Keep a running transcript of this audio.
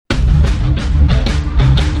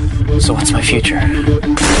So what's my future? You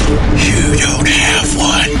don't have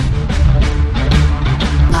one.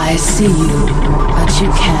 I see you, but you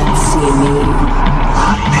can't see me.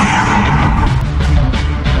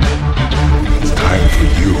 It's time for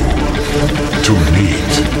you to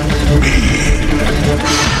meet me.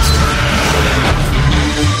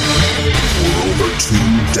 For over 2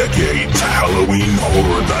 decades, Halloween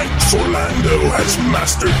Horror Nights Orlando has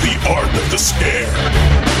mastered the art of the scare.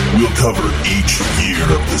 We'll cover each year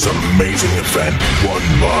of this amazing event one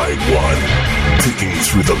by one, picking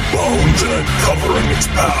through the bones and uncovering its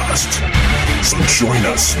past. So join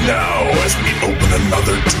us now as we open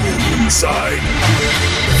another tomb inside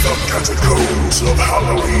the Catacombs of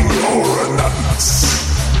Halloween Horror Nights.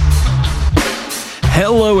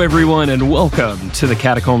 Hello, everyone, and welcome to the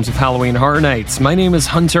Catacombs of Halloween Horror Nights. My name is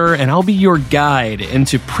Hunter, and I'll be your guide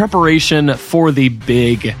into preparation for the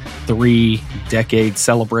big 3-decade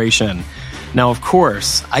celebration. Now, of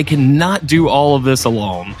course, I cannot do all of this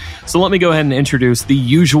alone, so let me go ahead and introduce the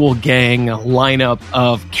usual gang lineup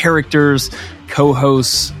of characters,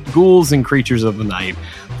 co-hosts, ghouls, and creatures of the night.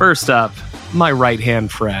 First up, my right-hand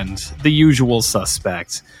friend, the usual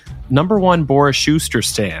suspect, number one Boris Schuster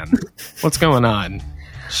stan. What's going on,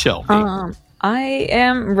 Shelby? I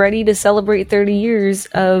am ready to celebrate 30 years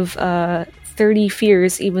of 30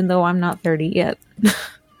 fears, even though I'm not 30 yet.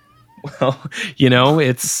 Well, you know,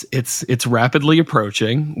 it's rapidly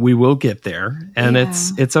approaching. We will get there, and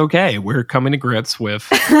it's okay. We're coming to grips with,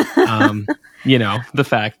 you know, the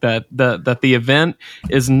fact that the event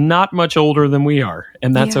is not much older than we are,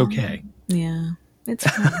 and that's okay. Yeah, it's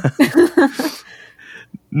fine.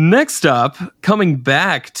 Next up, coming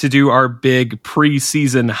back to do our big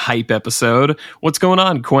preseason hype episode. What's going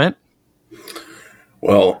on, Quint?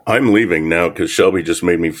 Well, I'm leaving now because Shelby just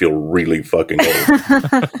made me feel really fucking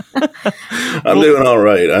old. I'm doing all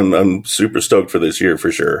right. I'm super stoked for this year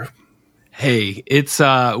for sure. Hey, it's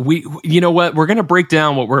you know what? We're going to break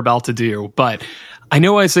down what we're about to do, but I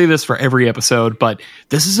know I say this for every episode, but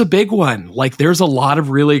this is a big one. Like, there's a lot of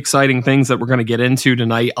really exciting things that we're going to get into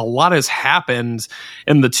tonight. A lot has happened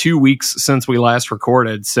in the 2 weeks since we last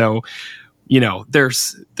recorded. So, you know,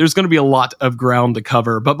 there's going to be a lot of ground to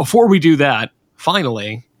cover. But before we do that,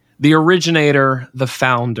 finally, the originator, the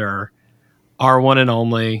founder, our one and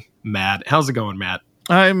only Matt. How's it going, Matt?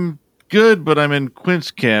 I'm good, but I'm in Quint's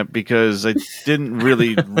camp because I didn't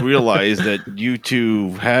really realize that you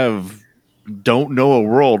two don't know a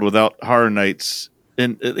world without Horror Nights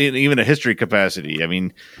in even a history capacity. I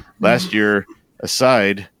mean, last year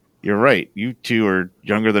aside, you're right. You two are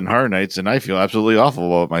younger than Horror Nights, and I feel absolutely awful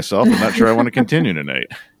about myself. I'm not sure I want to continue tonight.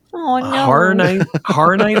 Oh no!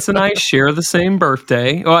 Horror Nights and I share the same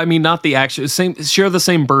birthday. Well, I mean, not the actual same. Share the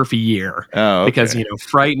same birth year. Oh, okay. Because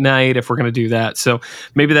Fright Night. If we're going to do that, so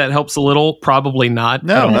maybe that helps a little. Probably not.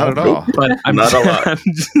 No, not at all. But I'm Not a lot.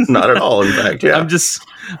 Not at all. In fact, yeah.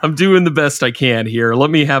 I'm doing the best I can here.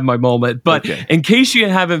 Let me have my moment. But in case you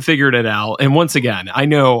haven't figured it out, and once again, I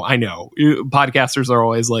know, podcasters are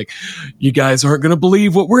always like, you guys aren't going to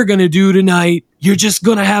believe what we're going to do tonight. You're just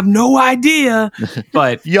going to have no idea.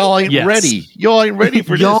 But y'all ain't ready. Y'all ain't ready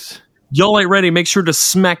for this. Y'all ain't ready. Make sure to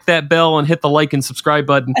smack that bell and hit the like and subscribe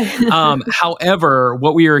button. However,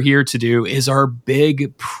 what we are here to do is our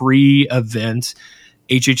big pre-event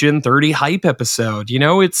HHN30 hype episode. You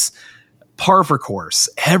know, it's par for course.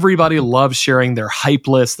 Everybody loves sharing their hype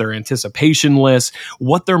list, their anticipation list,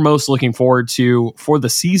 what they're most looking forward to for the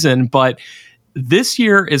season. But this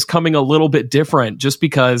year is coming a little bit different just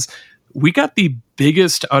because we got the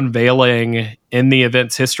biggest unveiling in the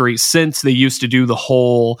event's history since they used to do the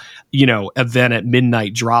whole, event at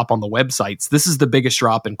midnight drop on the websites. This is the biggest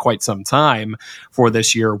drop in quite some time for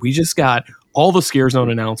this year. We just got all the Scare Zone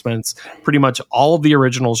announcements, pretty much all of the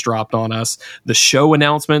originals dropped on us. The show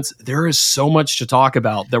announcements, there is so much to talk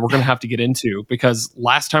about that we're going to have to get into because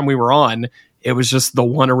last time we were on, it was just the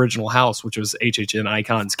one original house, which was HHN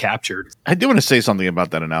Icons Captured. I do want to say something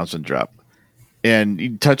about that announcement drop. And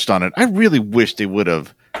you touched on it. I really wish they would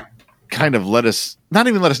have kind of not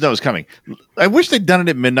even let us know it was coming. I wish they'd done it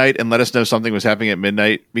at midnight and let us know something was happening at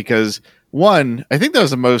midnight because, one, I think that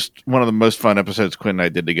was one of the most fun episodes Quinn and I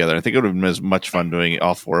did together. I think it would have been as much fun doing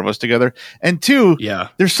all four of us together. And two,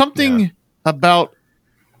 there's something about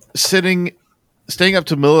staying up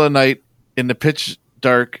to the middle of the night in the pitch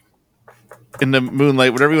dark, in the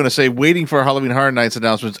moonlight, whatever you want to say, waiting for Halloween Horror Nights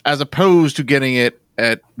announcements as opposed to getting it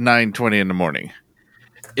at 9:20 in the morning.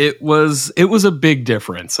 It was a big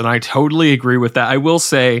difference, and I totally agree with that. I will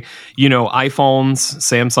say, iPhones,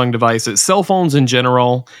 Samsung devices, cell phones in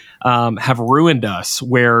general, have ruined us,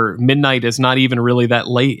 where midnight is not even really that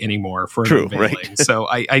late anymore for an unveiling. Right. So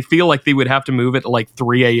I feel like they would have to move it to like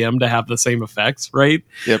 3 a.m. to have the same effects, right?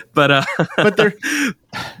 Yep. But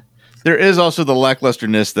there is also the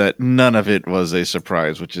lacklusterness that none of it was a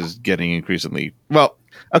surprise, which is getting increasingly well.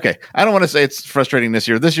 Okay, I don't want to say it's frustrating this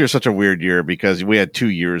year. This year is such a weird year because we had 2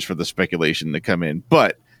 years for the speculation to come in.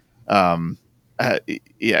 But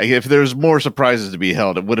if there's more surprises to be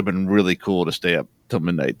held, it would have been really cool to stay up till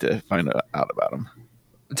midnight to find out about them.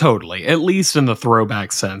 Totally, at least in the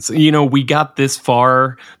throwback sense. We got this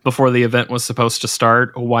far before the event was supposed to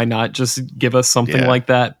start. Why not just give us something like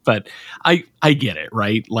that? But I get it,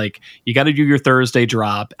 right? Like, you got to do your Thursday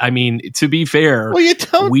drop. I mean, to be fair... Well, you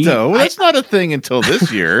don't, though. That's not a thing until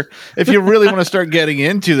this year. If you really want to start getting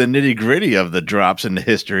into the nitty-gritty of the drops and the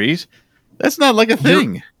histories, that's not like a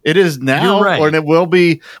thing. It is now, right. Or it will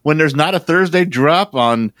be when there's not a Thursday drop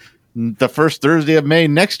on the first Thursday of May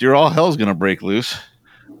next year. All hell's going to break loose.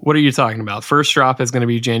 What are you talking about? First drop is going to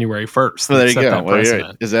be January 1st. Well, there you go.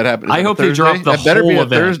 Well, is that happening? I hope they drop the whole event.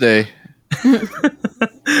 Thursday.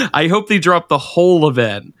 I hope they drop the whole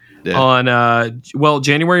event on,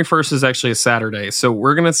 January 1st is actually a Saturday. So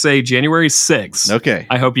we're going to say January 6th. Okay.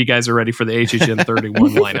 I hope you guys are ready for the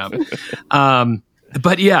HHN31 lineup.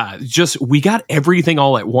 But yeah, we got everything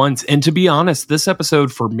all at once. And to be honest, this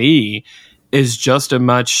episode for me is just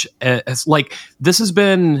this has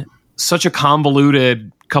been such a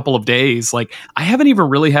convoluted couple of days. Like, I haven't even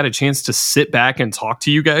really had a chance to sit back and talk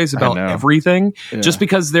to you guys about everything, just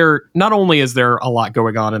because not only is there a lot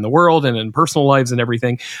going on in the world and in personal lives and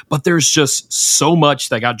everything, but there's just so much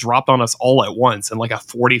that got dropped on us all at once in like a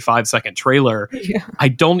 45-second trailer. Yeah. I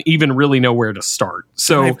don't even really know where to start.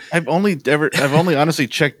 So I've only honestly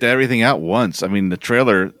checked everything out once. I mean, the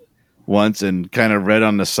trailer once and kind of read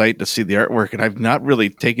on the site to see the artwork, and I've not really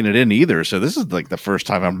taken it in either. So this is like the first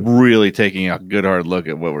time I'm really taking a good hard look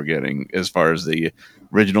at what we're getting as far as the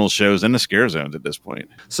original shows and the scare zones at this point.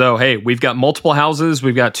 So, hey, we've got multiple houses,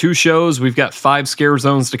 we've got 2 shows, we've got 5 scare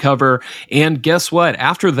zones to cover. And guess what?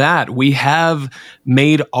 After that, we have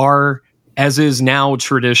made our, as is now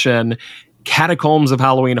tradition, Catacombs of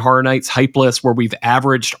Halloween Horror Nights hype list, where we've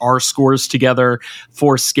averaged our scores together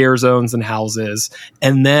for scare zones and houses.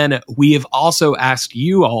 And then we have also asked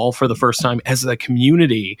you all for the first time as a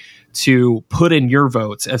community to put in your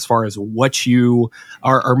votes as far as what you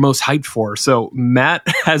are most hyped for. So Matt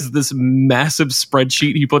has this massive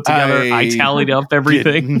spreadsheet he put together. I tallied up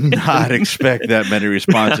everything. Did not expect that many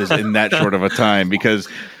responses in that short of a time, because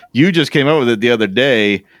you just came up with it the other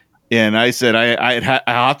day. And I said, I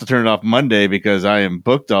have to turn it off Monday because I am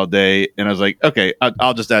booked all day. And I was like, okay,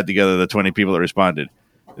 I'll just add together the 20 people that responded.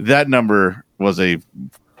 That number was a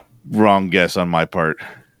wrong guess on my part.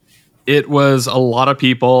 It was a lot of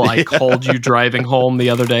people. I called you driving home the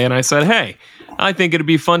other day and I said, hey, I think it'd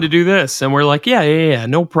be fun to do this. And we're like, yeah,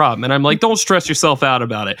 no problem. And I'm like, don't stress yourself out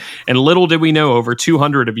about it. And little did we know, over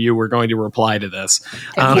 200 of you were going to reply to this.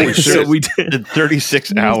 So we did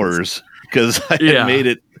 36 hours because I had made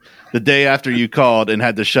it the day after you called and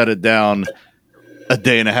had to shut it down a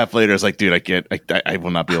day and a half later. I was like, dude, I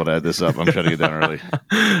will not be able to add this up. I'm shutting it down early.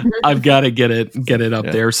 I've got to get it up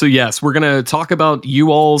there. So yes, we're going to talk about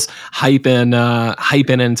you all's hype and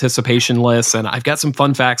anticipation lists. And I've got some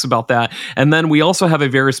fun facts about that. And then we also have a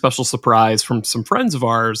very special surprise from some friends of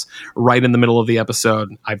ours right in the middle of the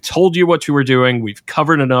episode. I've told you what you were doing. We've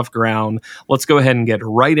covered enough ground. Let's go ahead and get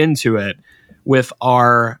right into it with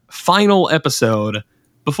our final episode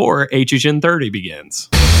before HHN30 begins.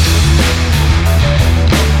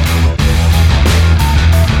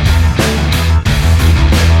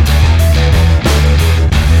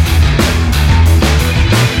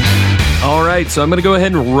 All right, so I'm going to go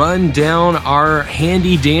ahead and run down our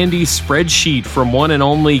handy dandy spreadsheet from one and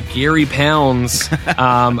only Gary Pounds.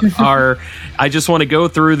 I just want to go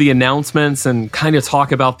through the announcements and kind of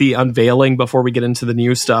talk about the unveiling before we get into the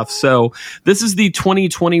new stuff. So this is the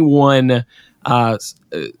 2021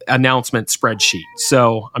 announcement spreadsheet.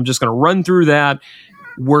 So I'm just going to run through that.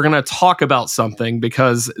 We're going to talk about something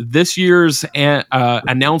because this year's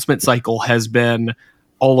announcement cycle has been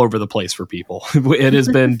all over the place for people. It has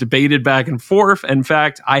been debated back and forth. In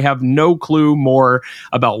fact, I have no clue more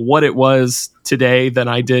about what it was today than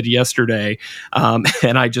I did yesterday.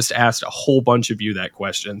 And I just asked a whole bunch of you that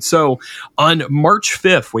question. So on March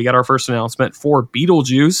 5th, we got our first announcement for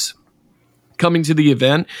Beetlejuice coming to the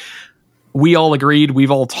event. We all agreed.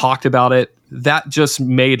 We've all talked about it. That just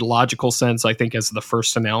made logical sense, I think, as the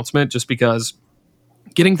first announcement, just because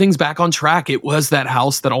getting things back on track. It was that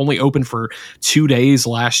house that only opened for 2 days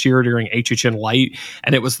last year during HHN Light,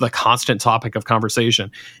 and it was the constant topic of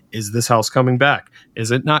conversation. Is this house coming back?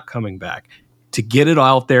 Is it not coming back? To get it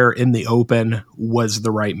out there in the open was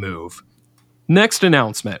the right move. Next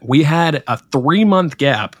announcement, we had a 3-month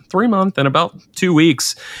gap, 3 months and about 2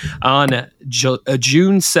 weeks on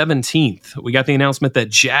June 17th. We got the announcement that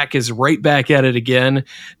Jack is right back at it again.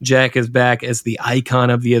 Jack is back as the icon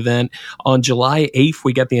of the event. On July 8th,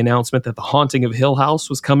 we got the announcement that The Haunting of Hill House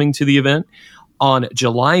was coming to the event. On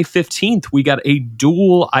July 15th, we got a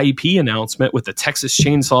dual IP announcement with the Texas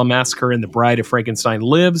Chainsaw Massacre and The Bride of Frankenstein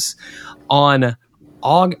Lives. On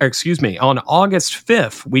August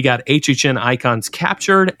 5th, we got HHN Icons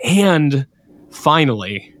Captured, and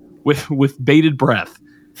finally, with bated breath,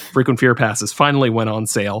 Frequent Fear Passes finally went on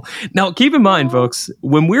sale. Now, keep in mind, folks,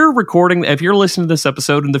 when we're recording, if you're listening to this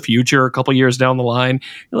episode in the future, a couple years down the line,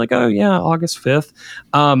 you're like, oh yeah, August 5th.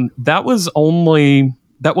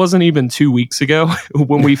 That wasn't even 2 weeks ago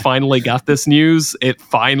when we finally got this news. It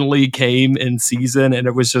finally came in season, and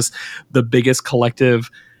it was just the biggest collective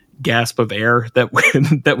gasp of air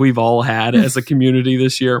that we've all had as a community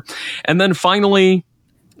this year. And then finally,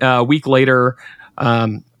 a week later,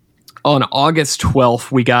 on August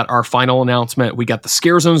 12th, we got our final announcement. We got the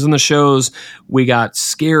scare zones in the shows. We got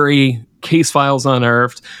Scary, Case Files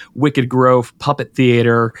Unearthed, Wicked Grove, Puppet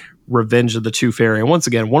Theater, Revenge of the Tooth Fairy. And once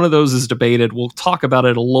again, one of those is debated. We'll talk about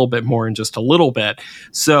it a little bit more in just a little bit.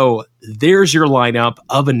 So there's your lineup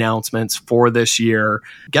of announcements for this year.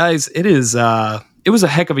 Guys, it was a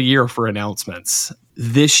heck of a year for announcements.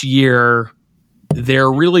 This year,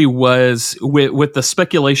 there really was, with the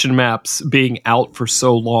speculation maps being out for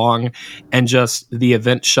so long and just the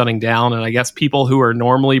event shutting down, and I guess people who are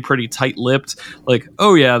normally pretty tight-lipped, like,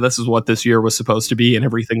 oh yeah, this is what this year was supposed to be and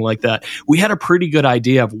everything like that. We had a pretty good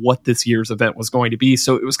idea of what this year's event was going to be,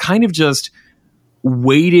 so it was kind of just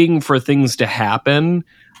waiting for things to happen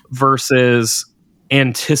versus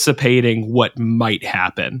anticipating what might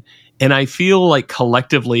happen. And I feel like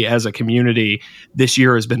collectively as a community, this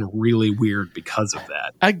year has been really weird because of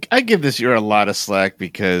that. I give this year a lot of slack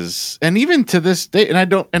because, and even to this day,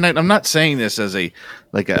 I'm not saying this as a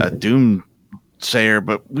doomsayer,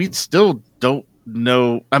 but we still don't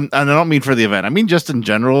know. I don't mean for the event. I mean just in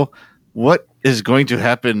general, what is going to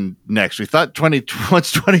happen next? We thought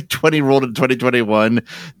once 2020 rolled into 2021,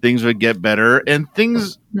 things would get better, and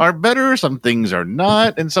things are better. Some things are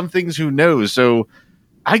not, and some things, who knows? So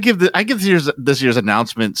I give this year's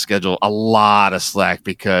announcement schedule a lot of slack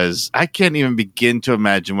because I can't even begin to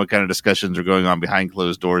imagine what kind of discussions are going on behind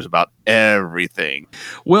closed doors about everything.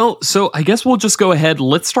 Well, so I guess we'll just go ahead.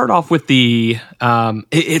 Let's start off with the,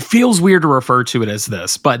 it feels weird to refer to it as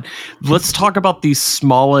this, but let's talk about the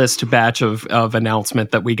smallest batch of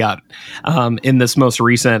announcement that we got in this most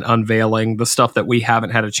recent unveiling, the stuff that we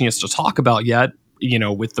haven't had a chance to talk about yet,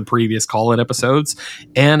 with the previous call-in episodes.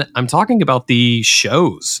 And I'm talking about the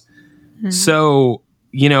shows. Mm-hmm. So,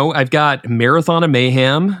 I've got Marathon of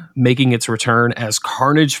Mayhem making its return as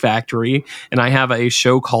Carnage Factory, and I have a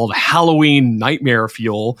show called Halloween Nightmare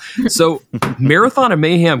Fuel. So Marathon of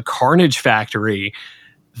Mayhem Carnage Factory,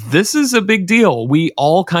 this is a big deal. We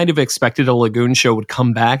all kind of expected a Lagoon show would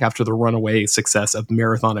come back after the runaway success of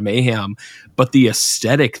Marathon of Mayhem, but the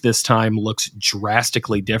aesthetic this time looks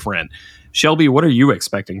drastically different. Shelby, what are you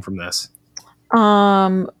expecting from this?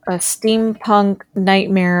 A steampunk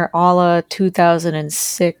nightmare a la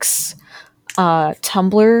 2006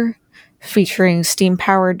 Tumblr featuring steam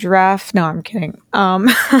powered giraffe. No, I'm kidding.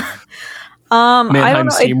 Mannheim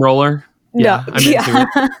Steamroller. Yeah,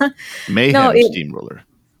 Mayhem Steamroller.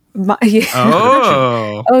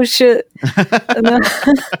 Oh shit.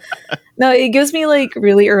 No, it gives me like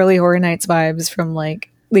really early Horror Nights vibes from like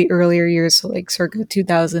the earlier years, so like circa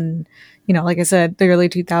 2000. Like I said, the early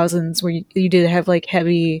 2000s, where you did have like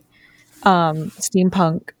heavy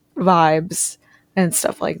steampunk vibes and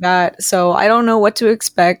stuff like that. So I don't know what to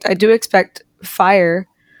expect. I do expect fire.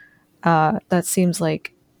 That seems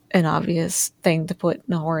like an obvious thing to put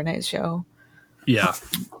in a Horror Nights show. Yeah.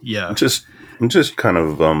 I'm just kind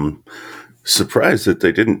of surprised that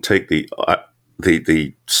they didn't take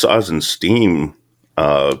the Saws and Steam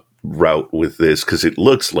route with this, because it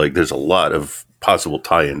looks like there's a lot of possible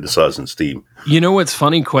tie-in to Saws and Steam. What's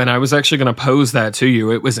funny, Quinn? I was actually going to pose that to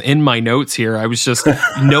you. It was in my notes here. I was just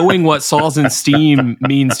knowing what Saws and Steam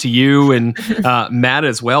means to you and Matt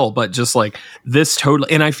as well, but just like this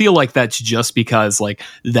totally, and I feel like that's just because like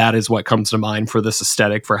that is what comes to mind for this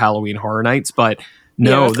aesthetic for Halloween Horror Nights, but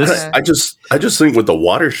no, I just think with the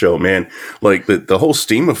water show, man, like the whole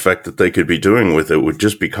steam effect that they could be doing with it would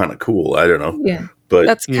just be kind of cool. I don't know. Yeah. But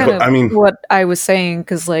That's kind of I mean, what I was saying,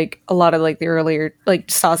 because like a lot of like the earlier like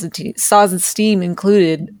Saws and Steam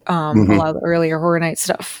included a lot of the earlier Horror Night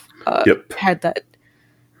stuff had that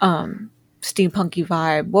steampunky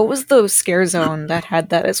vibe. What was the Scare Zone that had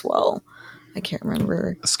that as well? I can't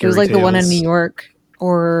remember. It was like the one in New York,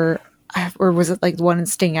 or was it like the one in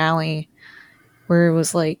Sting Alley, where it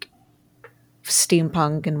was like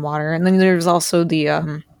steampunk and water. And then there was also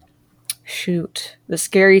the the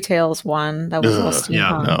Scary Tales one that was all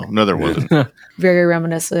steampunk. No, there wasn't. Very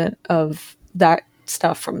reminiscent of that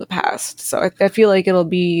stuff from the past. So I feel like it'll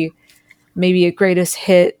be maybe a greatest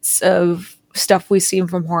hits of stuff we've seen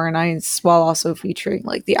from Horror Nights, while also featuring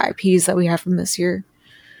like the IPs that we have from this year.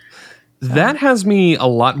 That has me a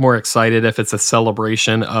lot more excited if it's a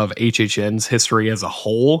celebration of HHN's history as a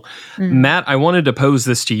whole. Matt, I wanted to pose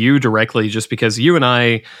this to you directly just because you and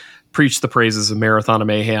I preached the praises of Marathon of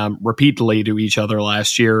Mayhem repeatedly to each other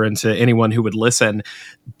last year, and to anyone who would listen.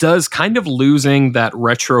 Does kind of losing that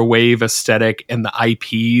retro wave aesthetic and the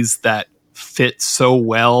IPs that fit so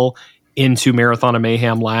well into Marathon of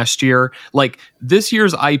Mayhem last year, like this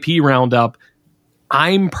year's IP roundup,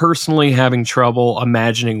 I'm personally having trouble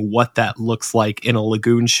imagining what that looks like in a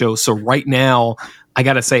Lagoon show. So right now, I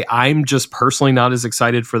got to say, I'm just personally not as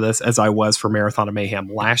excited for this as I was for Marathon of Mayhem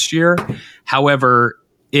last year. However,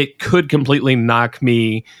 it could completely knock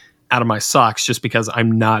me out of my socks just because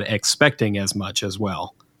I'm not expecting as much as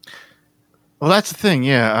well. Well, that's the thing,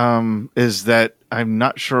 is that I'm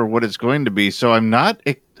not sure what it's going to be. So I'm not...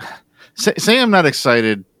 Saying I'm not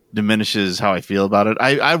excited diminishes how I feel about it.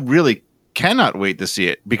 I really cannot wait to see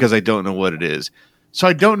it because I don't know what it is. So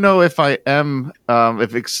I don't know if I am...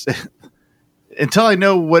 until I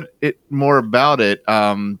know more about it,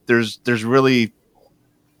 there's really...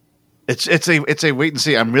 It's a wait and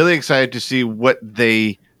see. I'm really excited to see what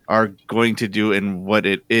they are going to do and what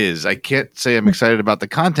it is. I can't say I'm excited about the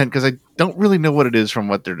content because I don't really know what it is from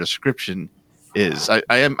what their description is.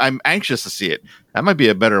 I'm anxious to see it. That might be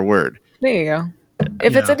a better word. There you go.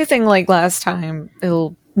 If it's anything like last time,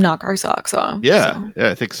 it'll knock our socks off. Yeah,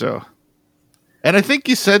 I think so. And I think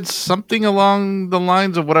you said something along the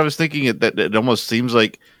lines of what I was thinking. That it almost seems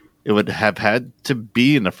like it would have had to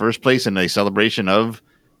be in the first place in a celebration of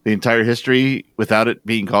the entire history without it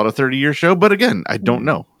being called a 30-year show. But again, I don't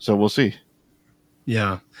know. So we'll see.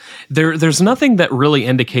 Yeah. There's nothing that really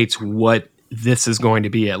indicates what this is going to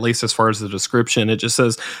be, at least as far as the description. It just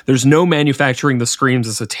says there's no manufacturing the screams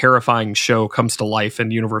as a terrifying show comes to life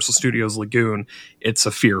in Universal Studios Lagoon. It's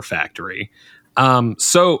a fear factory.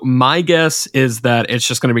 So my guess is that it's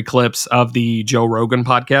just going to be clips of the Joe Rogan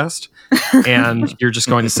podcast, and you're just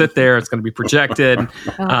going to sit there. It's going to be projected.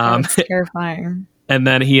 That's terrifying. And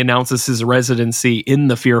then he announces his residency in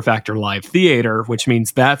the Fear Factor Live Theater, which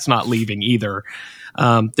means that's not leaving either.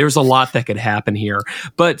 There's a lot that could happen here.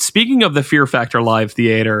 But speaking of the Fear Factor Live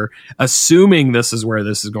Theater, assuming this is where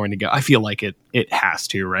this is going to go, I feel like it has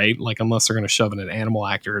to, right? Like, unless they're going to shove it in animal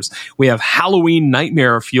actors. We have Halloween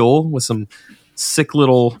Nightmare Fuel with some sick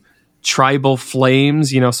little tribal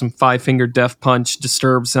flames, some Five-Finger Death Punch,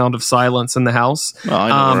 Disturbed Sound of Silence in the house. Well, I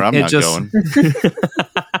know where I'm not going.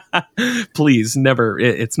 Please, never.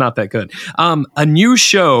 It's not that good. A new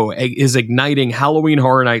show is igniting Halloween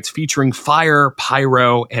Horror Nights featuring fire,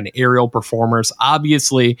 pyro, and aerial performers.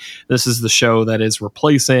 Obviously, this is the show that is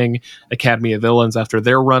replacing Academy of Villains after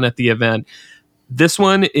their run at the event. This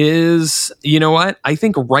one is, you know what? I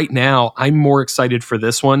think right now I'm more excited for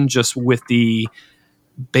this one just with the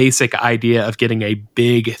basic idea of getting a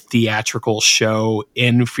big theatrical show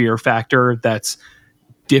in Fear Factor that's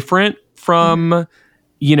different from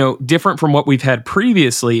what we've had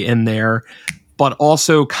previously in there, but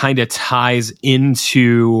also kind of ties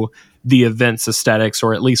into the event's aesthetics,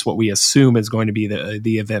 or at least what we assume is going to be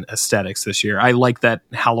the event aesthetics this year. I like that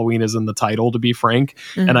Halloween is in the title, to be frank,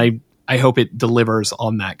 and I hope it delivers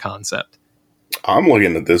on that concept. I'm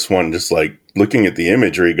looking at this one, just like looking at the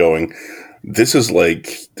imagery going, this is like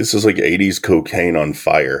 80s cocaine on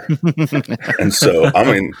fire. And so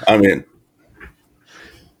I'm in.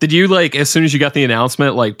 Did you, like, as soon as you got the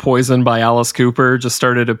announcement, like Poison by Alice Cooper just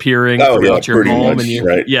started appearing throughout your home? Much, and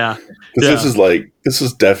right? Yeah. Because this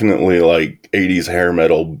is definitely like 80s hair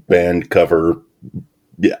metal band cover.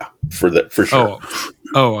 Yeah, for sure.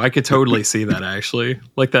 Oh, I could totally see that, actually.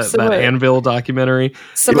 Like that Anvil documentary.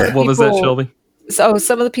 What was that, Shelby? So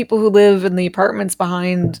some of the people who live in the apartments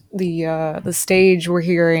behind the stage were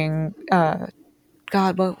hearing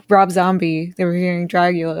Rob Zombie. They were hearing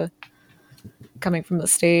Dragula coming from the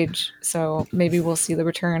stage. So maybe we'll see the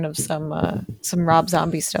return of some Rob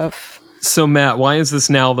Zombie stuff. So Matt, why is this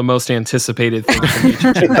now the most anticipated thing from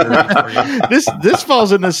HHN30 for you? This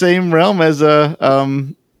falls in the same realm as the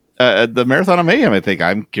Marathon of Mayhem. I think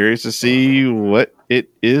I'm curious to see what it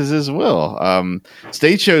is as well.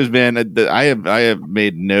 Stage shows, man. I have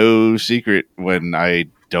made no secret when I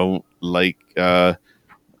don't like a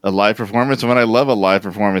live performance and when I love a live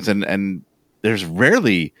performance, and there's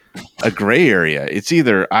rarely a gray area. It's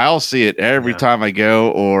either I'll see it every time I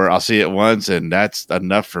go, or I'll see it once, and that's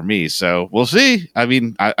enough for me. So we'll see. I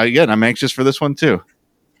mean, I'm anxious for this one too.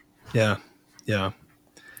 Yeah.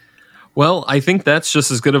 Well, I think that's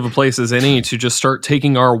just as good of a place as any to just start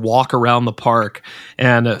taking our walk around the park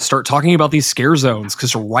and start talking about these scare zones.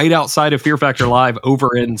 Because right outside of Fear Factor Live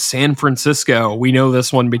over in San Francisco, we know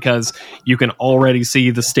this one because you can already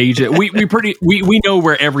see the stage. We know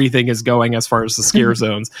where everything is going as far as the scare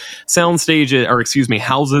zones.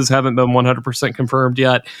 Houses haven't been 100% confirmed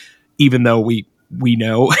yet, even though we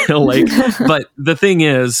know, but the thing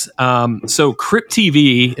is, so Crypt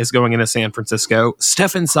TV is going into San Francisco.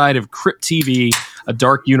 Step inside of Crypt TV, a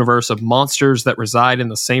dark universe of monsters that reside in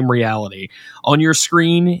the same reality, on your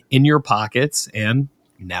screen, in your pockets, and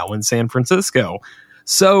now in San Francisco.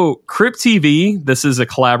 So Crypt TV, this is a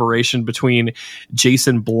collaboration between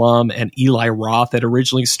Jason Blum and Eli Roth that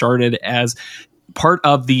originally started as part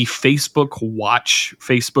of the Facebook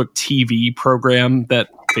TV program that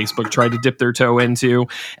Facebook tried to dip their toe into.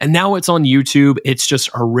 And now it's on YouTube. It's just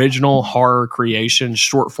original horror creation,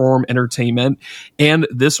 short form entertainment. And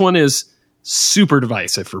this one is super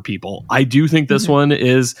divisive for people. I do think this one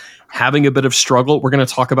is having a bit of struggle. We're going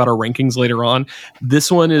to talk about our rankings later on.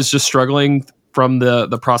 This one is just struggling from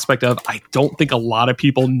the prospect of, I don't think a lot of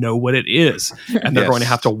people know what it is. And they're going to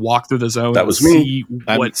have to walk through the zone and see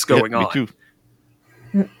what's going on. Me too.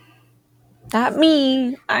 Not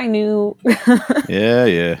me. I knew.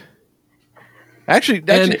 Yeah. Actually,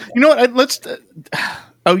 you know what? Let's.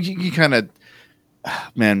 You kind of.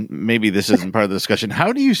 Man, maybe this isn't part of the discussion.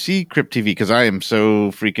 How do you see Crypt TV? Because I am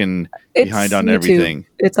so freaking behind on YouTube. Everything.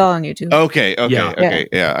 It's all on YouTube. Okay.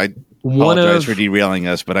 Yeah. I apologize for derailing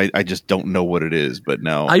us, but I just don't know what it is. But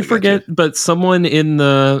no, I forget. But someone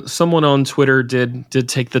on Twitter did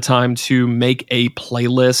take the time to make a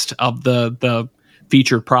playlist of the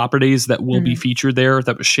featured properties that will be featured there,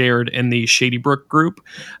 that was shared in the Shady Brook group.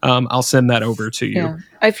 I'll send that over to you. Yeah.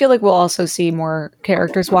 I feel like we'll also see more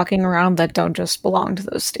characters walking around that don't just belong to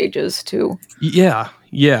those stages too. Yeah.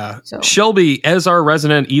 So. Shelby, as our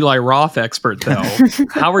resident Eli Roth expert though,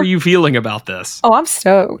 how are you feeling about this? Oh, I'm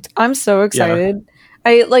stoked. I'm so excited.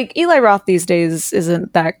 Yeah. Eli Roth these days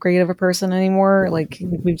isn't that great of a person anymore. Like,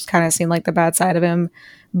 we've just kind of seen like the bad side of him,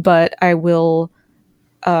 but I will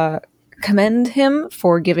commend him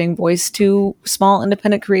for giving voice to small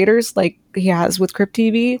independent creators like he has with Crypt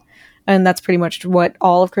TV. And that's pretty much what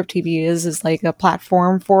all of Crypt TV is like a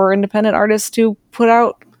platform for independent artists to put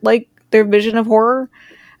out like their vision of horror.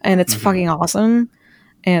 And it's fucking awesome.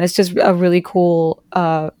 And it's just a really cool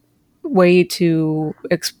way to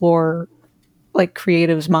explore like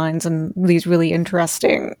creatives' minds and these really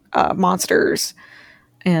interesting monsters.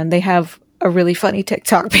 And they have a really funny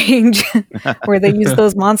TikTok page where they use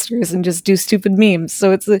those monsters and just do stupid memes.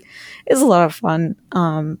 So it's a lot of fun.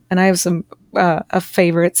 And I have some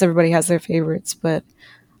favorites. Everybody has their favorites, but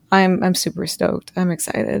I'm super stoked. I'm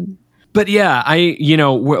excited. But yeah,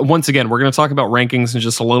 once again, we're going to talk about rankings in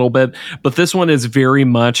just a little bit, but this one is very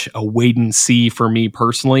much a wait and see for me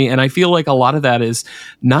personally. And I feel like a lot of that is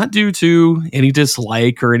not due to any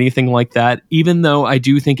dislike or anything like that, even though I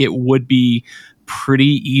do think it would be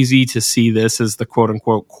pretty easy to see this as the quote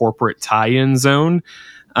unquote corporate tie-in zone,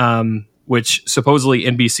 which supposedly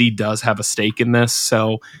NBC does have a stake in this.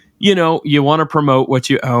 So, you want to promote what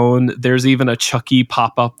you own. There's even a Chucky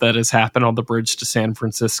pop-up that has happened on the bridge to San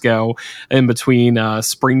Francisco in between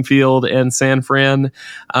Springfield and San Fran.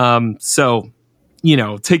 So,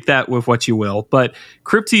 take that with what you will. But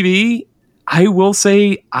Crypt TV, I will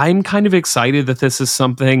say I'm kind of excited that this is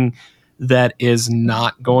something that is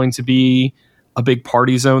not going to be a big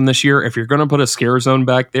party zone this year. If you're going to put a scare zone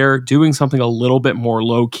back there, doing something a little bit more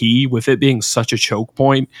low key with it being such a choke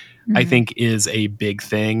point, I think is a big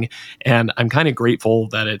thing. And I'm kind of grateful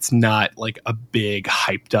that it's not like a big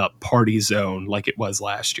hyped up party zone like it was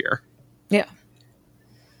last year. Yeah.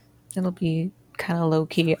 It'll be kind of low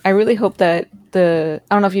key. I really hope that I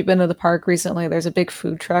don't know if you've been to the park recently, there's a big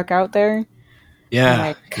food truck out there. Yeah. And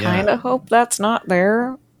I kind of hope that's not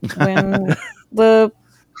there when the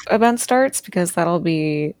event starts, because that'll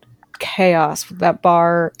be chaos with that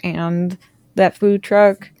bar and that food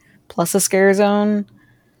truck, plus a scare zone,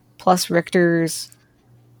 plus Richter's,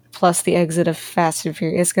 plus the exit of Fast and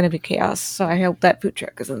Furious. It's going to be chaos. So I hope that food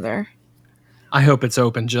truck is in there. I hope it's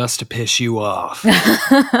open just to piss you off.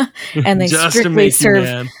 And they Just to make you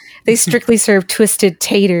mad. They strictly serve twisted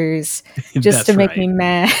taters just That's to make right. me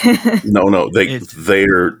mad. No,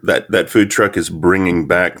 they're that food truck is bringing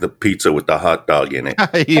back the pizza with the hot dog in it.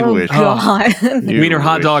 You Oh wish. God! You Wiener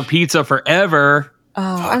hot wish. dog pizza forever. Oh,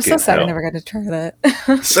 I'm so Fucking sad I hell. never got to try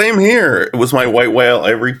that. Same here. It was my white whale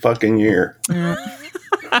every fucking year.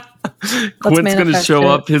 Quint's going to manifest show it.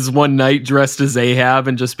 up his one night dressed as Ahab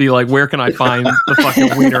and just be like, where can I find the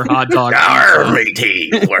fucking wiener hot dog Arr, pizza? matey,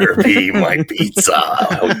 where be my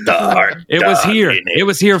pizza? With the hot It was dog here. in It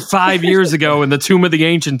was here 5 years ago in the Tomb of the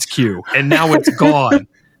Ancients queue, and now it's gone.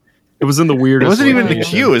 It was in the It weirdest. wasn't even the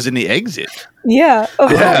location. queue; it was in the exit. Yeah. Oh,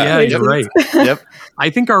 yeah, you're right. Yep. I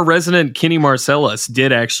think our resident Kenny Marcellus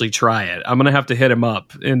did actually try it. I'm gonna have to hit him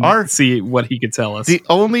up and see what he could tell us. The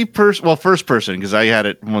only person, first person, because I had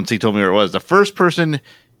it once he told me where it was. The first person,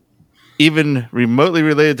 even remotely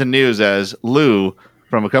related to news, as Lou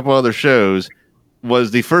from a couple other shows, was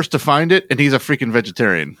the first to find it, and he's a freaking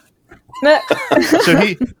vegetarian.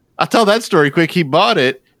 So I'll tell that story quick. He bought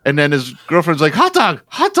it, and then his girlfriend's like, hot dog.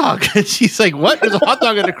 And she's like, what? There's a hot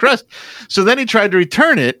dog in the crust. So then he tried to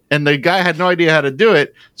return it, and the guy had no idea how to do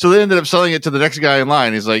it. So they ended up selling it to the next guy in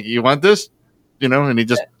line. He's like, you want this? You know, and he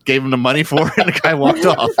just gave him the money for it, and the guy walked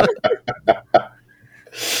off.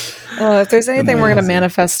 If there's anything we're going to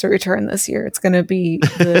manifest to return this year, it's going to be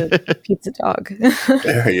the pizza dog.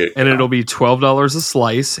 There you go. And it'll be $12 a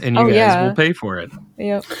slice, and you guys will pay for it.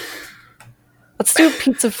 Yep. Let's do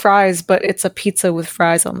pizza fries, but it's a pizza with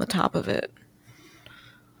fries on the top of it.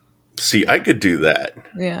 See, I could do that.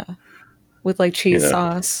 Yeah. With like cheese Yeah.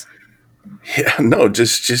 sauce. Yeah, no,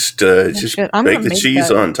 just shit, I'm bake gonna the make cheese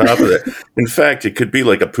that. on top of that. In fact, it could be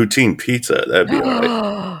like a poutine pizza. That'd be all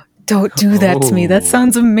right. Don't do that to me. That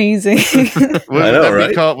sounds amazing. Would I know, that right?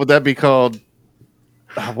 be called? Would that be called?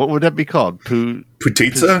 What would that be called?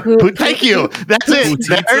 Putizza? Thank you. That's it.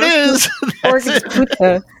 There it is. Or That's it.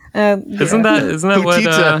 pizza. Isn't that what?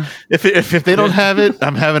 Putizza. If they don't have it,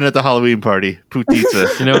 I'm having it at the Halloween party.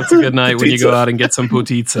 Putizza. You know, it's a good night when you go Putizza. out and get some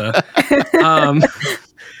putizza.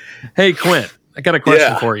 Hey, Quint, I got a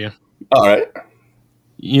question for you. All right.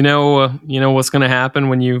 You know what's going to happen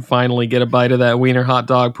when you finally get a bite of that wiener hot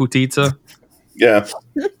dog putizza? Yeah.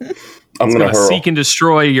 I'm It's going to going to hurl. seek and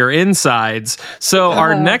destroy your insides. So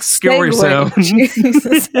our next scary zone,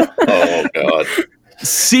 Jesus. Oh, God.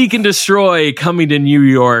 Seek and Destroy, coming to New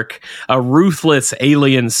York. A ruthless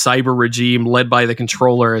alien cyber regime led by the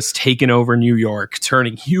controller has taken over New York,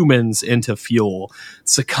 turning humans into fuel.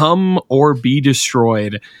 Succumb or be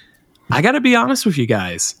destroyed. I got to be honest with you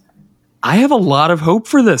guys. I have a lot of hope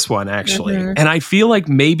for this one, actually. Mm-hmm. And I feel like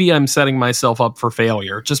maybe I'm setting myself up for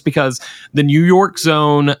failure just because the New York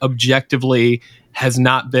zone objectively has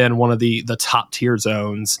not been one of the top tier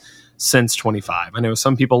zones since 25. I know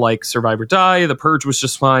some people like Survivor Die. The Purge was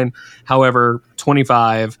just fine. However,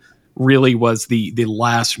 25 really was the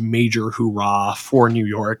last major hoorah for New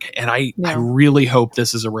York. And I really hope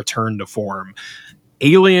this is a return to form.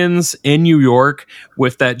 Aliens in New York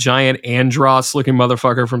with that giant Andros looking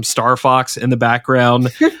motherfucker from Star Fox in the background.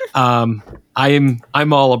 I'm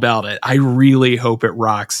all about it. I really hope it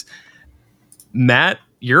rocks. Matt,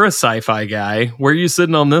 you're a sci-fi guy. Where are you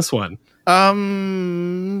sitting on this one?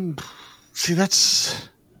 See, that's.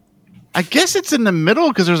 I guess it's in the middle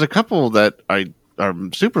because there's a couple that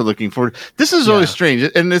I'm super looking forward. This is always strange,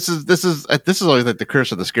 and this is always like the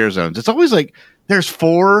curse of the scare zones. It's always like there's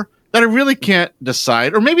 4 that I really can't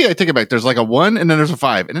decide, or maybe I take it back. There's like a 1, and then there's a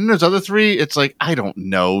 5, and then there's other 3. It's like I don't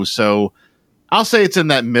know. So I'll say it's in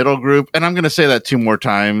that middle group, and I'm going to say that 2 more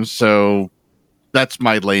times. So that's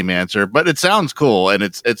my lame answer, but it sounds cool, and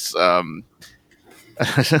it's I'm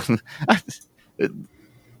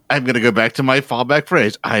going to go back to my fallback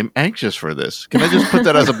phrase. I'm anxious for this. Can I just put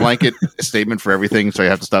that as a blanket statement for everything so I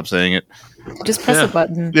have to stop saying it? Just press a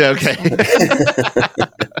button. Yeah, okay.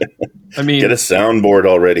 I mean, Get a soundboard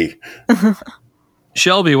already.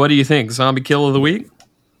 Shelby, what do you think? Zombie kill of the week?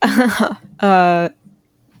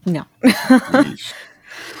 No.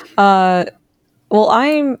 Well,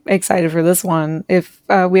 I'm excited for this one. If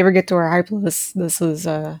we ever get to our hype list, this is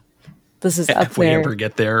up If we there. ever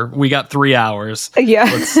get there, we got 3 hours. Yeah.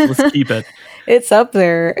 Let's keep it. It's up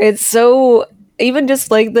there. It's so, even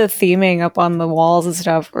just like the theming up on the walls and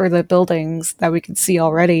stuff, or the buildings that we can see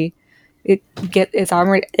already. I'm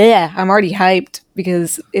already hyped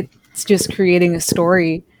because it's just creating a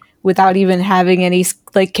story without even having any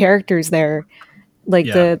like characters there. Like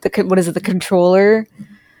the what is it? The controller.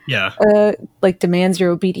 Yeah. Like demands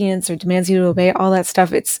your obedience or demands you to obey, all that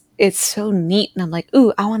stuff. It's it's so neat. And I'm like,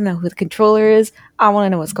 ooh, I want to know who the controller is. I want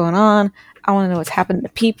to know what's going on. I want to know what's happening to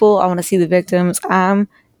people. I want to see the victims. I'm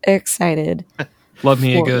excited. Love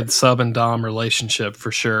me a good sub and dom relationship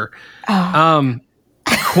for sure. Oh.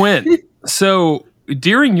 Quinn, so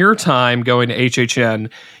during your time going to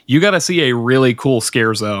HHN, you got to see a really cool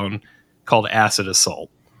scare zone called Acid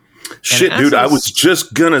Assault. Shit, dude, I was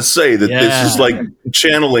just going to say that this is like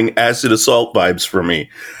channeling Acid Assault vibes for me.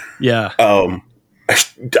 Yeah.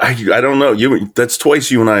 I don't know. That's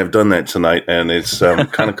twice you and I have done that tonight, and it's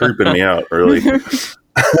kind of creeping me out, really.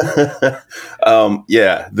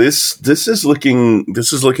 This is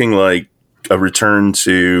looking like a return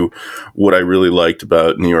to what I really liked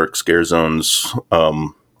about New York scare zones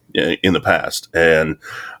in the past, and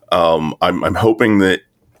I'm hoping that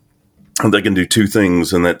they can do two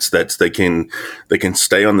things, and that's they can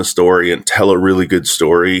stay on the story and tell a really good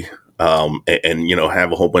story. And you know,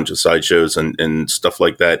 have a whole bunch of sideshows and stuff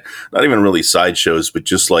like that. Not even really sideshows, but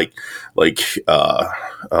just like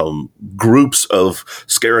groups of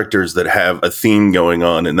characters that have a theme going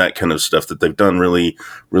on and that kind of stuff that they've done really,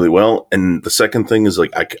 really well. And the second thing is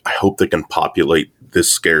like, I hope they can populate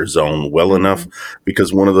this scare zone well enough,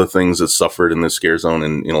 because one of the things that suffered in this scare zone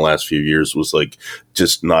in the last few years was like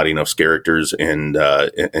just not enough characters, and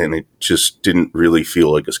it just didn't really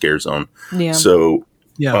feel like a scare zone. Yeah. So.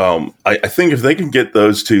 Yeah. I think if they can get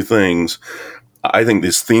those two things, I think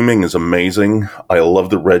this theming is amazing. I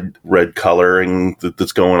love the red coloring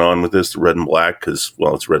that's going on with this, the red and black, because,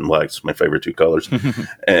 well, it's red and black. It's my favorite two colors.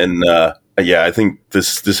 And, I think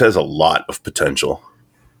this has a lot of potential.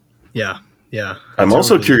 Yeah. I'm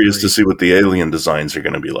also curious to see what the alien designs are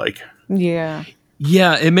going to be like. Yeah.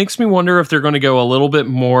 Yeah, it makes me wonder if they're going to go a little bit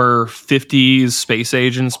more 50s space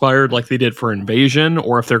age inspired like they did for Invasion,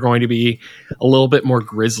 or if they're going to be a little bit more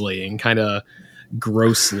grisly and kind of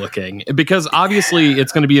gross looking. Because obviously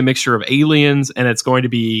it's going to be a mixture of aliens, and it's going to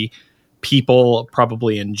be people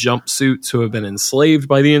probably in jumpsuits who have been enslaved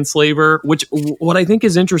by the enslaver, which what I think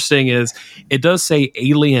is interesting is it does say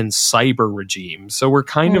alien cyber regime. So we're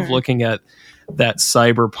kind of looking at that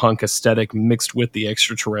cyberpunk aesthetic mixed with the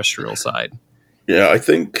extraterrestrial side. Yeah, I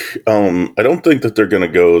think I don't think that they're going to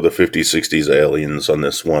go the 50s, 60s aliens on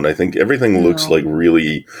this one. I think everything looks like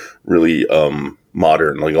really, really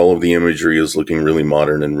modern. Like all of the imagery is looking really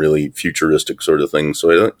modern and really futuristic sort of thing.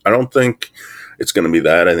 So I don't think it's going to be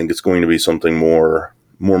that. I think it's going to be something more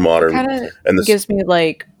modern. Kind of gives me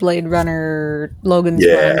like Blade Runner, Logan's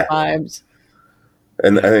Run vibes.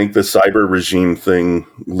 And I think the cyber regime thing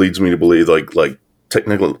leads me to believe like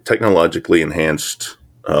technologically enhanced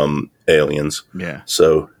aliens. Yeah.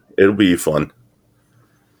 So it'll be fun.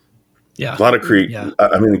 Yeah. A lot of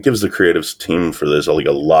I mean, it gives the creatives team for this like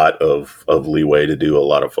a lot of leeway to do a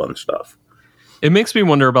lot of fun stuff. It makes me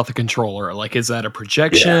wonder about the controller. Like, is that a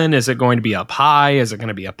projection? Yeah. Is it going to be up high? Is it going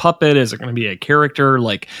to be a puppet? Is it going to be a character?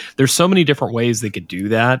 Like, there's so many different ways they could do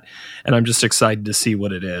that, and I'm just excited to see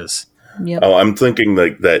what it is. Yep. Oh, I'm thinking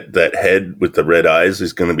like that head with the red eyes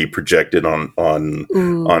is going to be projected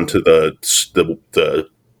onto the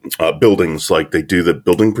buildings, like they do the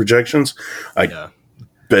building projections. I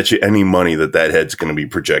bet you any money that head's going to be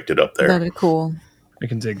projected up there. That'd be cool. I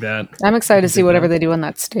can dig that. I'm excited to see whatever they do on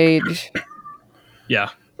that stage. Yeah.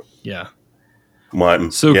 Well,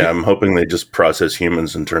 I'm hoping they just process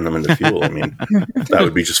humans and turn them into fuel. I mean, that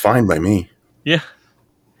would be just fine by me. Yeah.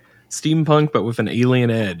 Steampunk, but with an alien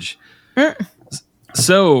edge.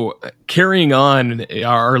 So, carrying on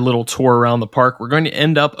our little tour around the park, we're going to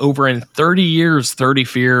end up over in 30 Years, 30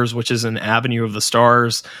 Fears, which is an Avenue of the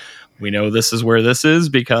Stars. We know this is where this is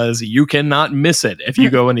because you cannot miss it if you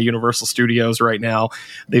go into Universal Studios right now.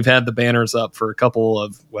 They've had the banners up for a couple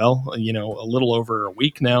of, a little over a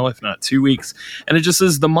week now, if not 2 weeks. And it just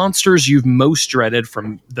says the monsters you've most dreaded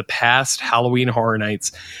from the past Halloween Horror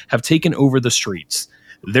Nights have taken over the streets.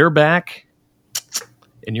 They're back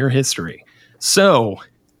in your history. So,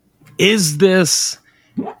 is this,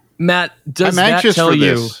 Matt, does that tell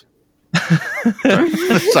you...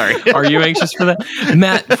 Sorry. Are you anxious for that?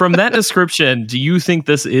 Matt, from that description, do you think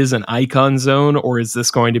this is an icon zone, or is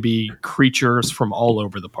this going to be creatures from all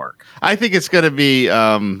over the park? I think it's going to be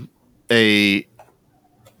a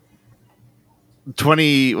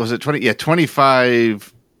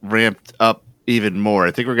 25 ramped up even more.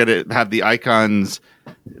 I think we're going to have the icons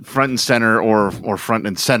front and center or front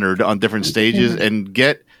and centered on different stages and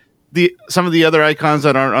get some of the other icons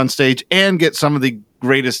that aren't on stage and get some of the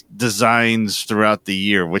greatest designs throughout the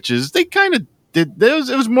year, which is they kind of did those.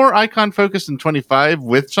 It was more icon focused in 25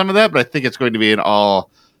 with some of that, but I think it's going to be an all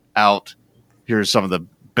out. Here's some of the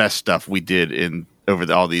best stuff we did in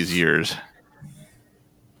over all these years.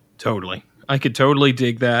 Totally. I could totally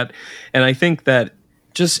dig that. And I think that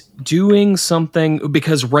just doing something,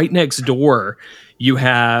 because right next door you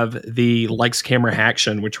have the Likes Camera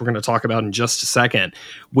Action, which we're going to talk about in just a second,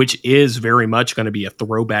 which is very much going to be a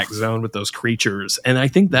throwback zone with those creatures. And I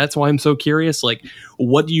think that's why I'm so curious, like,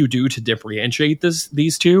 what do you do to differentiate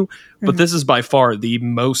these two? But this is by far the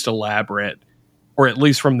most elaborate, or at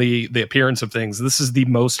least from the appearance of things, this is the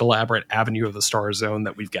most elaborate Avenue of the Stars zone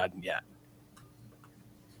that we've gotten yet.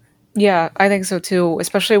 Yeah, I think so too,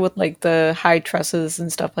 especially with like the high trusses and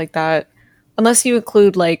stuff like that. Unless you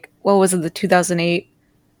include like, what was it, the 2008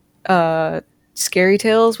 Scary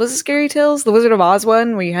Tales? Was it Scary Tales? The Wizard of Oz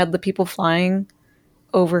one where you had the people flying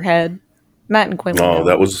overhead? Matt and Quinn. Oh,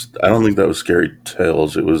 that was, I don't think that was Scary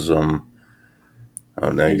Tales. It was, oh,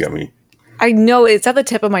 now you got me. I know, it's at the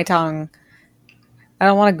tip of my tongue. I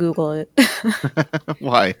don't want to Google it.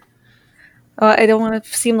 Why? I don't want to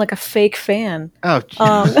seem like a fake fan. Oh,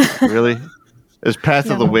 really? It was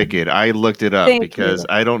Path of the Wicked. I looked it up because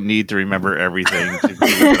I don't need to remember everything to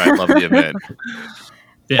prove that I love the event.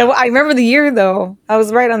 Yeah. I remember the year, though. I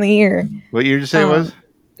was right on the year. What year did you say it was?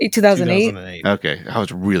 2008. Okay. I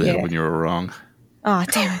was really hoping you were wrong. Oh,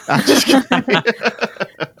 damn it. I'm just kidding.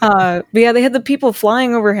 But yeah, they had the people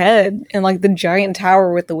flying overhead and like the giant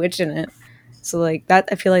tower with the witch in it. So like that,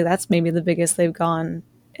 I feel like that's maybe the biggest they've gone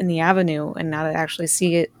in the Avenue, and now to actually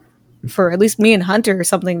see it for at least me and Hunter or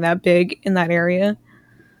something that big in that area.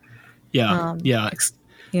 Yeah. Yeah.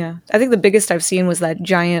 I think the biggest I've seen was that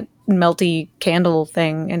giant melty candle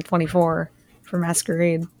thing in 24 for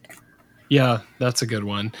Masquerade. Yeah, that's a good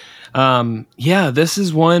one. This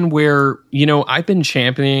is one where, I've been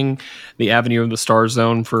championing the Avenue of the Stars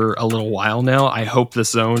zone for a little while now. I hope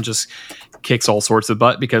this zone just kicks all sorts of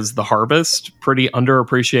butt, because the Harvest, pretty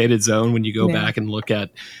underappreciated zone when you go back and look at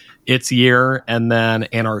its year. And then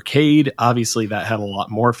an arcade, obviously that had a lot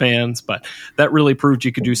more fans, but that really proved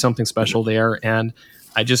you could do something special there. And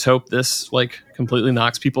I just hope this like completely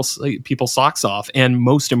knocks people's socks off, and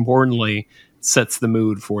most importantly, sets the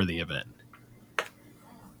mood for the event.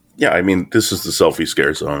 Yeah, I mean, this is the selfie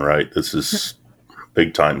scare zone, right? This is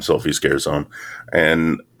big time selfie scare zone.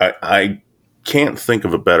 And I can't think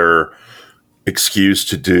of a better excuse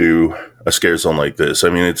to do a scare zone like this. I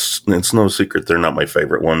mean, it's no secret they're not my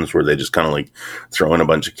favorite ones, where they just kind of like throw in a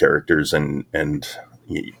bunch of characters and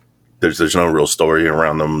there's no real story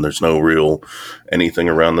around them. There's no real anything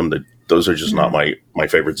around them. Those are just not my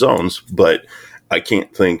favorite zones. But I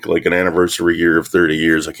can't think, like, an anniversary year of 30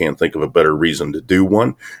 years, I can't think of a better reason to do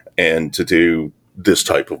one, and to do this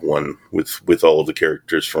type of one with all of the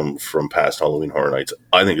characters from past Halloween Horror Nights.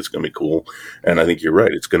 I think it's going to be cool, and I think you're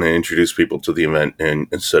right. It's going to introduce people to the event and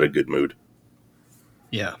set a good mood.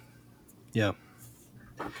 Yeah.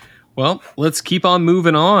 Well, let's keep on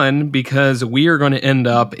moving on, because we are going to end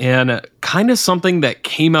up in kind of something that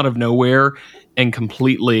came out of nowhere and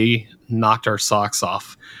completely knocked our socks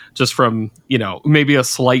off, just from, maybe a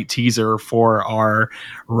slight teaser for our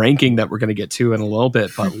ranking that we're going to get to in a little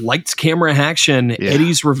bit. But Lights, Camera, Action,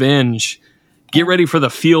 Eddie's Revenge. Get ready for the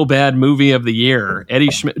feel bad movie of the year.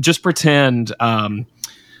 Eddie Schmidt. Just pretend.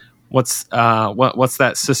 What's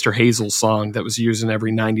that Sister Hazel song that was used in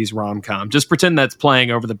every 90s rom-com? Just pretend that's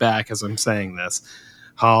playing over the back as I'm saying this.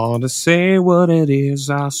 Hard to say what it is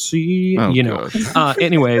I see.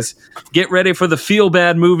 Anyways, get ready for the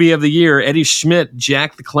feel-bad movie of the year. Eddie Schmidt,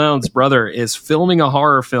 Jack the Clown's brother, is filming a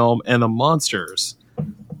horror film, and the monsters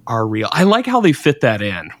are real. I like how they fit that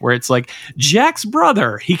in, where it's like Jack's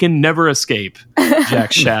brother, he can never escape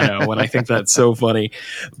Jack's shadow, and I think that's so funny.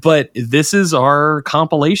 But this is our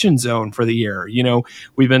compilation zone for the year.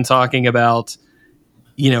 We've been talking about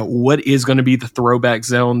what is going to be the throwback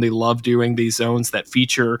zone. They love doing these zones that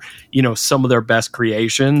feature, some of their best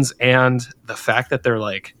creations. And the fact that they're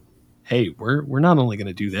like, hey, we're not only going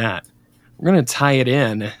to do that, we're going to tie it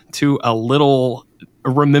in to a little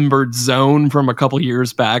remembered zone from a couple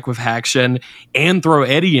years back with HHN and throw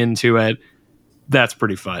Eddie into it. That's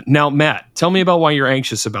pretty fun. Now, Matt, tell me about why you're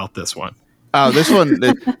anxious about this one. Oh, this one.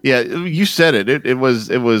 You said it.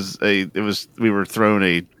 We were thrown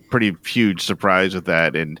a pretty huge surprise with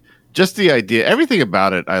that, and just the idea, everything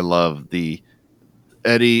about it. I love the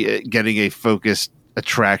Eddie getting a focused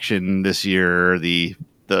attraction this year, the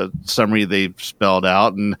summary they've spelled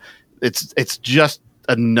out, and it's just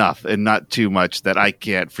enough and not too much that I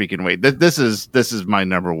can't freaking wait. This is my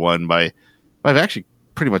number one by actually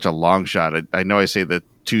pretty much a long shot. I know I say that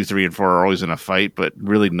 2, 3, and 4 are always in a fight, but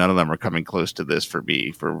really none of them are coming close to this for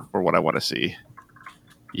me for what I want to see.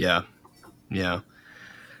 Yeah.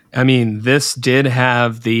 I mean, this did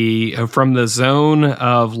have the from the zone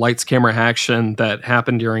of lights, camera, action that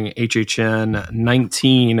happened during HHN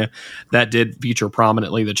 19 that did feature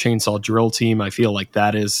prominently the chainsaw drill team. I feel like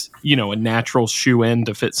that is, a natural shoe in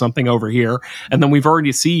to fit something over here. And then we've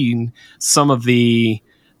already seen some of the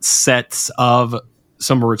sets of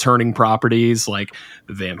some returning properties like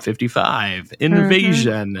Van 55,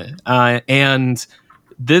 Invasion, and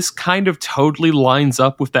this kind of totally lines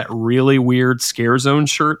up with that really weird Scare Zone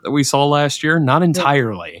shirt that we saw last year. Not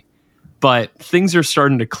entirely, but things are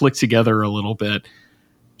starting to click together a little bit.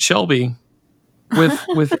 Shelby,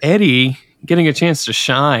 with Eddie getting a chance to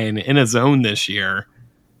shine in a zone this year,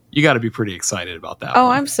 you got to be pretty excited about that. Oh,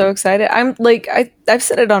 I'm so excited. I'm like, I've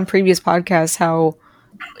said it on previous podcasts how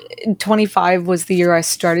 25 was the year I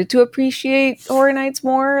started to appreciate Horror Nights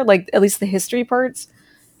more, like at least the history parts.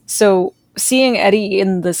 So seeing Eddie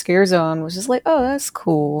in the Scare Zone was just like, oh, that's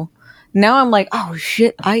cool. Now I'm like, oh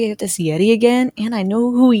shit, I get to see Eddie again, and I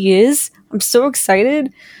know who he is. I'm so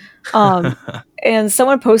excited. And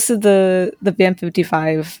someone posted the Van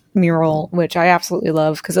 55 mural, which I absolutely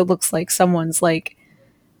love because it looks like someone's like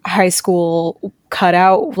high school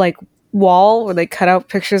cutout like wall where they cut out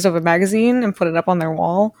pictures of a magazine and put it up on their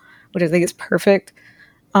wall, which I think is perfect.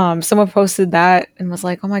 Someone posted that and was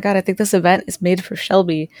like, oh my god, I think this event is made for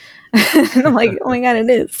Shelby. And I'm like, oh my god, it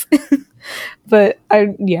is. But I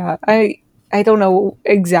don't know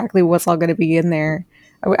exactly what's all going to be in there.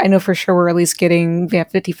 I know for sure we're at least getting Van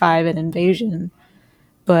 55 and Invasion,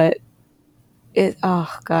 but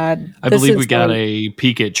oh god, I believe we got a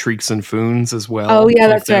peek at Shrieks and Foons as well. Oh yeah,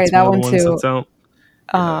 that's right, that one too.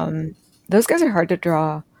 Those guys are hard to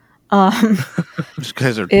draw. Those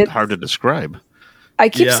guys are hard to describe. I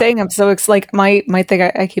keep saying I'm so like my thing.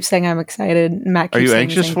 I keep saying I'm excited. Matt, are you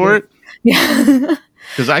anxious for it? Yeah,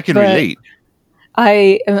 because I can relate.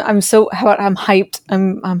 I'm so. How about I'm hyped?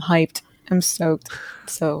 I'm hyped. I'm stoked.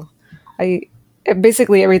 So,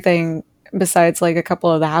 basically everything besides like a couple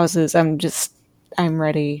of the houses. I'm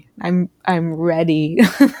ready. I'm ready.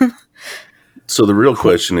 So the real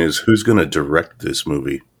question is, who's going to direct this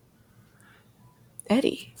movie?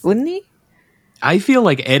 Eddie, wouldn't he? I feel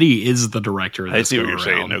like Eddie is the director. I see what you're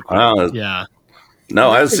saying. Yeah.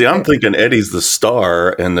 No, I'm thinking Eddie's the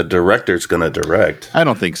star and the director's going to direct. I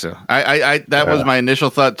don't think so. That was my initial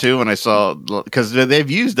thought too when I saw, because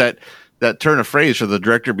they've used that turn of phrase for the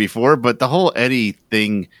director before, but the whole Eddie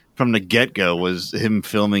thing from the get-go was him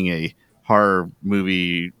filming a horror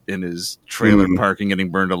movie in his trailer park and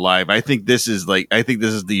getting burned alive. I think this is the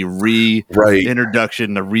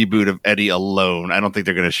reintroduction, the reboot of Eddie alone. I don't think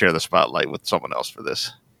they're going to share the spotlight with someone else for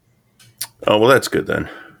this. Oh, well, that's good then.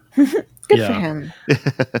 Good for him.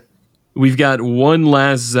 We've got one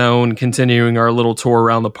last zone continuing our little tour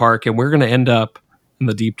around the park, and we're going to end up in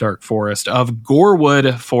the deep dark forest of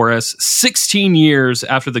Gorewood Forest, 16 years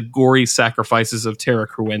after the gory sacrifices of Tara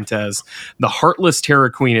Cruentes. The heartless Terror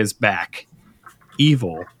Queen is back.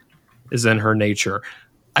 Evil is in her nature.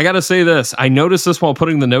 I gotta say this. I noticed this while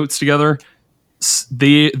putting the notes together.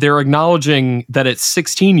 They're acknowledging that it's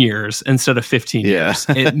 16 years instead of 15 years.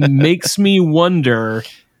 It makes me wonder,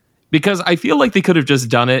 because I feel like they could have just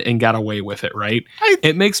done it and got away with it, right?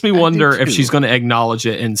 It makes me wonder if she's going to acknowledge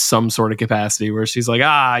it in some sort of capacity where she's like,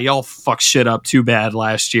 y'all fucked shit up too bad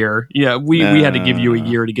last year. Yeah, we had to give you a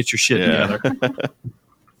year to get your shit together.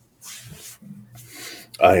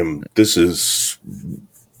 I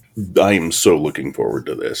am so looking forward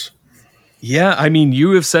to this. Yeah, I mean,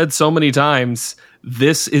 you have said so many times,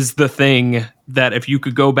 this is the thing that if you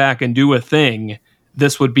could go back and do a thing,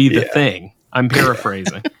 this would be the thing. I'm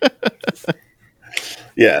paraphrasing.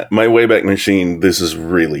 Yeah, my Wayback Machine, this is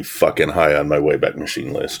really fucking high on my Wayback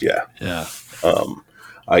Machine list, yeah. Yeah.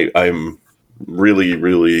 I'm really,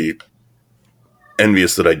 really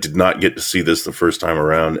envious that I did not get to see this the first time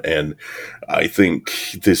around, and I think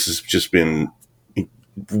this has just been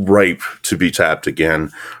ripe to be tapped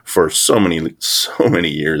again for so many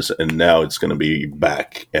years, and now it's going to be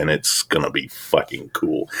back, and it's going to be fucking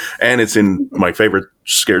cool. And it's in my favorite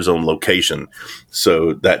Scare Zone location,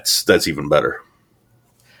 so that's even better.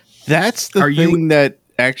 That's the thing that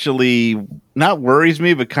actually not worries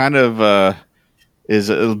me, but kind of is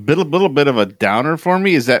a little bit of a downer for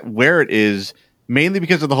me, is that where it is, mainly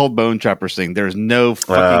because of the whole Bone Choppers thing. There's no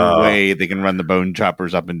fucking way they can run the Bone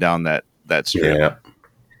Choppers up and down that strip. Yeah.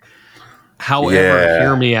 However,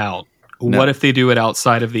 hear me out. No. What if they do it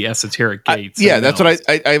outside of the esoteric gates? That's what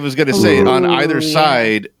I was going to say. Ooh, on either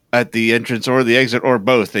side, at the entrance or the exit or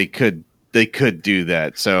both, they could do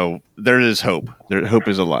that. So there is hope. Hope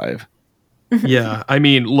is alive. Yeah, I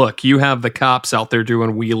mean, look, you have the cops out there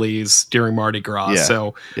doing wheelies during Mardi Gras,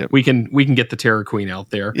 so we can get the Terror Queen out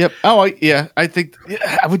there. Yep. Oh, I think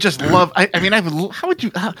I would just love. I mean, how would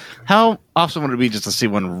you? How awesome would it be just to see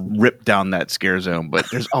one rip down that scare zone? But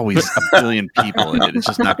there's always a billion people in it. It's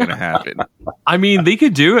just not going to happen. I mean, they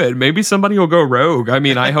could do it. Maybe somebody will go rogue. I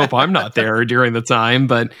mean, I hope I'm not there during the time,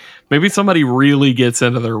 but maybe somebody really gets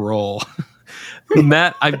into their role.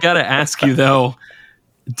 Matt, I've got to ask you though,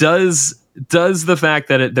 does the fact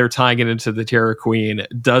that they're tying it into the Terror Queen,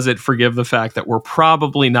 does it forgive the fact that we're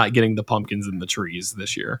probably not getting the pumpkins in the trees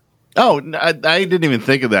this year? Oh, I didn't even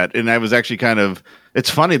think of that. And I was actually it's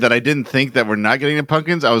funny that I didn't think that we're not getting the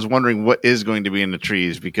pumpkins. I was wondering what is going to be in the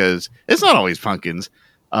trees, because it's not always pumpkins.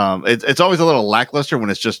 It's always a little lackluster when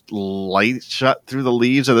it's just light shut through the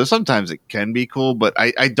leaves. Although sometimes it can be cool, but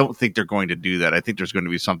I don't think they're going to do that. I think there's going to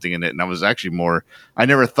be something in it. And I was actually I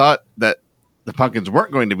never thought that the pumpkins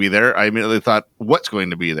weren't going to be there. I immediately thought, what's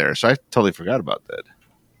going to be there? So I totally forgot about that.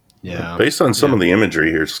 Yeah. Based on some of the imagery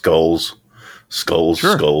here, skulls with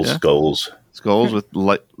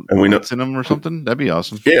light and lights in them or something. That'd be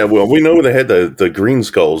awesome. Yeah. Well, we know they had the green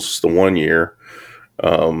skulls the one year.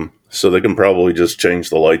 So they can probably just change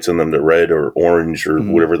the lights in them to red or orange or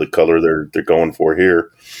whatever the color they're going for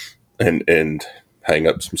here, and hang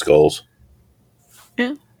up some skulls.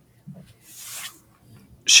 Yeah.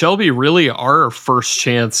 Shelby, really our first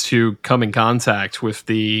chance to come in contact with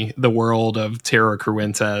the world of Terra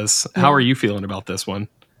Cruentes. How are you feeling about this one?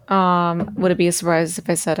 Would it be a surprise if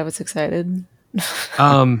I said I was excited?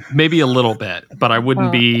 Maybe a little bit, but I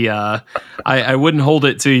wouldn't be. I wouldn't hold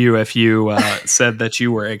it to you if you said that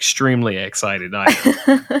you were extremely excited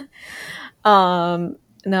either. No,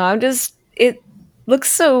 it looks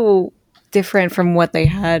so different from what they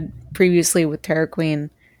had previously with Terror Queen,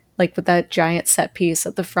 like with that giant set piece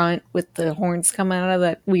at the front with the horns coming out of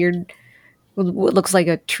that weird, what looks like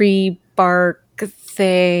a tree bark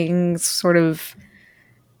thing, sort of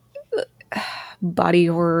body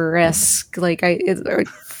horror-esque, like or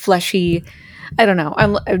fleshy. I don't know.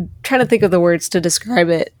 I'm trying to think of the words to describe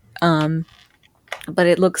it, but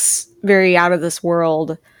it looks very out of this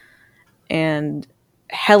world and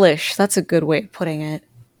hellish. That's a good way of putting it.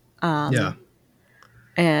 Yeah.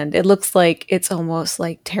 And it looks like it's almost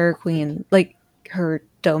like Terror Queen, like her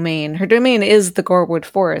domain. Her domain is the Gorewood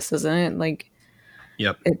Forest, isn't it? Like,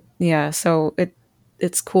 yep. So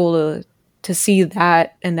it's cool to see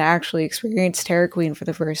that and to actually experience Terror Queen for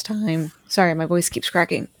the first time. Sorry, my voice keeps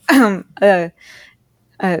cracking. To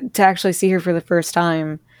actually see her for the first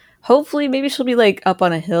time. Hopefully, maybe she'll be like up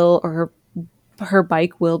on a hill, or her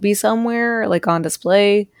bike will be somewhere like on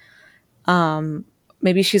display.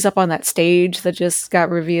 Maybe she's up on that stage that just got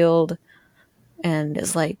revealed and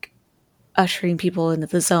is like ushering people into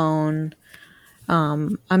the zone. I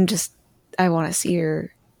want to see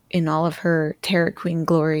her in all of her Terror Queen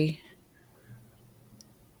glory.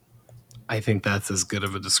 I think that's as good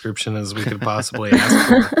of a description as we could possibly ask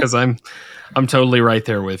for, because I'm totally right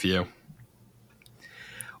there with you.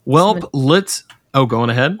 Well, go on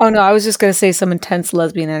ahead. Oh no, I was just going to say some intense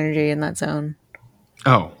lesbian energy in that zone.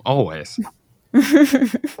 Oh, always.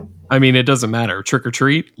 I mean, it doesn't matter. Trick or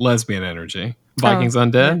treat, lesbian energy. Vikings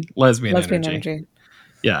Undead, lesbian energy.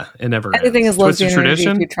 Yeah, it never Anything ends. is lesbian energy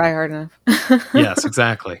if you try hard enough. Yes,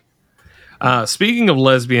 exactly. Speaking of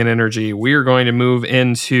lesbian energy, we are going to move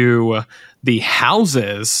into the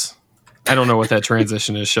houses. I don't know what that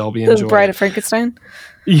transition is, Shelby. The Bride of Frankenstein?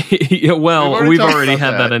 Yeah, well, we've already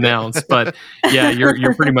had that announced, but yeah,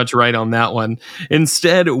 you're pretty much right on that one.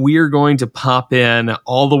 Instead, we are going to pop in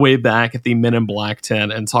all the way back at the Men in Black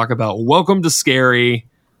tent and talk about Welcome to Scary,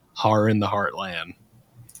 Horror in the Heartland.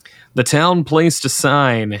 The town placed a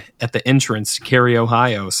sign at the entrance to Cary,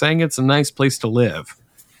 Ohio, saying it's a nice place to live.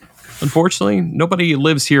 Unfortunately, nobody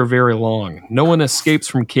lives here very long. No one escapes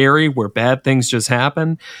from Cary, where bad things just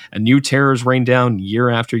happen and new terrors rain down year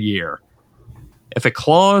after year. If it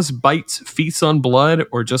claws, bites, feasts on blood,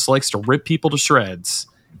 or just likes to rip people to shreds,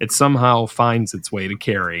 it somehow finds its way to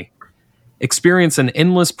Cary. Experience an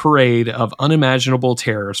endless parade of unimaginable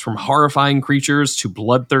terrors, from horrifying creatures to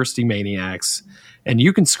bloodthirsty maniacs, and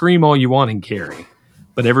you can scream all you want in Cary,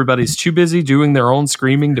 but everybody's too busy doing their own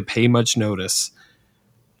screaming to pay much notice.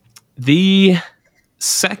 The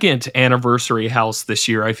second anniversary house this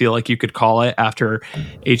year, I feel like you could call it, after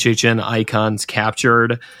HHN Icons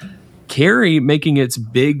captured Cary, making its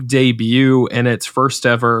big debut and its first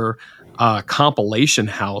ever compilation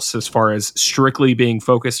house as far as strictly being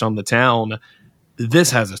focused on the town.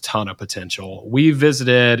 This has a ton of potential. We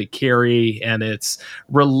visited Cary and its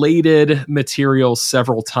related material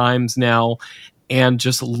several times now, and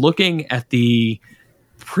just looking at the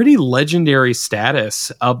pretty legendary status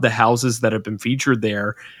of the houses that have been featured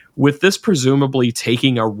there. With this presumably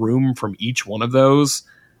taking a room from each one of those,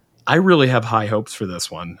 I really have high hopes for this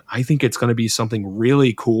one. I think it's going to be something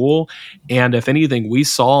really cool. And if anything, we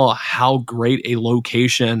saw how great a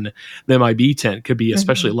location the MIB tent could be,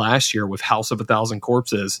 especially last year with House of a Thousand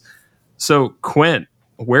Corpses. So, Quint,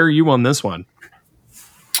 where are you on this one?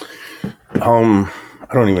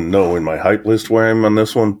 I don't even know in my hype list where I'm on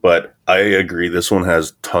this one, but I agree. This one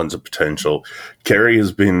has tons of potential. Carrie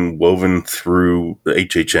has been woven through the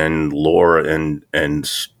HHN lore and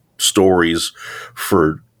stories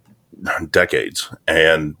for decades,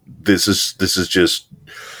 and this is just,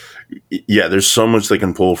 yeah. There's so much they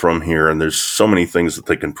can pull from here, and there's so many things that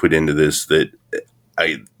they can put into this that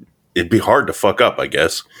it'd be hard to fuck up. I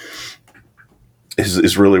guess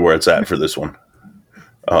is really where it's at for this one.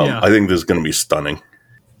 I think this is going to be stunning.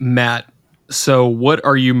 Matt, so what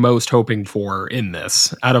are you most hoping for in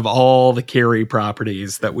this out of all the Carrie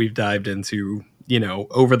properties that we've dived into,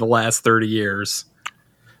 over the last 30 years?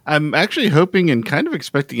 I'm actually hoping and kind of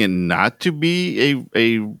expecting it not to be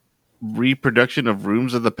a reproduction of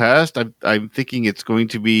Rooms of the Past. I'm thinking it's going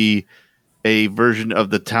to be a version of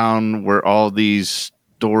the town where all these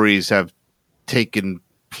stories have taken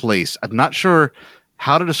place. I'm not sure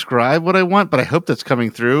how to describe what I want, but I hope that's coming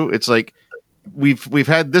through. It's like we've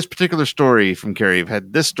had this particular story from Carrie. We've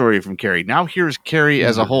had this story from Carrie. Now here's Carrie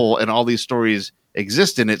as a whole, and all these stories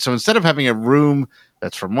exist in it. So instead of having a room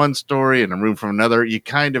that's from one story and a room from another, you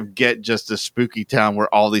kind of get just a spooky town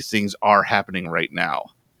where all these things are happening right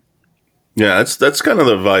now. Yeah, that's kind of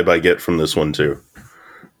the vibe I get from this one too.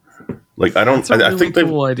 Like I think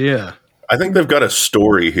cool idea. I think they've got a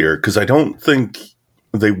story here because I don't think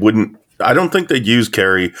they'd use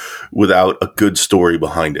Carrie without a good story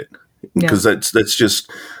behind it. Because that's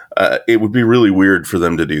just it would be really weird for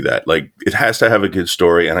them to do that. Like it has to have a good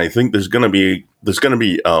story, and I think there's gonna be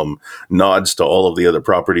nods to all of the other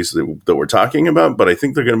properties that we're talking about, but I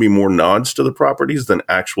think they're gonna be more nods to the properties than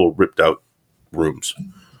actual ripped out rooms.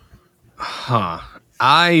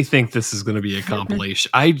 I think this is going to be a compilation.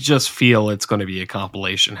 I just feel it's going to be a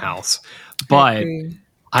compilation house, but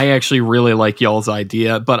I actually really like y'all's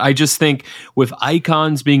idea. But I just think with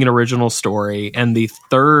Icons being an original story and the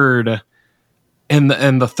third and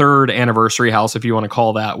the third anniversary house, if you want to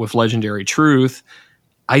call that, with Legendary Truth,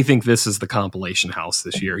 I think this is the compilation house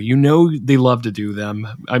this year. They love to do them.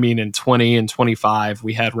 I mean, in 20 and 25,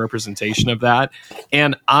 we had representation of that.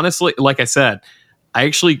 And honestly, like I said, I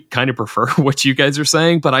actually kind of prefer what you guys are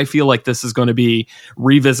saying, but I feel like this is going to be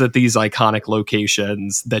revisit these iconic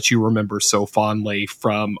locations that you remember so fondly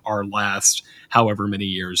from our last however many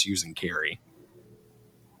years using Carrie.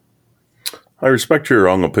 I respect your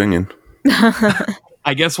wrong opinion.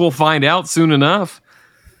 I guess we'll find out soon enough.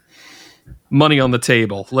 Money on the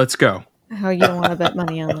table. Let's go. Oh, you don't want to bet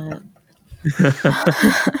money on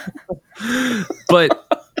that. But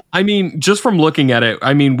I mean, just from looking at it,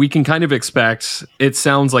 I mean, we can kind of expect, it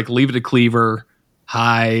sounds like Leave It to Cleaver,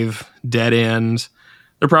 Hive, Dead End.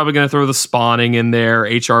 They're probably going to throw the Spawning in there,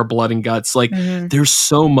 HR Blood and Guts. Like, there's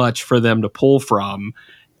so much for them to pull from.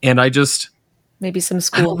 And I just... Maybe some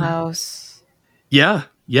Schoolhouse. Yeah,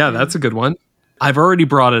 that's a good one. I've already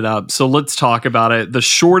brought it up, so let's talk about it. The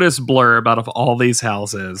shortest blurb out of all these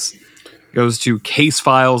houses goes to Case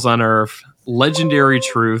Files Unearthed, Legendary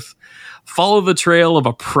Truth. Follow the trail of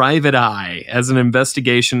a private eye as an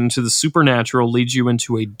investigation into the supernatural leads you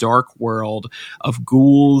into a dark world of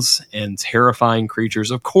ghouls and terrifying creatures.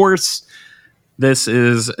 Of course, this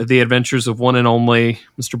is the adventures of one and only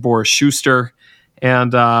Mr. Boris Schuster.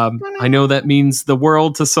 And I know that means the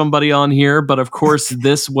world to somebody on here, but of course,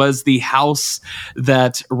 this was the house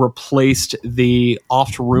that replaced the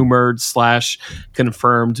oft-rumored /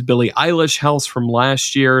 confirmed Billie Eilish house from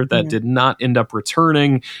last year that did not end up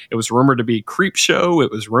returning. It was rumored to be Creepshow.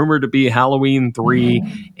 It was rumored to be Halloween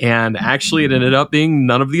 3. And actually, it ended up being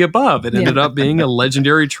none of the above. It ended up being a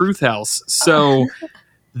Legendary Truth house. So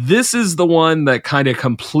this is the one that kind of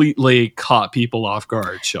completely caught people off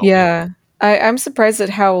guard, Shelby. Yeah. I'm surprised at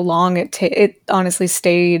how long it honestly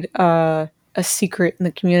stayed a secret in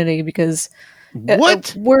the community because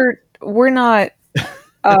we're not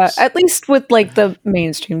at least with like the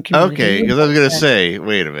mainstream community. Okay, because I was gonna say,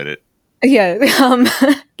 wait a minute. Yeah,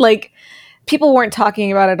 like people weren't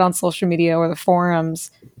talking about it on social media or the forums.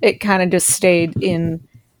 It kind of just stayed in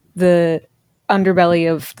the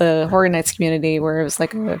underbelly of the Horror Nights community, where it was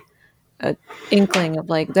like a inkling of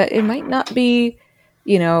like that it might not be.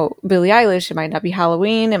 Billie Eilish, it might not be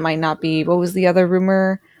Halloween, it might not be, what was the other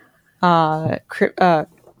rumor? Creepshow.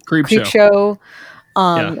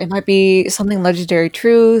 It might be something Legendary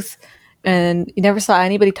Truth. and you never saw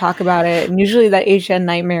anybody talk about it. And usually that HN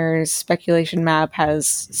Nightmares speculation map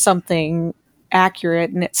has something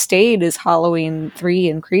accurate, and it stayed as Halloween 3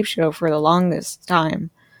 and Creepshow for the longest time.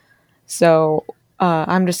 So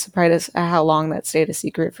I'm just surprised at how long that stayed a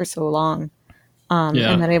secret for so long. And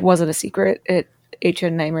then it wasn't a secret.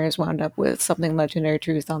 HN Nightmares wound up with something Legendary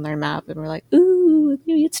Truth on their map, and we're like, ooh,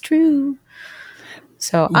 maybe it's true.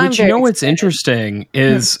 So what's interesting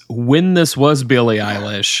is when this was Billie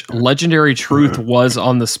Eilish, Legendary Truth was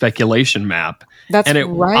on the speculation map. That's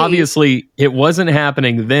right. Obviously it wasn't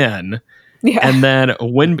happening then. Yeah. And then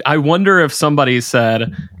when I wonder if somebody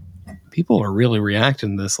said, people are really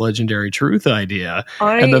reacting to this Legendary Truth idea,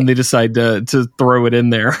 and then they decide to throw it in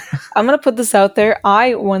there. I'm going to put this out there.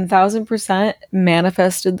 I 1000%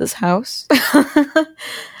 manifested this house.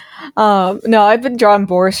 No, I've been drawing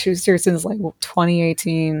Boris Schuster since like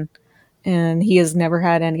 2018, and he has never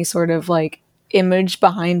had any sort of like image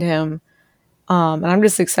behind him. And I'm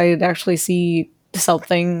just excited to actually see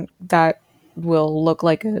something that will look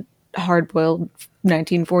like a hard-boiled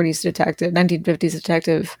 1940s detective, 1950s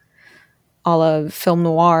detective, a la film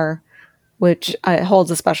noir, which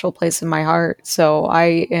holds a special place in my heart. So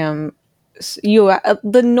I am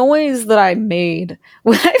the noise that I made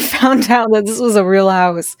when I found out that this was a real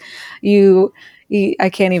house, I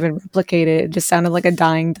can't even replicate it. It just sounded like a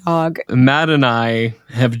dying dog. Matt and I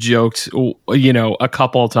have joked, a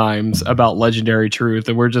couple times about Legendary Truth,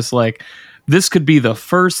 and we're just like, this could be the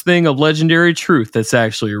first thing of Legendary Truth that's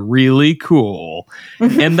actually really cool.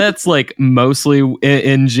 And that's like mostly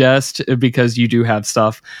in jest, because you do have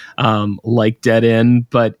stuff like Dead End.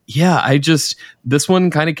 But yeah, this one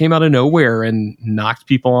kind of came out of nowhere and knocked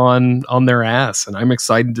people on their ass. And I'm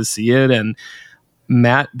excited to see it. And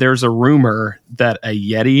Matt, there's a rumor that a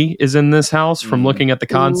Yeti is in this house from looking at the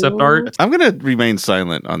concept art. I'm going to remain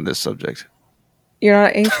silent on this subject. You're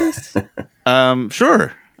not anxious?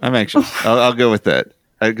 Sure. I'm anxious. I'll go with that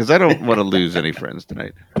because I don't want to lose any friends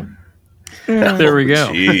tonight. There we go.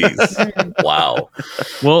 Jeez. Wow.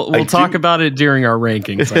 We'll talk about it during our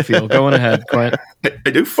rankings, I feel. Going ahead, Quint. I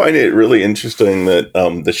do find it really interesting that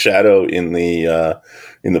the shadow in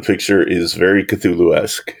the picture is very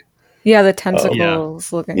Cthulhu-esque. Yeah, the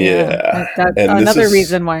tentacles looking. Yeah. That's another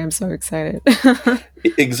reason why I'm so excited.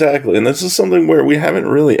 Exactly. And this is something where we haven't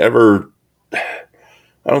really ever...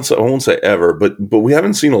 I won't say ever, but we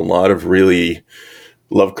haven't seen a lot of really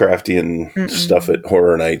Lovecraftian stuff at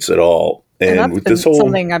Horror Nights at all. And with this whole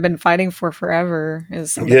something I've been fighting for forever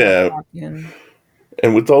is Lovecraftian.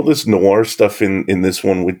 And with all this noir stuff in this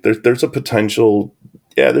one, there's a potential.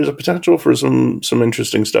 Yeah, there's a potential for some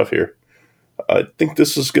interesting stuff here. I think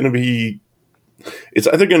this is going to be. It's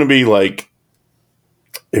either going to be like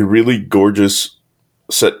a really gorgeous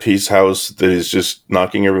set piece house that is just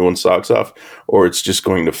knocking everyone's socks off, or it's just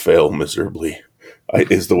going to fail miserably.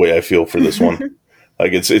 Is the way I feel for this one.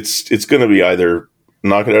 Like it's going to be either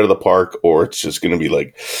knock it out of the park, or it's just going to be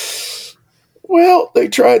like, well, they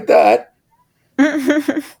tried that.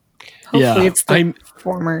 Hopefully it's the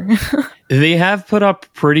former. They have put up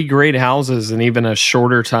pretty great houses in even a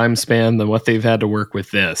shorter time span than what they've had to work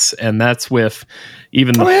with this. And that's with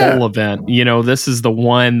even the whole event. This is the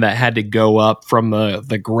one that had to go up from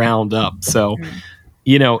the ground up. So,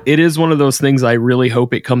 it is one of those things I really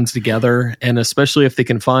hope it comes together. And especially if they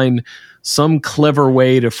can find some clever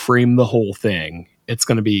way to frame the whole thing, it's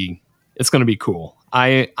going to be cool.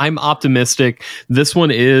 I'm optimistic. This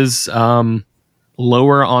one is,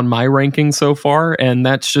 lower on my ranking so far, and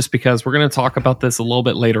that's just because we're going to talk about this a little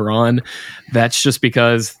bit later on. That's just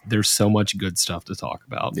because there's so much good stuff to talk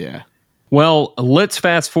about. Yeah. Well, let's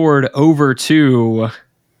fast forward over to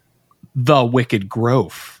the Wicked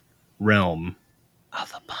Growth realm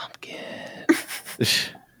of the pumpkin.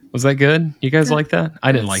 Was that good? You guys like that?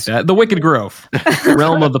 I didn't like that. The Wicked Growth,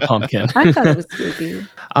 realm of the pumpkin. I thought it was spooky.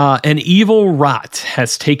 An evil rot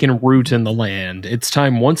has taken root in the land. It's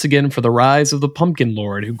time once again for the rise of the Pumpkin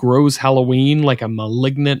Lord, who grows Halloween like a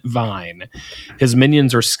malignant vine. His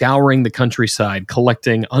minions are scouring the countryside,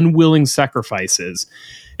 collecting unwilling sacrifices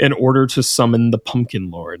in order to summon the Pumpkin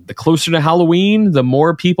Lord. The closer to Halloween, the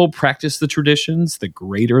more people practice the traditions, the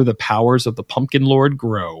greater the powers of the Pumpkin Lord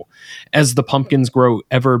grow. As the pumpkins grow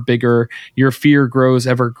ever bigger, your fear grows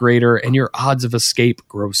ever greater, and your odds of escape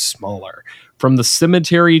grow smaller. From the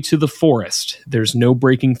cemetery to the forest, there's no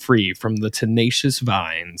breaking free from the tenacious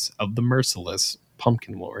vines of the merciless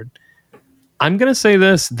Pumpkin Lord. I'm going to say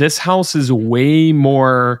this house is way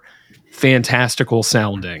more fantastical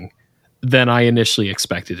sounding than I initially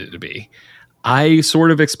expected it to be. I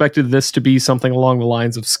sort of expected this to be something along the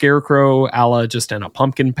lines of Scarecrow, a la just in a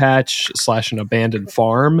pumpkin patch / an abandoned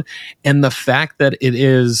farm. And the fact that it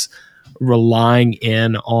is relying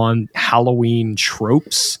in on Halloween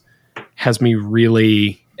tropes has me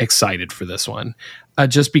really excited for this one.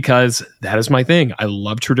 Just because that is my thing. I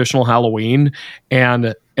love traditional Halloween.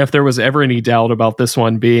 And if there was ever any doubt about this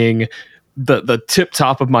one being the tip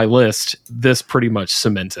top of my list, this pretty much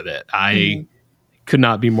cemented it. I could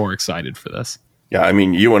not be more excited for this. Yeah, I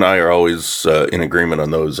mean, you and I are always in agreement on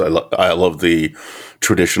those. I love the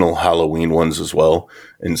traditional Halloween ones as well.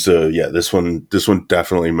 And so, yeah, this one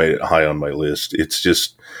definitely made it high on my list. It's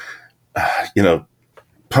just,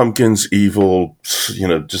 pumpkins, evil,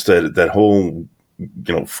 just that whole,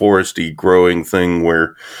 foresty growing thing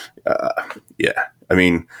where, I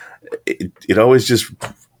mean, it always just,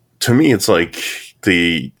 to me, it's like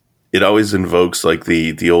it always invokes like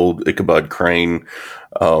the old Ichabod Crane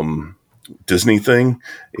Disney thing.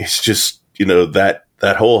 It's just,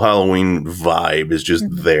 that whole Halloween vibe is just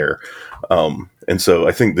there. And so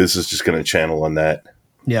I think this is just going to channel on that.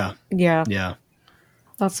 Yeah. Yeah. Yeah.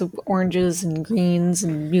 Lots of oranges and greens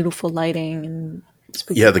and beautiful lighting and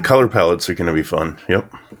spooky. Yeah, the color palettes are going to be fun.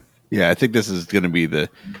 Yep. Yeah, I think this is going to be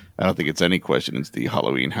I don't think it's any question, it's the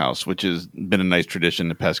Halloween house, which has been a nice tradition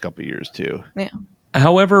the past couple of years too. Yeah.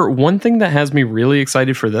 However, one thing that has me really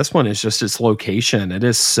excited for this one is just its location. It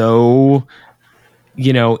is so,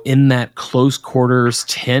 in that close quarters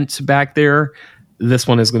tent back there. This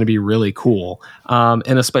one is going to be really cool.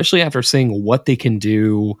 And especially after seeing what they can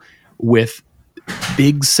do with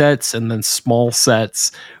big sets and then small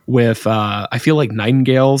sets with, I feel like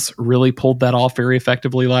Nightingales really pulled that off very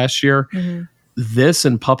effectively last year. Mm-hmm. This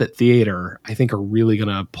and Puppet Theater, I think, are really going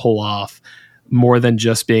to pull off more than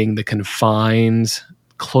just being the confined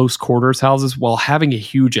close quarters houses. While having a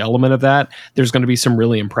huge element of that, there's going to be some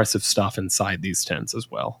really impressive stuff inside these tents as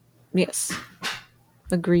well. Yes.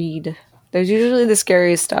 Agreed. There's usually the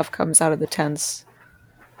scariest stuff comes out of the tents.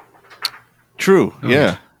 True.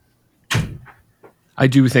 Yeah. I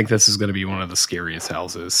do think this is going to be one of the scariest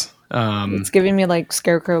houses. It's giving me like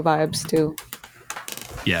Scarecrow vibes too.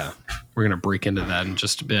 Yeah. We're going to break into that in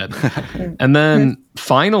just a bit. And then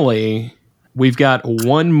finally, we've got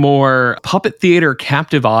one more Puppet Theater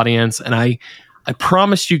captive audience. And I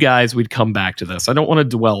promised you guys we'd come back to this. I don't want to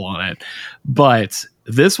dwell on it, but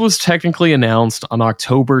this was technically announced on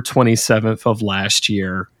October 27th of last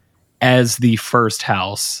year as the first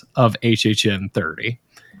house of HHN30.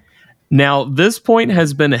 Now, this point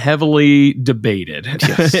has been heavily debated,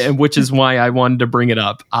 yes. Which is why I wanted to bring it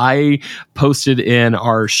up. I posted in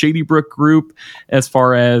our Shady Brook group as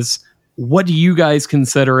far as what do you guys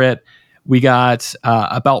consider it? We got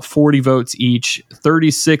about 40 votes each.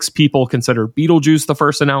 36 people considered Beetlejuice the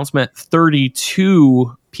first announcement.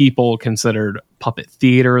 32 people considered Puppet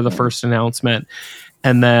Theater the first announcement.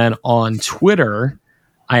 And then on Twitter,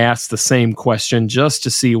 I asked the same question just to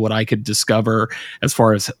see what I could discover as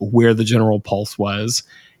far as where the general pulse was.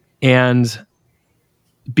 And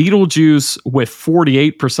Beetlejuice with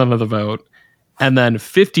 48% of the vote, and then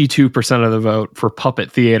 52% of the vote for Puppet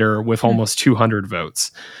Theater with almost 200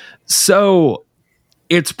 votes. So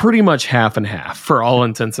it's pretty much half and half for all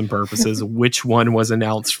intents and purposes, which one was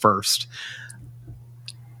announced first.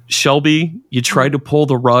 Shelby, you tried to pull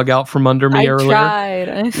the rug out from under me earlier.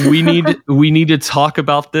 I tried. we need to talk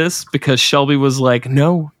about this because Shelby was like,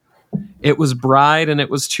 no, it was Bride and it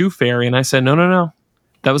was Tooth Fairy. And I said, no.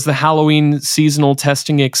 That was the Halloween seasonal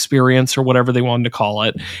testing experience or whatever they wanted to call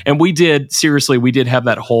it. And we did have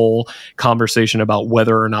that whole conversation about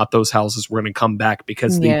whether or not those houses were going to come back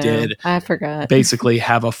because they did. I forgot. Basically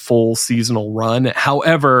have a full seasonal run.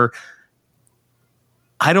 However,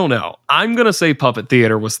 I don't know. I'm going to say Puppet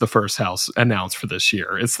Theater was the first house announced for this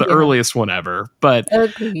year. It's the earliest one ever. But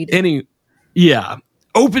agreed.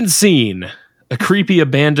 Open Scene, a creepy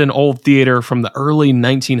abandoned old theater from the early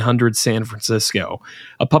 1900s San Francisco.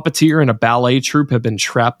 A puppeteer and a ballet troupe have been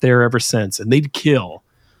trapped there ever since, and they'd kill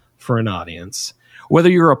for an audience. Whether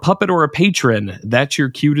you're a puppet or a patron, that's your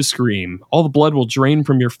cue to scream. All the blood will drain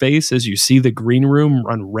from your face as you see the green room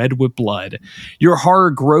run red with blood. Your horror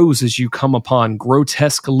grows as you come upon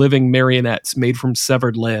grotesque living marionettes made from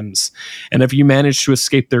severed limbs. And if you manage to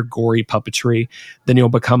escape their gory puppetry, then you'll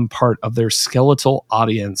become part of their skeletal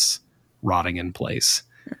audience rotting in place.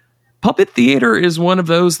 Puppet Theater is one of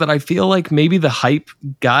those that I feel like maybe the hype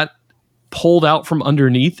got pulled out from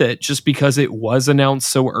underneath it just because it was announced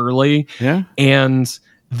so early. Yeah. And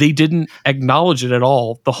they didn't acknowledge it at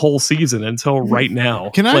all the whole season until right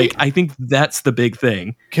now. I think that's the big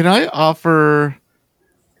thing. Can I offer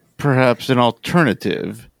perhaps an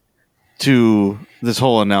alternative to this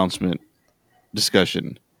whole announcement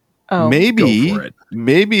discussion? Oh, maybe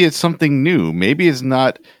it's something new. Maybe it's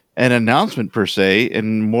not an announcement per se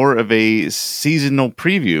and more of a seasonal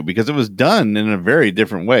preview because it was done in a very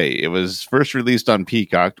different way. It was first released on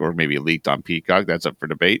Peacock, or maybe leaked on Peacock. That's up for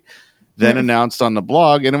debate. Then announced on the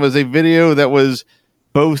blog, and it was a video that was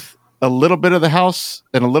both a little bit of the house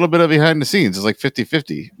and a little bit of behind the scenes. It's like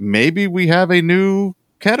 50-50. Maybe we have a new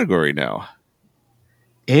category now.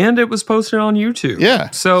 And it was posted on YouTube.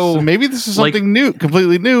 Yeah. So maybe this is something new,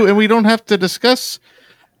 completely new, and we don't have to discuss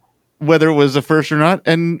whether it was the first or not,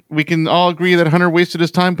 and we can all agree that Hunter wasted his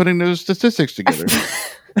time putting those statistics together.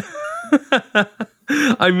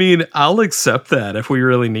 I mean, I'll accept that if we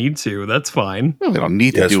really need to. That's fine. Well, we don't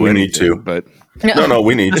need to do anything, but no,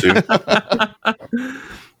 we need to.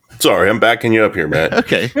 Sorry, I'm backing you up here, Matt.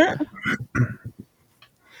 Okay.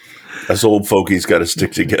 Us old fogies got to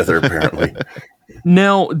stick together, apparently.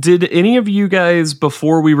 Now, did any of you guys,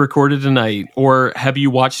 before we recorded tonight, or have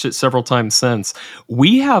you watched it several times since,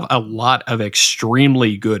 we have a lot of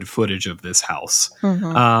extremely good footage of this house.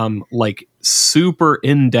 Like super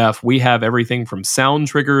in-depth. We have everything from sound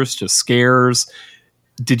triggers to scares.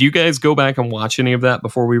 Did you guys go back and watch any of that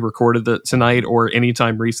before we recorded it tonight or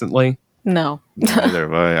anytime recently? No.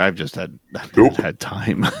 Neither. I've just had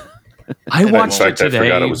time. I watched it today, I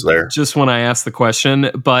forgot it was there. Just when I asked the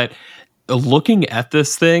question, but looking at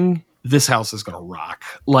this thing, this house is going to rock.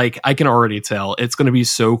 Like, I can already tell it's going to be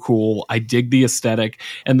so cool. I dig the aesthetic,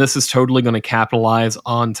 and this is totally going to capitalize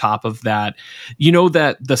on top of that. You know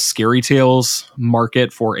that the Scary Tales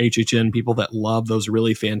market for HHN, people that love those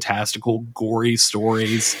really fantastical, gory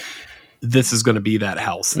stories, this is going to be that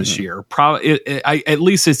house this year. At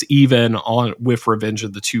least it's even on with Revenge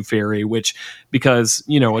of the Tooth Fairy, which, because,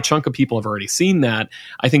 you know, a chunk of people have already seen that,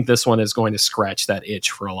 I think this one is going to scratch that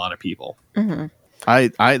itch for a lot of people.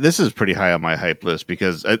 This is pretty high on my hype list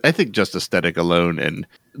because I think just aesthetic alone and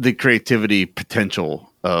the creativity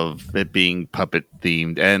potential of it being puppet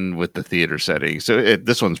themed and with the theater setting. So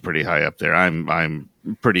this one's pretty high up there. I'm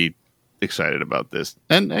pretty excited about this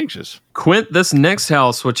and anxious. Quint, this next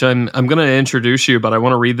house, which I'm going to introduce you, but I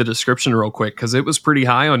want to read the description real quick because it was pretty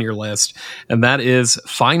high on your list. And that is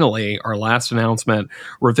finally our last announcement.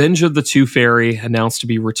 Revenge of the Tooth Fairy announced to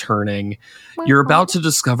be returning. You're about to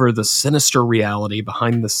discover the sinister reality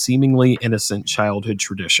behind the seemingly innocent childhood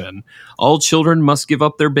tradition. All children must give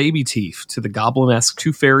up their baby teeth to the goblin-esque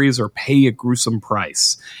tooth fairies or pay a gruesome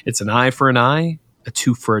price. It's an eye for an eye, a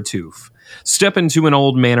tooth for a tooth. Step into an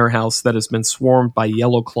old manor house that has been swarmed by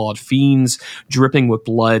yellow-clawed fiends, dripping with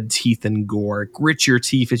blood, teeth, and gore. Grit your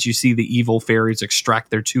teeth as you see the evil fairies extract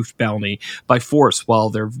their tooth bounty by force while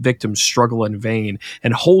their victims struggle in vain.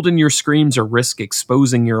 And hold in your screams or risk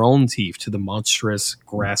exposing your own teeth to the monstrous,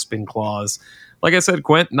 grasping claws. Like I said,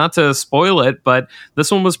 Quint, not to spoil it, but this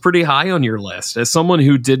one was pretty high on your list. As someone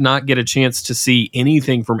who did not get a chance to see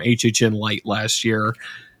anything from HHN Light last year,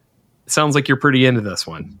 it sounds like you're pretty into this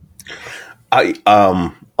one. I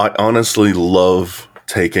honestly love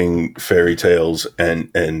taking fairy tales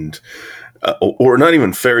and or not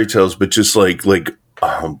even fairy tales, but just like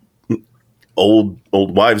old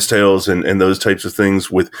wives' tales and those types of things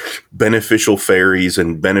with beneficial fairies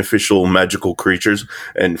and beneficial magical creatures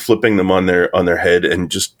and flipping them on their head and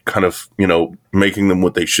just kind of, you know, making them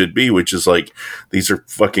what they should be, which is like, these are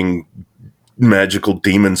fucking magical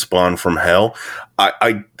demon spawn from hell.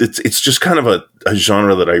 It's just kind of a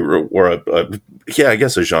genre that I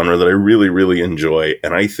guess a genre that I really, really enjoy.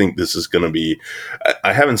 And I think this is going to be,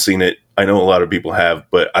 I haven't seen it. I know a lot of people have,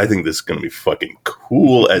 but I think this is going to be fucking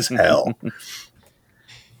cool as hell.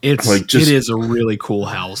 It is a really cool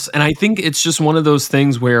house. And I think it's just one of those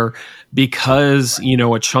things where, because, you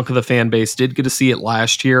know, a chunk of the fan base did get to see it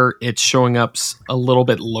last year, it's showing up a little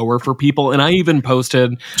bit lower for people. And I even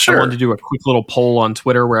posted, I wanted to do a quick little poll on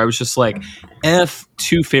Twitter where I was just like, F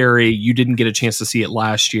Tooth Fairy, you didn't get a chance to see it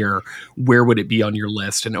last year. Where would it be on your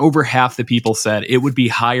list? And over half the people said it would be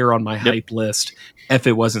higher on my hype list if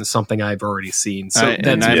it wasn't something I've already seen. So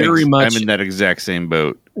that's very much. I'm in that exact same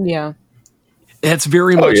boat. Yeah. It's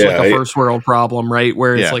very much like a first world problem, right?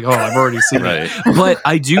 Where it's like, oh, I've already seen it. But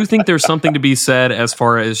I do think there's something to be said as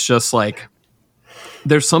far as just like,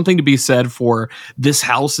 there's something to be said for this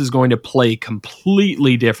house is going to play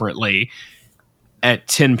completely differently at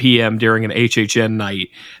 10 p.m. during an HHN night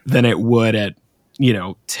than it would at, you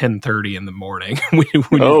know, 10:30 in the morning when you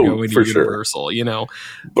go into Universal, you know.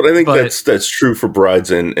 But I think that's true for Brides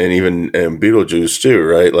and even Beetlejuice too,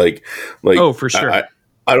 right? Like oh, for sure.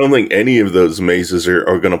 I don't think any of those mazes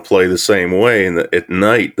are going to play the same way at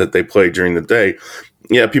night that they play during the day.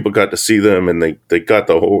 Yeah, people got to see them and they got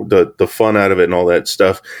the fun out of it and all that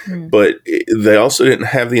stuff. But they also didn't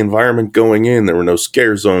have the environment going in. There were no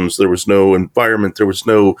scare zones. There was no environment. There was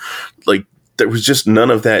no like there was just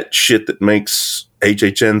none of that shit that makes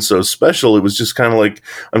HHN so special. It was just kind of like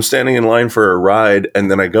I'm standing in line for a ride,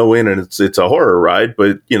 and then I go in and it's a horror ride,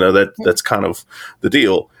 but that's kind of the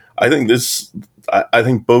deal. I think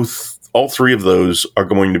all three of those are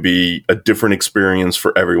going to be a different experience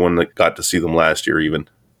for everyone that got to see them last year, even.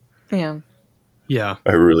 Yeah,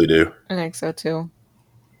 I really do. I think so too.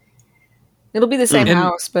 It'll be the same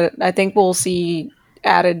house, but I think we'll see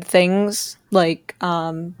added things like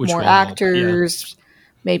more actors,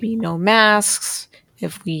 maybe no masks.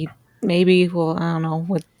 If we I don't know,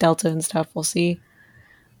 with Delta and stuff, we'll see.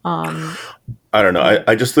 I don't know.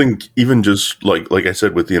 I just think even just like I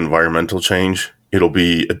said, with the environmental change, it'll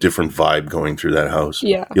be a different vibe going through that house.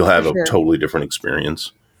 Yeah, you'll have a totally different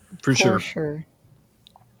experience. For sure. Sure.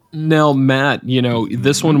 Now, Matt,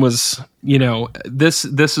 this one was, this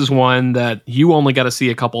is one that you only got to see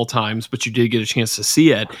a couple of times, but you did get a chance to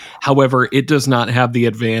see it. However, it does not have the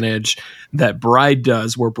advantage that Bride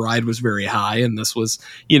does, where Bride was very high, and this was,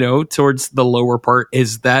 towards the lower part.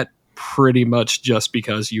 Is that pretty much just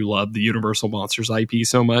because you love the Universal Monsters IP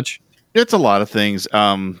so much? It's a lot of things.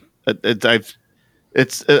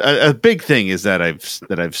 It's a big thing is that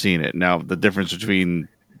I've seen it. Now, the difference between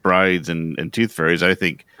Brides and Tooth Fairies, I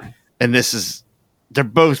think, and they're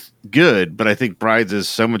both good, but I think Brides is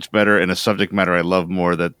so much better in a subject matter I love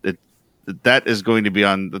more that is going to be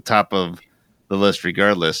on the top of the list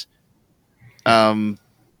regardless. It's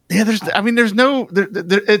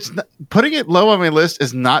putting it low on my list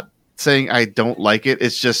is not saying I don't like it.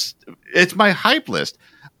 It's my hype list.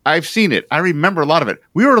 I've seen it. I remember a lot of it.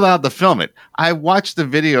 We were allowed to film it. I watched the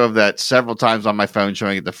video of that several times on my phone,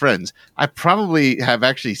 showing it to friends. I probably have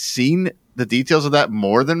actually seen the details of that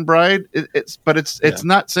more than Bride. It's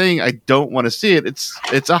not saying I don't want to see it.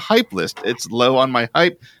 It's a hype list. It's low on my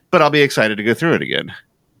hype, but I'll be excited to go through it again.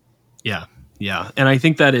 Yeah. Yeah. And I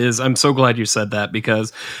think I'm so glad you said that,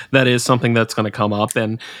 because that is something that's going to come up.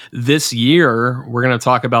 And this year, we're going to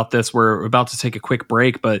talk about this. We're about to take a quick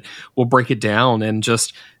break, but we'll break it down. And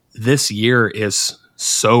just this year is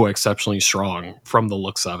so exceptionally strong from the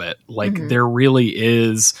looks of it. Like, there really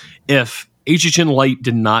is. If HHN Light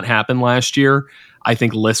did not happen last year, I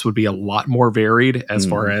think lists would be a lot more varied as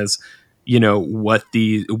far as,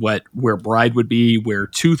 where Bride would be, where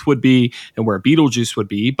Tooth would be, and where Beetlejuice would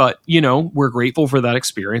be. But, we're grateful for that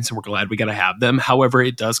experience, and we're glad we got to have them. However,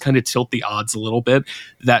 it does kind of tilt the odds a little bit.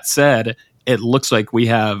 That said, it looks like we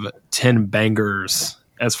have 10 bangers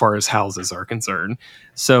as far as houses are concerned.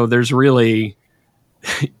 So there's really,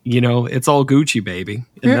 it's all Gucci, baby.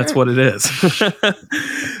 And that's what it is.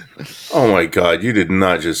 Oh my God, you did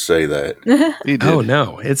not just say that. Oh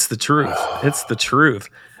no, it's the truth. It's the truth.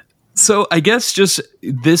 So I guess just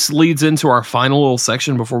this leads into our final little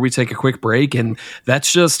section before we take a quick break. And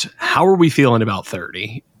that's just, how are we feeling about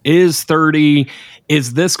 30? Is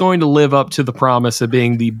this going to live up to the promise of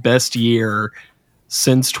being the best year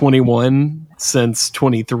since 21, since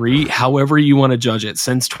 23, however you want to judge it,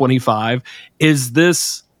 since 25? Is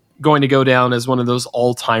this going to go down as one of those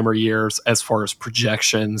all-timer years as far as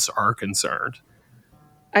projections are concerned?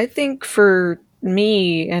 I think for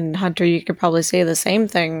me, and Hunter, you could probably say the same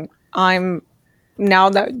thing. Now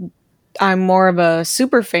that I'm more of a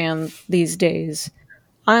super fan these days,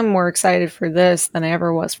 I'm more excited for this than I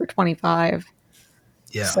ever was for 25.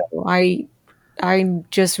 Yeah. So I'm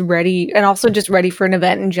just ready, and also just ready for an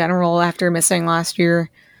event in general after missing last year.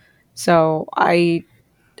 So I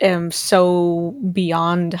am so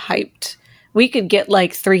beyond hyped. We could get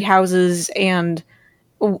like 3 houses and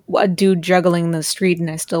a dude juggling the street, and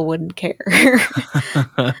I still wouldn't care.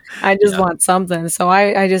 I just want something. So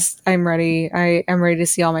I'm ready. I'm ready to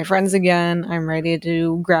see all my friends again. I'm ready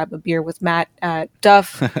to grab a beer with Matt at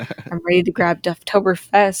Duff. I'm ready to grab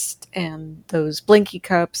Dufftoberfest and those Blinky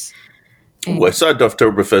cups. Ooh, I saw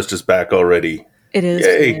Dufftoberfest is back already. It is.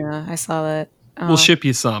 Yay. Yeah, I saw that. We'll ship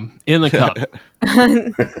you some in the cup.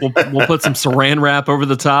 we'll put some saran wrap over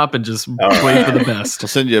the top and just wait for the best. I'll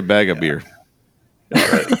send you a bag of beer. All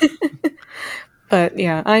right. But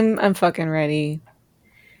yeah, I'm fucking ready,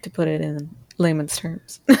 to put it in layman's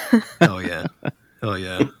terms. Oh yeah.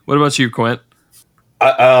 What about you, Quint?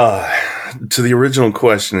 To the original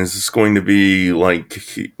question, is this going to be like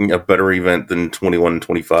a better event than 21,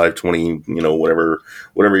 25, 20, whatever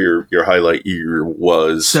your highlight year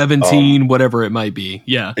was? 17, whatever it might be.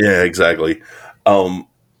 Yeah. Yeah, exactly. I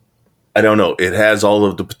don't know. It has all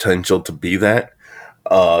of the potential to be that.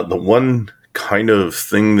 The one kind of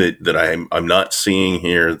thing that I'm not seeing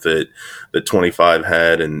here that 25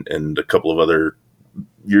 had and a couple of other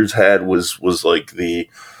years had was like the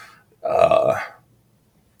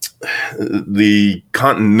the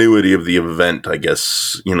continuity of the event, I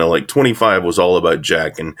guess. Like 25 was all about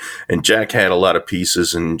Jack, and Jack had a lot of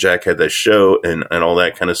pieces, and Jack had that show and all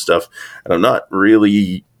that kind of stuff. And I'm not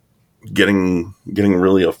really getting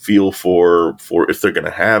really a feel for if they're going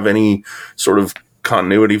to have any sort of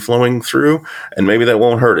continuity flowing through, and maybe that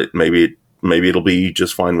won't hurt it. Maybe it'll be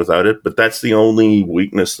just fine without it. But that's the only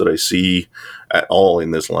weakness that I see at all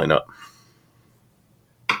in this lineup.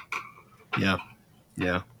 Yeah.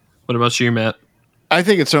 What about you, Matt? I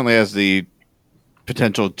think it certainly has the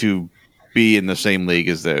potential to be in the same league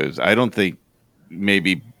as those. I don't think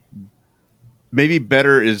maybe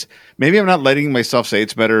better is, maybe I'm not letting myself say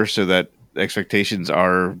it's better so that expectations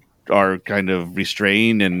are kind of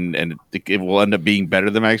restrained and it will end up being better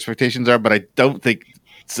than my expectations are. But I don't think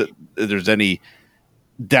there's any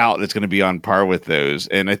doubt it's going to be on par with those.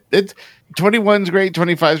 And it's 21's great,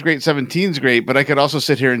 25's great, 17's great, but I could also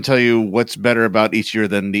sit here and tell you what's better about each year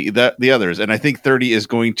than the others. And I think 30 is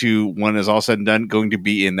going to, when it's all said and done, going to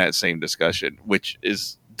be in that same discussion, which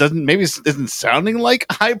isn't sounding like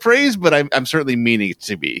high praise, but I'm certainly meaning it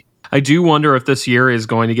to be. I do wonder if this year is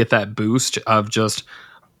going to get that boost of just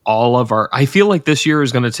all of I feel like this year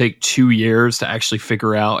is going to take 2 years to actually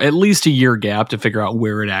figure out, at least a year gap to figure out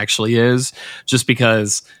where it actually is, just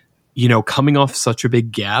because, coming off such a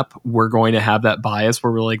big gap, we're going to have that bias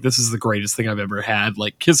where we're like, this is the greatest thing I've ever had,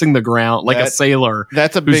 like kissing the ground, like a sailor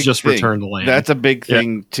who's just returned to land. That's a big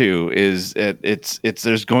thing too, is it's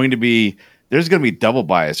there's going to be double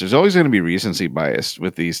bias. There's always going to be recency bias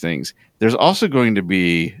with these things. There's also going to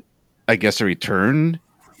be, I guess, a return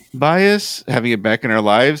bias, having it back in our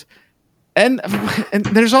lives. And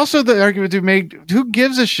there's also the argument to make, who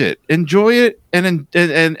gives a shit? Enjoy it and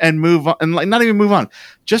move on, and not even move on.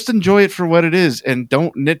 Just enjoy it for what it is, and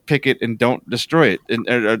don't nitpick it, and don't destroy it,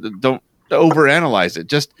 and don't overanalyze it.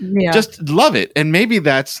 Just love it. And maybe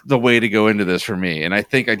that's the way to go into this for me. And I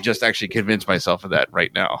think I just actually convinced myself of that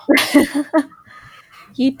right now.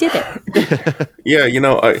 You did it. Yeah,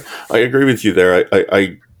 I agree with you there.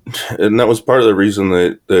 I and that was part of the reason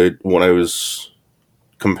that when I was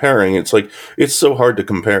comparing, it's like, it's so hard to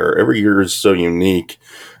compare. Every year is so unique.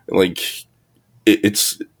 Like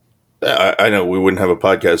I know we wouldn't have a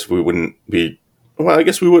podcast if we wouldn't be, well, I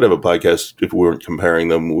guess we would have a podcast if we weren't comparing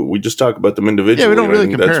them. We just talk about them individually. Yeah, we don't really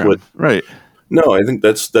compare them. Right. No, I think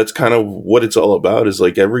that's kind of what it's all about, is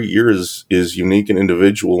like every year is unique and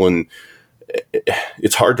individual, and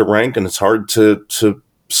it's hard to rank, and it's hard to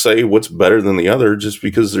say what's better than the other, just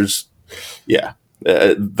because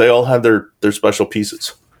they all have their special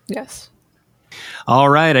pieces. Yes. All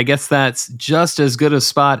right, I guess that's just as good a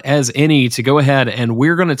spot as any to go ahead, and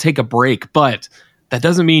we're going to take a break, but that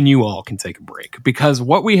doesn't mean you all can take a break, because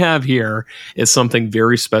what we have here is something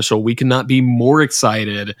very special. We cannot be more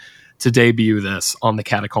excited to debut this on the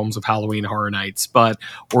Catacombs of Halloween Horror Nights, but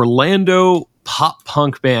Orlando pop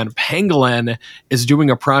punk band Pangolin is doing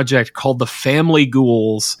a project called The Family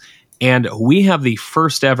Ghouls, and we have the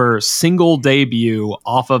first ever single debut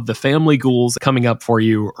off of The Family Ghouls coming up for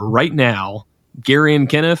you right now. Gary and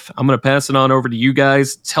Kenneth, I'm going to pass it on over to you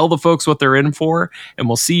guys. Tell the folks what they're in for, and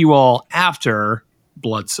we'll see you all after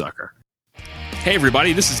Bloodsucker. Hey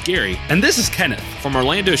everybody, this is Gary. And this is Kenneth. From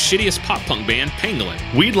Orlando's shittiest pop-punk band, Pangolin.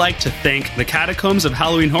 We'd like to thank the Catacombs of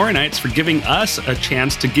Halloween Horror Nights for giving us a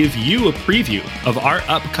chance to give you a preview of our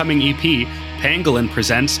upcoming EP, Pangolin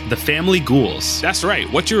Presents The Family Ghouls. That's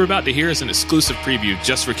right. What you're about to hear is an exclusive preview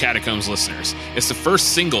just for Catacombs listeners. It's the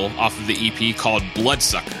first single off of the EP called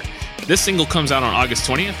Bloodsucker. This single comes out on August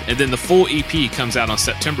 20th, and then the full EP comes out on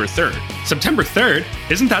September 3rd. September 3rd?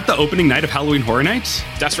 Isn't that the opening night of Halloween Horror Nights?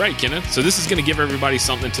 That's right, Kenneth. So this is going to give everybody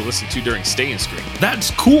something to listen to during Stay and Scream. That's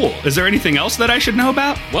cool. Is there anything else that I should know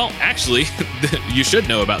about? Well, actually, you should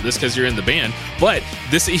know about this because you're in the band, but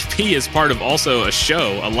this EP is part of also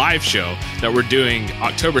a live show that we're doing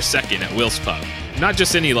October 2nd at Will's Pub. Not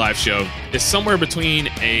just any live show. It's somewhere between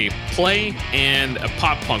a play and a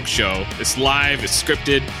pop punk show. It's live, it's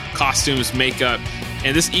scripted, costumes, makeup,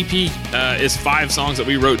 and this EP is 5 songs that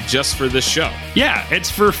we wrote just for this show. Yeah,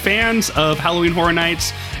 it's for fans of Halloween Horror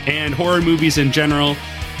Nights and horror movies in general.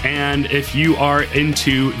 And if you are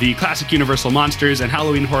into the classic Universal Monsters and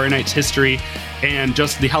Halloween Horror Nights history and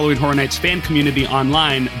just the Halloween Horror Nights fan community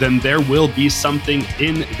online, then there will be something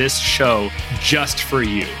in this show just for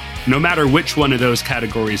you, no matter which one of those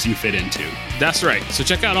categories you fit into. That's right. So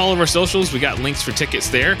check out all of our socials. We got links for tickets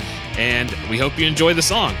there, and we hope you enjoy the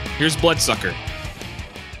song. Here's Bloodsucker.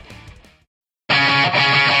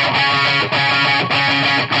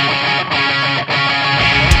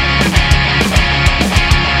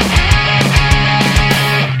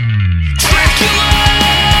 Dracula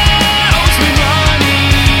owes me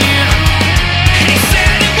money.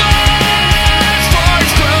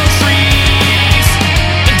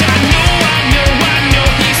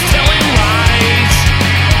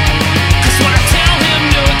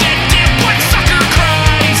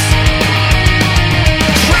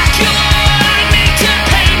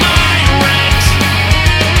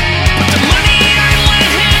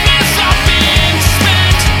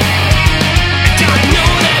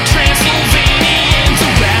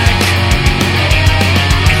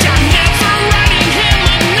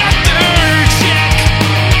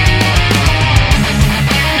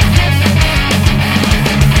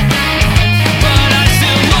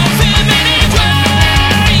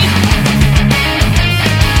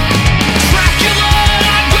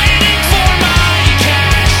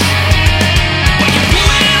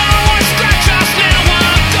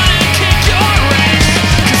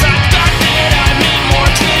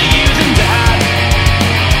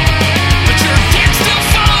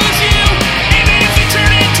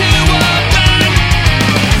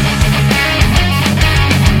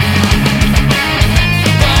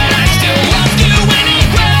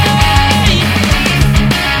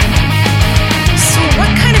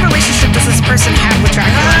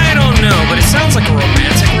 sounds like a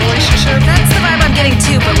romantic relationship. That's the vibe I'm getting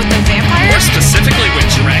too, but with the vampires? More specifically with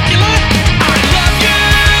Dracula? I love you,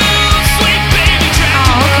 sweet baby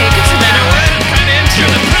Dracula. Oh, okay, good for them. You know what? I'm kind of into it.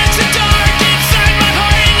 The Prince of Dark inside my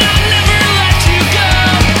heart, and I'll never let you go.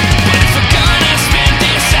 But if we're gonna spend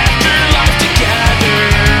this afterlife together,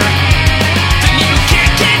 then you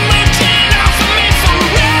can't keep mooching off of me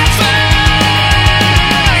forever.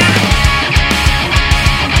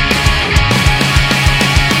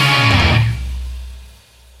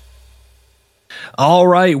 All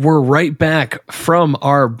right, we're right back from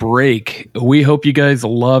our break. We hope you guys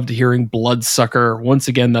loved hearing Bloodsucker. Once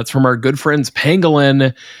again, that's from our good friends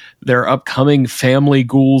Pangolin. Their upcoming Family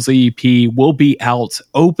Ghouls EP will be out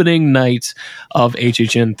opening night of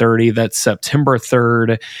HHN30. That's September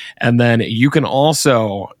 3rd. And then you can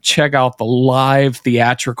also check out the live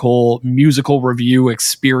theatrical musical review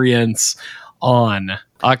experience on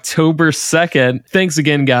October 2nd. Thanks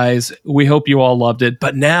again, guys. We hope you all loved it.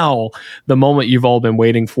 But now, the moment you've all been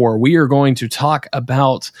waiting for, we are going to talk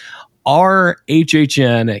about our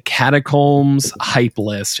HHN Catacombs hype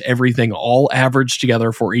list, everything all averaged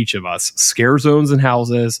together for each of us, scare zones and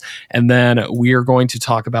houses. And then we are going to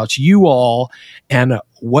talk about you all and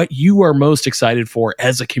what you are most excited for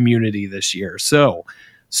as a community this year. So,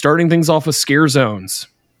 starting things off with scare zones.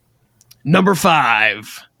 Number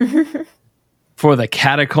 5. For the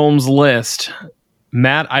Catacombs list.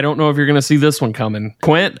 Matt, I don't know if you're going to see this one coming.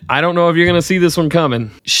 Quint, I don't know if you're going to see this one coming.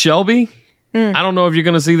 Shelby, I don't know if you're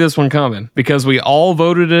going to see this one coming because we all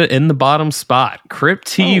voted it in the bottom spot. Crypt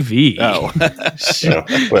TV.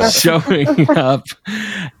 Showing up.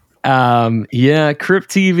 Crypt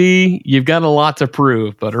TV, you've got a lot to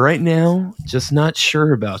prove, but right now, just not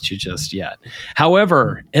sure about you just yet.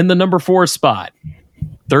 However, in the number 4 spot,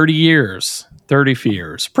 30 years. 30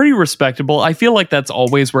 Fears. Pretty respectable. I feel like that's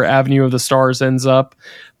always where Avenue of the Stars ends up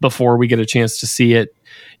before we get a chance to see it.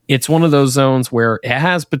 It's one of those zones where it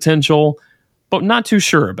has potential, but not too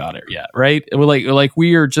sure about it yet, right?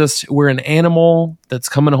 We're an animal that's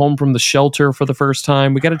coming home from the shelter for the first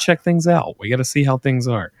time. We got to check things out. We got to see how things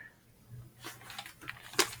are.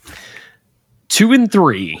 2 and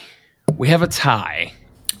 3, we have a tie.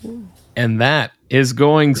 And that is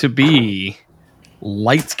going to be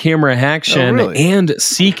Lights, Camera, Action, and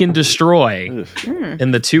Seek and Destroy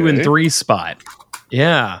in the 2 and 3 spot.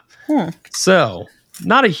 Yeah. So,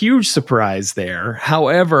 not a huge surprise there.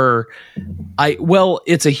 However,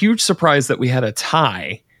 it's a huge surprise that we had a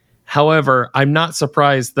tie. However, I'm not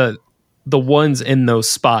surprised that the ones in those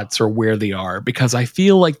spots are where they are because I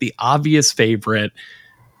feel like the obvious favorite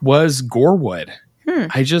was Gorewood.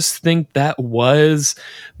 I just think that was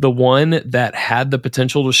the one that had the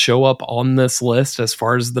potential to show up on this list as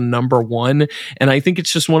far as the number 1. And I think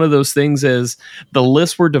it's just one of those things is the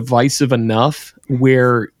lists were divisive enough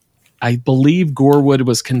where I believe Gorewood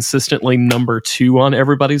was consistently number 2 on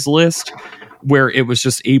everybody's list, where it was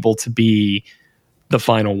just able to be the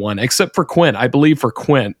final one, except for Quint. I believe for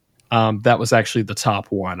Quint, that was actually the top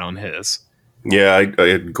 1 on his. Yeah, I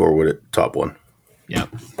had Gorewood at top 1. Yeah.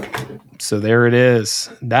 So there it is.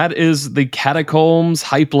 That is the Catacombs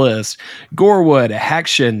hype list. Gorewood,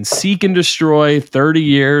 Action, Seek and Destroy, 30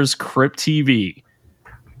 Years, Crypt TV.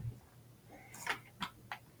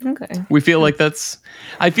 Okay. We feel like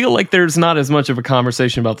I feel like there's not as much of a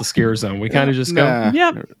conversation about the scare zone. We kind of just go,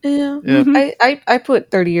 Yeah. Mm-hmm. I put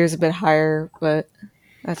 30 years a bit higher, but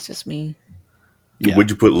that's just me. Yeah. Would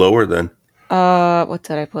you put lower then? What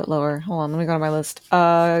did I put lower? Hold on, let me go to my list.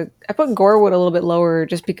 I put Gorewood a little bit lower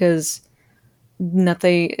just because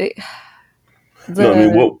nothing.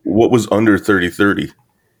 What was under 30-30?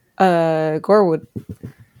 Gorewood.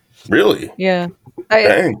 Really? Yeah.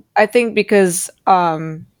 Dang. I think because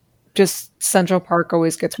just Central Park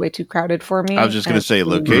always gets way too crowded for me. I was just going to say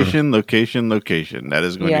location. That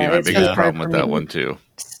is going to be my biggest problem with that one too.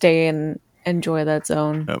 Stay and enjoy that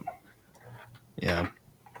zone. Yep. Yeah.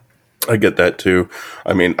 I get that too.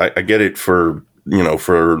 I mean, I get it for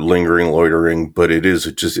lingering, loitering, but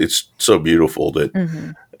it's so beautiful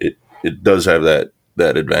that it does have that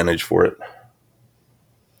advantage for it.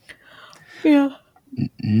 Yeah.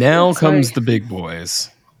 Now comes the big boys.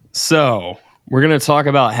 So we're going to talk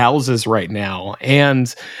about houses right now.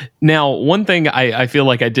 And now one thing I feel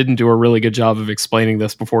like I didn't do a really good job of explaining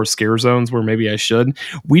this before scare zones, where maybe I should.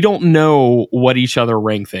 We don't know what each other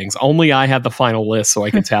rank things. Only I had the final list so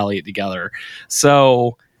I can tally it together.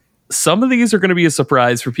 So some of these are going to be a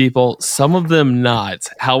surprise for people. Some of them not.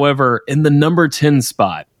 However, in the number 10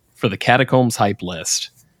 spot for the Catacombs hype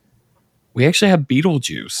list, we actually have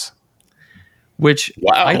Beetlejuice, which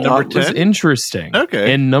I thought was interesting.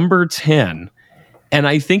 Okay. In number 10, And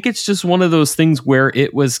I think it's just one of those things where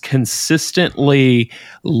it was consistently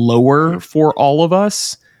lower for all of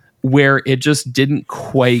us, where it just didn't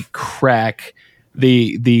quite crack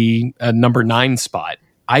the number 9 spot.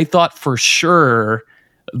 I thought for sure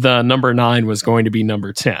the number 9 was going to be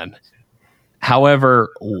number 10.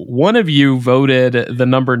 However, one of you voted the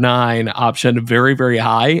number 9 option very, very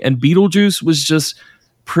high, and Beetlejuice was just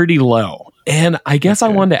pretty low. And I guess I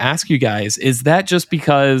wanted to ask you guys, is that just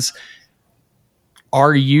because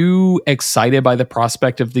are you excited by the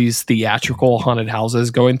prospect of these theatrical haunted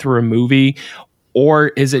houses going through a movie? Or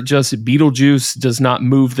is it just Beetlejuice does not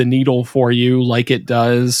move the needle for you like it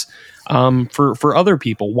does for other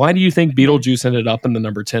people? Why do you think Beetlejuice ended up in the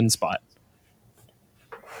number 10 spot?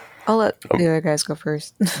 I'll let the other guys go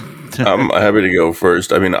first. I'm happy to go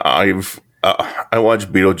first. I mean, I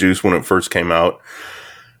watched Beetlejuice when it first came out,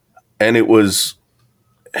 and it was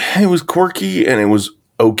quirky and it was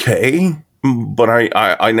okay, but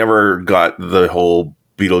I never got the whole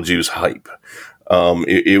Beetlejuice hype.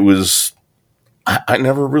 It was, I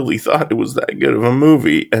never really thought it was that good of a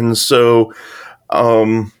movie, and so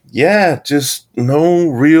just no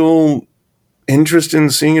real interest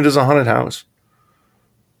in seeing it as a haunted house.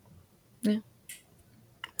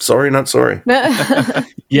 Sorry, not sorry.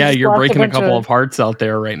 Yeah, you're breaking a couple of hearts out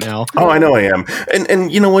there right now. Oh, I know I am.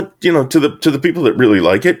 And you know what? You know, to the people that really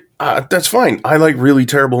like it, that's fine. I like really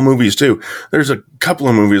terrible movies too. There's a couple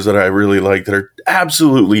of movies that I really like that are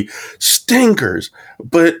absolutely stinkers,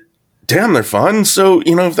 but damn, they're fun. So,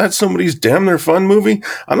 you know, if that's somebody's damn, they're fun movie,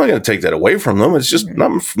 I'm not going to take that away from them. It's just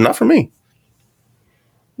not for me.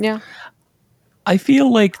 Yeah. I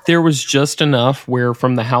feel like there was just enough where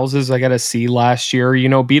from the houses I got to see last year, you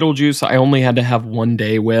know, Beetlejuice, I only had to have one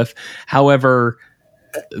day with. However,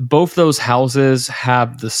 both those houses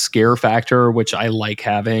have the scare factor, which I like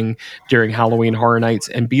having during Halloween Horror Nights.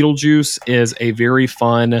 And Beetlejuice is a very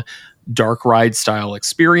fun dark ride style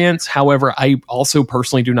experience. However, I also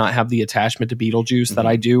personally do not have the attachment to Beetlejuice that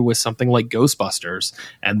I do with something like Ghostbusters.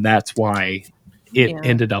 And that's why it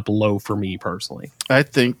ended up low for me personally. I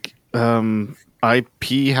think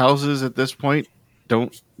IP houses at this point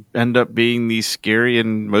don't end up being the scary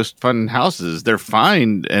and most fun houses. They're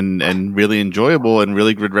fine and really enjoyable and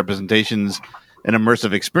really good representations and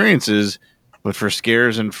immersive experiences. But for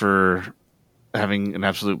scares and for having an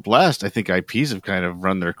absolute blast, I think IPs have kind of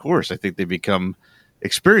run their course. I think they become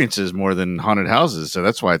experiences more than haunted houses. So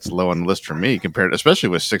that's why it's low on the list for me, compared, especially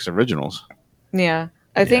with 6 originals. Yeah.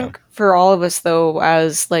 I think for all of us, though,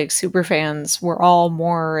 as like super fans, we're all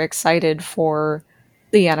more excited for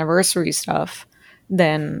the anniversary stuff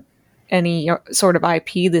than any sort of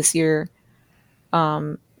IP this year.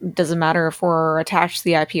 Doesn't matter if we're attached to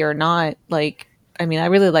the IP or not. Like, I mean, I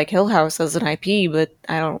really like Hill House as an IP, but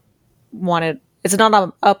I don't want it. It's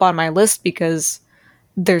not up on my list because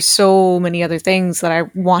there's so many other things that I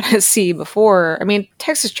want to see before. I mean,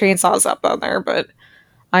 Texas Chainsaw's up on there, but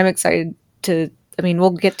I'm excited to. I mean,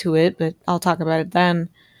 we'll get to it, but I'll talk about it then.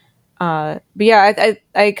 But yeah,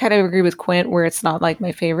 I kind of agree with Quint where it's not like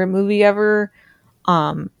my favorite movie ever.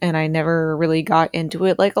 And I never really got into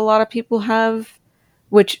it like a lot of people have,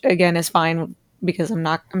 which again is fine because I'm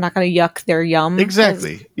not going to yuck their yum.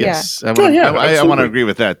 Exactly. Yes. Yeah. I want to agree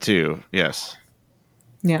with that too. Yes.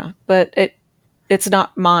 Yeah, but it's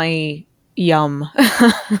not my yum.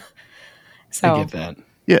 So I get that.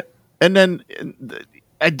 Yeah. And then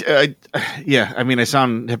I mean, I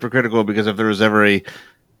sound hypocritical because if there was ever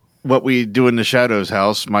what we do in the Shadows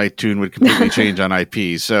house, my tune would completely change on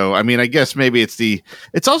IP. So, I mean, I guess maybe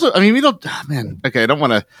it's also, I mean, we don't, okay, I don't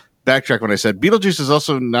want to backtrack when I said Beetlejuice is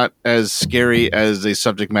also not as scary as a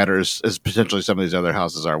subject matter as potentially some of these other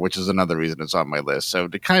houses are, which is another reason it's on my list. So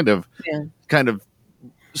to kind of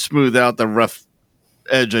smooth out the rough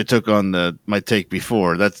edge I took on my take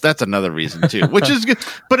before, that's another reason too, which is good.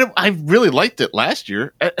 But I really liked it last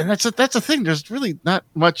year, and that's a thing. There's really not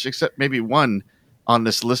much except maybe one on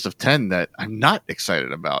this list of 10 that I'm not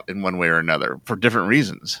excited about in one way or another for different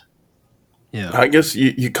reasons. Yeah, I guess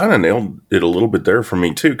you kind of nailed it a little bit there for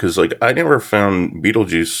me too, because like I never found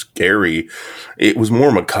Beetlejuice scary. It was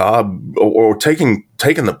more macabre or taking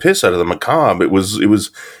the piss out of the macabre. It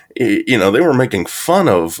was you know, they were making fun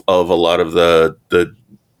of a lot of the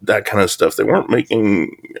that kind of stuff. They weren't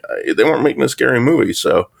making a scary movie.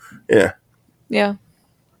 So yeah.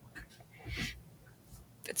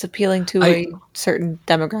 It's appealing to a certain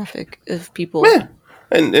demographic of people. Yeah.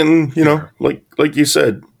 And you know, like you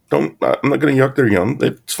said, I'm not going to yuck their yum.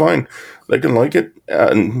 It's fine. They can like it.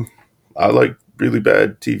 And I like really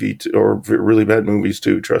bad TV or really bad movies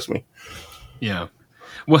too. Trust me. Yeah.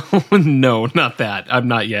 Well, no, not that. I'm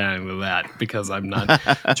not into that because I'm not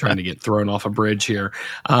trying to get thrown off a bridge here.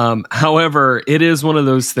 However, it is one of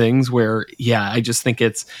those things where, I just think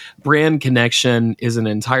it's brand connection isn't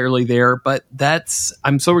entirely there, but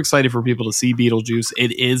I'm so excited for people to see Beetlejuice.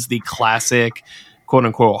 It is the classic quote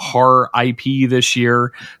unquote horror IP this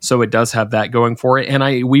year. So it does have that going for it.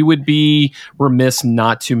 And we would be remiss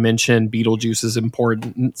not to mention Beetlejuice's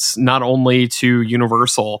importance, not only to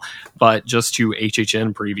Universal, but just to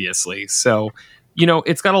HHN previously. So,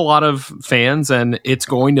 it's got a lot of fans and it's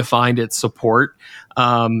going to find its support.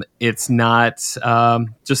 It's not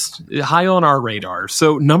just high on our radar.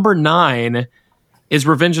 So number 9 is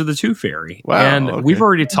Revenge of the Tooth Fairy. Wow, and we've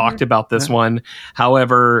already talked about this one.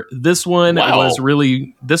 However, this one was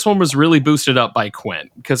really boosted up by Quint,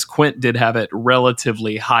 because Quint did have it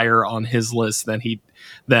relatively higher on his list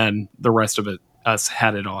than the rest of us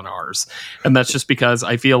had it on ours. And that's just because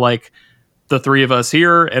I feel like the three of us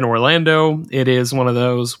here in Orlando, it is one of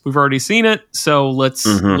those, we've already seen it, so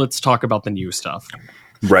let's talk about the new stuff.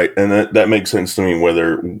 Right, and that makes sense to me.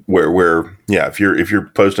 If you're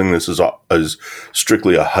posting this as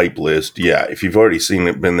strictly a hype list, if you've already seen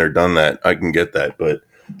it, been there, done that, I can get that. But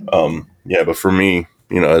but for me,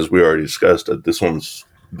 as we already discussed, this one's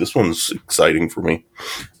exciting for me.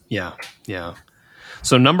 Yeah.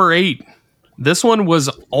 So number 8, this one was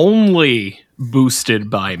only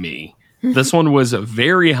boosted by me. This one was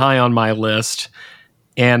very high on my list.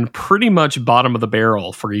 And pretty much bottom of the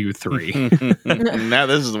barrel for you three. Now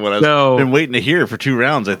this is what I've been waiting to hear for 2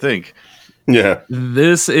 rounds, I think. Yeah.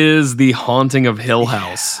 This is The Haunting of Hill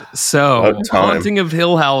House. So Haunting of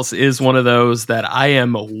Hill House is one of those that I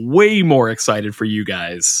am way more excited for you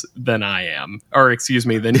guys than I am. Or excuse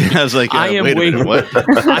me, than I was like, I am I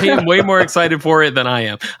am way more excited for it than I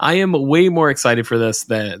am. I am way more excited for this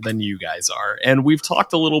than you guys are. And we've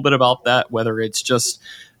talked a little bit about that, whether it's just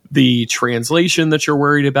the translation that you're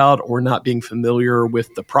worried about or not being familiar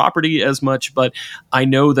with the property as much, but I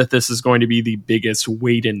know that this is going to be the biggest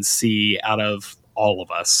wait and see out of all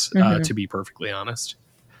of us, to be perfectly honest.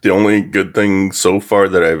 The only good thing so far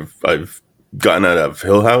that I've gotten out of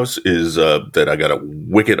Hill House is that I got a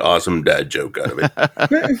wicked awesome dad joke out of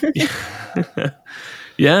it.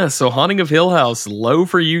 Yeah, so Haunting of Hill House, low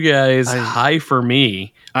for you guys, high for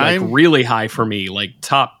me, really high for me, like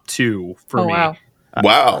top 2 for me.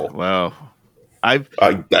 Wow. I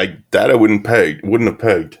wouldn't have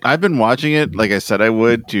pegged. I've been watching it, like I said I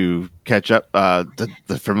would, to catch up, to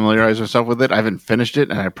familiarize myself with it. I haven't finished it,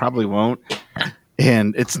 and I probably won't.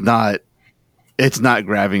 And it's not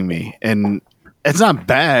grabbing me. And it's not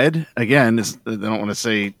bad. Again, I don't want to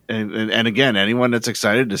say, and again, anyone that's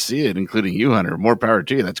excited to see it, including you, Hunter, more power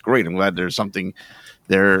to you. That's great. I'm glad there's something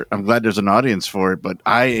there. I'm glad there's an audience for it, but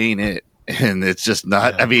I ain't it. And it's just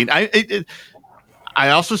not, I mean,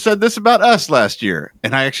 I also said this about Us last year,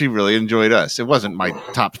 and I actually really enjoyed Us. It wasn't my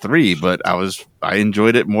top 3, but I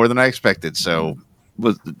enjoyed it more than I expected. So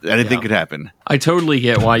anything could happen. I totally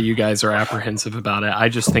get why you guys are apprehensive about it. I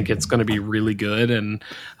just think it's going to be really good, and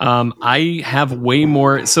I have way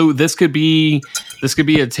more. So this could be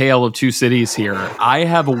a tale of 2 cities here. I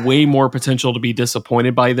have way more potential to be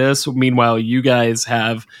disappointed by this. Meanwhile, you guys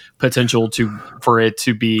have potential for it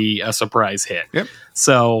to be a surprise hit. Yep.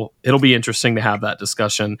 So it'll be interesting to have that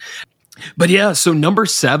discussion. But yeah, so number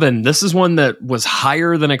 7, this is one that was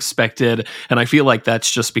higher than expected. And I feel like that's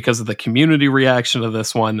just because of the community reaction to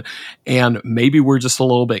this one. And maybe we're just a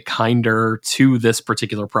little bit kinder to this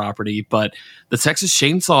particular property. But the Texas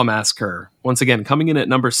Chainsaw Massacre, once again, coming in at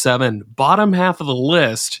number 7, bottom half of the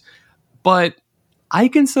list. But I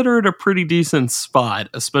consider it a pretty decent spot,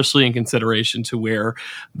 especially in consideration to where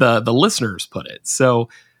the listeners put it. So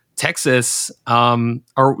Texas,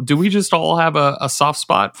 do we just all have a soft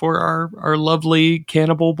spot for our lovely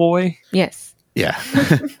cannibal boy? Yes. Yeah.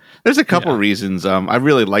 There's a couple reasons. I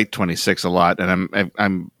really like 26 a lot, and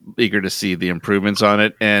I'm eager to see the improvements on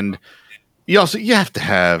it. And you have to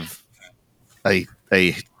have a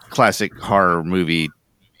classic horror movie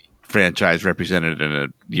franchise represented in a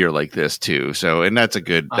year like this too. So, and that's a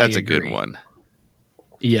good one.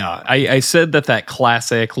 Yeah, I said that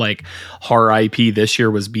classic like horror IP this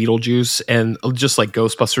year was Beetlejuice, and just like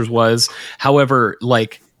Ghostbusters was. However,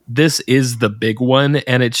 like this is the big one,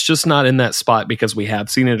 and it's just not in that spot because we have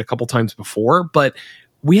seen it a couple times before, but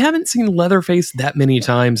we haven't seen Leatherface that many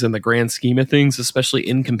times in the grand scheme of things, especially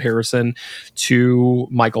in comparison to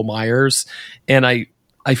Michael Myers. And I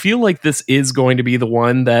feel like this is going to be the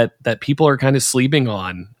one that people are kind of sleeping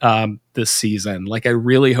on this season. Like I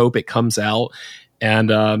really hope it comes out.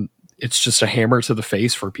 And it's just a hammer to the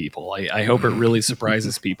face for people. I hope it really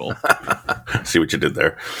surprises people. See what you did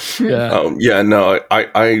there. Yeah. No,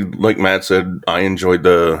 I like Matt said, I enjoyed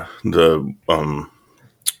the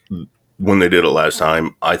when they did it last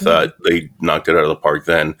time. I thought they knocked it out of the park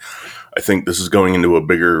then. I think this is going into a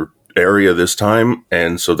bigger area this time,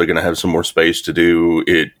 and so they're going to have some more space to do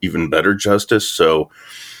it even better justice. So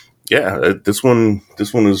yeah, this one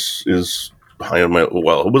is high on my,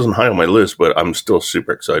 well, it wasn't high on my list, but I'm still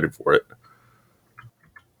super excited for it.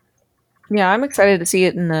 Yeah, I'm excited to see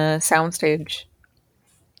it in the soundstage.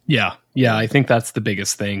 Yeah, I think that's the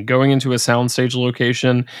biggest thing. Going into a soundstage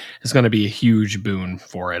location is going to be a huge boon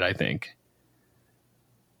for it, I think.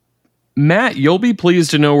 Matt, you'll be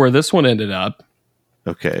pleased to know where this one ended up.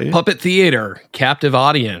 Okay. Puppet Theater, Captive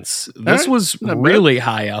Audience. This was really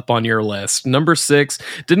high up on your list. Number 6,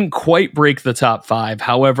 didn't quite break the top 5.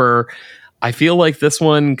 However, I feel like this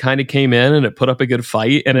one kind of came in and it put up a good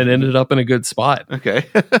fight and it ended up in a good spot. Okay.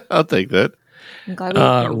 I'll take that.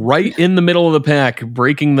 Right in the middle of the pack,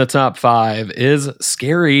 breaking the top 5 is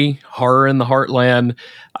Scary, Horror in the Heartland.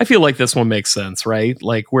 I feel like this one makes sense, right?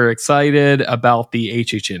 Like, we're excited about the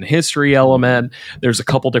HHN history element. There's a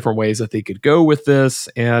couple different ways that they could go with this,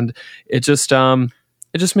 and it just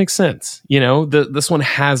makes sense. You know, this one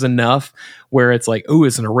has enough where it's like, oh,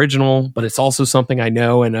 it's an original, but it's also something I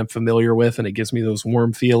know and I'm familiar with, and it gives me those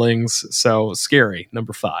warm feelings. So Scary,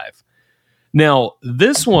 number 5. Now,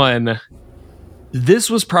 this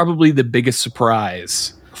was probably the biggest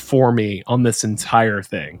surprise for me on this entire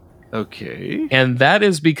thing. Okay. And that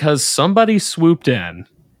is because somebody swooped in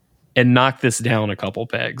and knocked this down a couple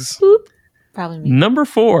pegs. Boop. Probably me. Number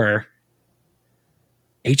 4,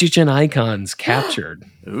 HHN Icons Captured.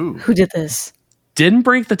 Ooh. Who did this? Didn't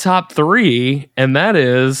break the top 3, and that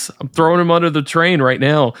is, I'm throwing him under the train right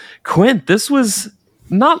now. Quint, this was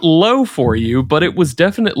not low for you, but it was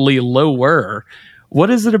definitely lower. What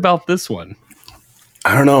is it about this one?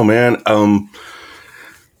 I don't know, man.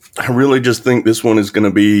 I really just think this one is going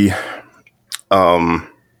to be,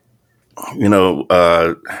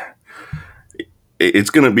 it's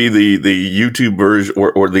going to be the YouTube version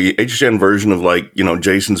or the HHN version of, like, you know,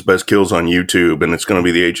 Jason's best kills on YouTube. And it's going to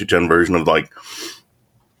be the HHN version of, like,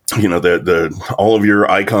 you know, the all of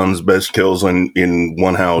your icons' best kills in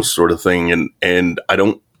one house sort of thing. And I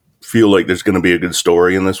don't feel like there's going to be a good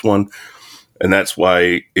story in this one. And that's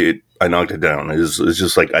why I knocked it down. It's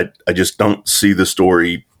just like, I just don't see the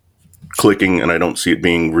story clicking, and I don't see it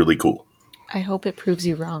being really cool. I hope it proves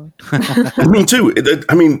you wrong. Me too.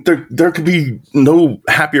 I mean, there could be no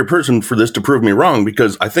happier person for this to prove me wrong,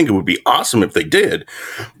 because I think it would be awesome if they did,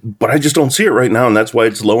 but I just don't see it right now, and that's why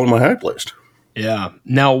it's low on my hype list. Yeah.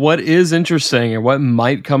 Now, what is interesting and what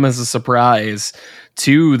might come as a surprise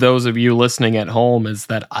to those of you listening at home is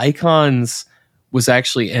that Icons was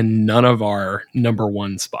actually in none of our number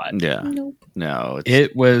 1 spot. Yeah. Nope. No.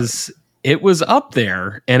 It was up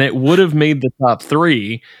there, and it would have made the top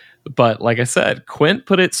 3. But like I said, Quint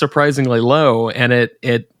put it surprisingly low, and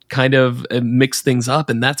it kind of mixed things up.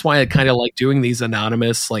 And that's why I kind of like doing these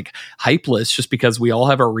anonymous, like, hype lists, just because we all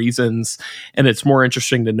have our reasons, and it's more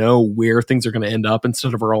interesting to know where things are going to end up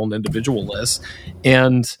instead of our own individual lists.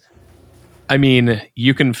 And I mean,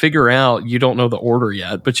 you can figure out, you don't know the order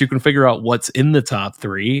yet, but you can figure out what's in the top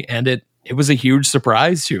 3. And it was a huge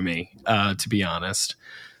surprise to me, to be honest.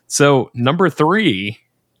 So number 3,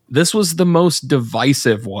 this was the most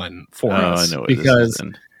divisive one for us, I know because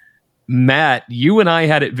Matt, you and I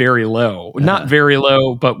had it very low. Not very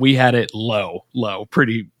low, but we had it low,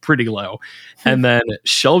 pretty low. And then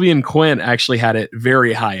Shelby and Quinn actually had it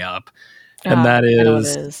very high up. And that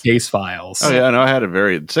is Case Files. Oh, yeah, no, I had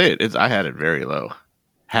it I had it very low.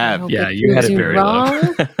 You had it very low.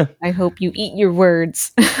 I hope you eat your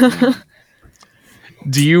words.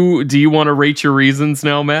 Do you want to rate your reasons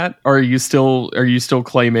now, Matt? Or are you still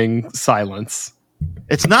claiming silence?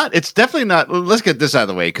 It's definitely not. Let's get this out of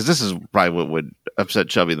the way, because this is probably what would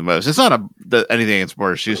upset Shelby the most. It's not anything against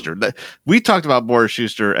Boris Schuster. We talked about Boris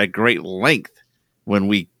Schuster at great length when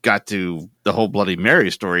we got to the whole Bloody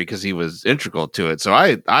Mary story, because he was integral to it. So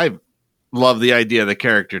I love the idea of the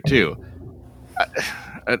character too.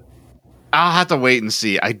 I'll have to wait and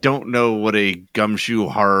see. I don't know what a gumshoe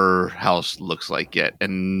horror house looks like yet,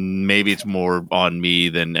 and maybe it's more on me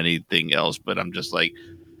than anything else. But I'm just like,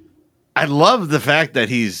 I love the fact that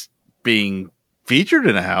he's being featured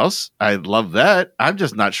in a house. I love that. I'm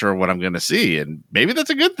just not sure what I'm going to see, and maybe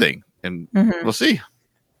that's a good thing. And we'll see.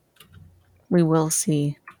 We will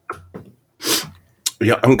see.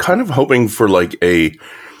 Yeah, I'm kind of hoping for like a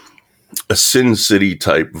Sin City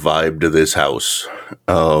type vibe to this house.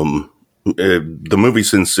 The movie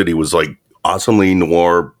Sin City was like awesomely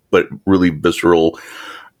noir, but really visceral.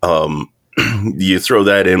 You throw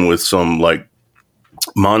that in with some like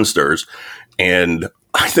monsters, and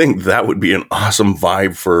I think that would be an awesome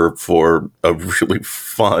vibe for a really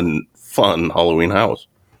fun Halloween house.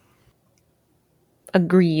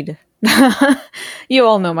 Agreed. You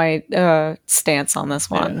all know my stance on this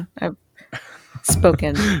one. I've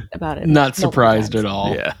spoken about it. Not surprised at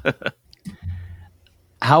all. Yeah.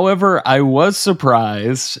 However, I was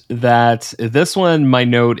surprised that this one, my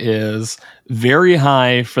note is very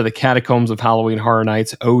high for the Catacombs of Halloween Horror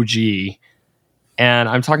Nights OG. And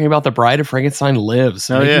I'm talking about The Bride of Frankenstein Lives,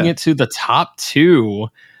 making it to the top 2.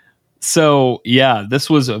 So, yeah, this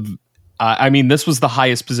was this was the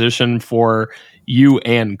highest position for you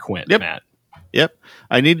and Quint, Matt. Yep.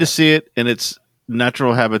 I need to see it in its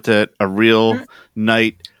natural habitat, a real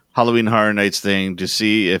night Halloween Horror Nights thing, to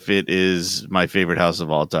see if it is my favorite house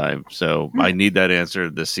of all time. So I need that answer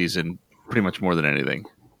this season pretty much more than anything.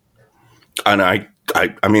 And I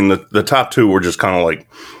mean, the top 2 were just kind of like,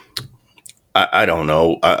 I don't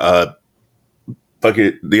know.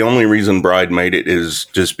 The only reason Bride made it is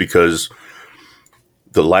just because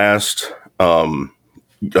the last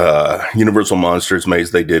Universal Monsters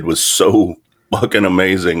maze they did was so fucking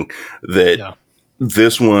amazing that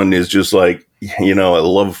this one is just like, I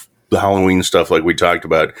love the Halloween stuff like we talked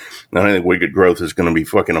about. And I think Wicked Growth is going to be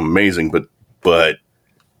fucking amazing, but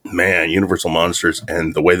man, Universal Monsters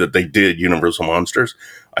and the way that they did Universal Monsters,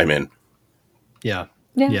 I'm in. Yeah.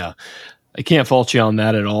 I can't fault you on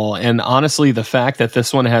that at all. And honestly, the fact that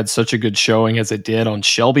this one had such a good showing as it did on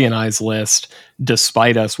Shelby and I's list,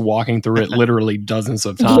 despite us walking through it literally dozens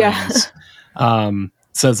of times,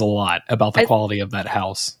 says a lot about the quality of that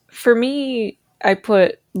house. For me, I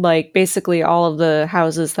put like basically all of the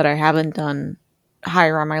houses that I haven't done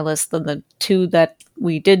higher on my list than the 2 that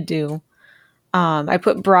we did do. I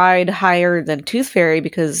put Bride higher than Tooth Fairy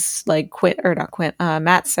because, like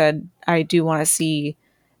Matt said, I do want to see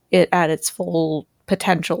it at its full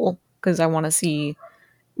potential because I want to see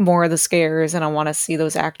more of the scares and I want to see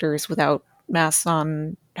those actors without masks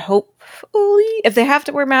on. Hopefully, if they have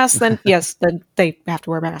to wear masks, then yes, then they have to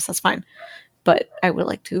wear masks. That's fine. But I would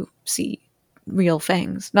like to see real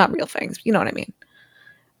fangs, not real fangs. You know what I mean?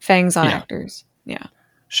 Fangs on actors. Yeah.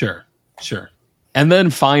 Sure. And then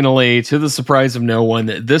finally, to the surprise of no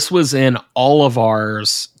one, this was in all of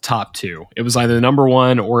ours top 2. It was either number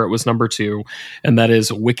 1 or it was number 2, and that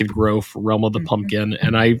is Wicked Growth, Realm of the Pumpkin.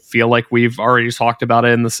 And I feel like we've already talked about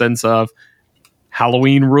it in the sense of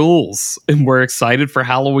Halloween rules, and we're excited for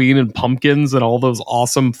Halloween and pumpkins and all those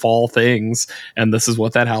awesome fall things. And this is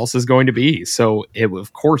what that house is going to be. So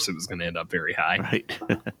of course it was going to end up very high. Right.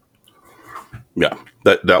 Yeah,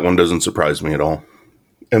 that one doesn't surprise me at all.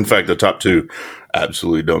 In fact, the top 2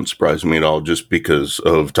 absolutely don't surprise me at all, just because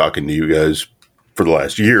of talking to you guys for the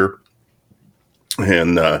last year.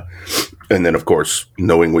 And then, of course,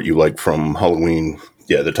 knowing what you like from Halloween.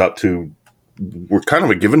 Yeah, the top 2 were kind of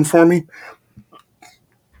a given for me.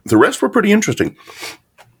 The rest were pretty interesting.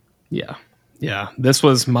 Yeah. This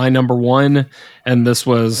was my number 1, and this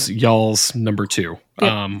was y'all's number 2.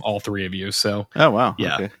 All 3 of you. So, oh wow,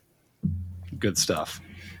 yeah, okay. Good stuff.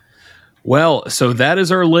 Well, so that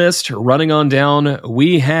is our list. Running on down,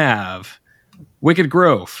 we have Wicked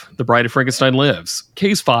Growth, The Bride of Frankenstein Lives,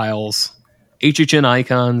 Case Files, HHN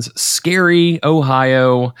Icons, Scary,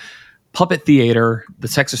 Ohio, Puppet Theater, The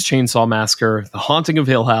Texas Chainsaw Massacre, The Haunting of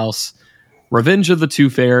Hill House, Revenge of the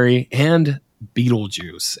Tooth Fairy, and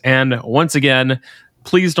Beetlejuice. And once again,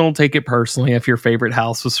 please don't take it personally if your favorite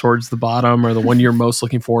house was towards the bottom or the one you're most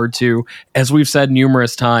looking forward to. As we've said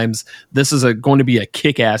numerous times, this is going to be a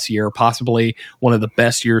kick-ass year, possibly one of the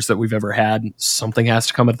best years that we've ever had. Something has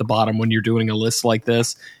to come at the bottom when you're doing a list like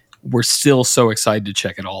this. We're still so excited to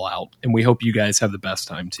check it all out, and we hope you guys have the best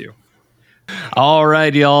time too. All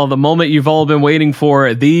right, y'all, the moment you've all been waiting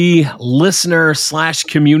for, the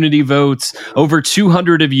listener/community votes. Over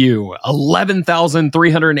 200 of you,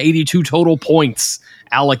 11,382 total points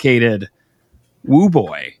allocated. Woo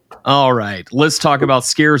boy. All right, let's talk about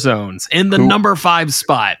scare zones. In the number 5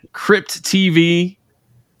 spot, Crypt TV.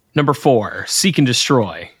 Number 4, Seek and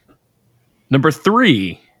Destroy. Number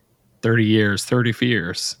 3, 30 Years, 30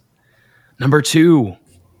 Fears. Number 2,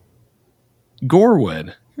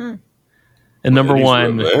 Gorewood. And number Eddie's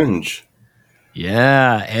 1, Revenge.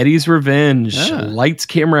 Yeah, Eddie's Revenge. Lights,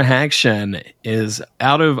 Camera, Action is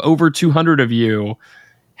out of over 200 of you.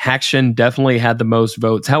 Action definitely had the most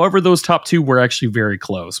votes. However, those top 2 were actually very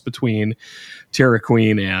close between Terra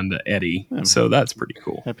Queen and Eddie. So that's pretty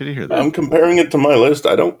cool. Happy to hear that. I'm comparing it to my list.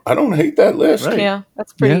 I don't hate that list. Right. Yeah,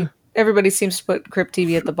 that's pretty. Yeah. Everybody seems to put Crypt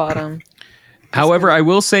TV at the bottom. However, I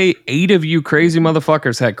will say 8 of you crazy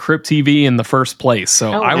motherfuckers had Crypt TV in the first place.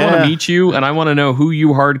 So I want to meet you, and I want to know who you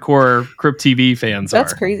hardcore Crypt TV fans are.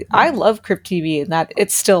 That's crazy. I love Crypt TV, and that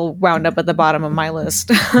it's still wound up at the bottom of my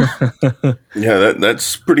list. Yeah,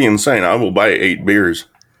 that's pretty insane. I will buy 8 beers.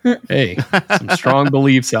 Hey, some strong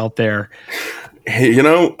beliefs out there. Hey, you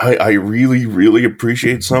know, I really, really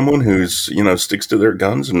appreciate someone who's, you know, sticks to their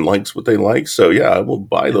guns and likes what they like. So, yeah, I will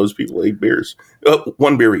buy those people 8 beers.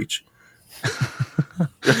 1 beer each.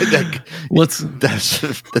 That's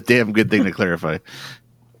a damn good thing to clarify.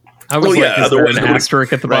 I was is there an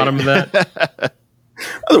asterisk at the bottom of that?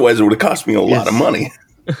 Otherwise, it would have cost me a lot of money.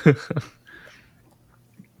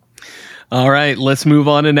 All right, let's move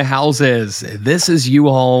on into houses. This is you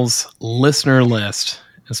all's listener list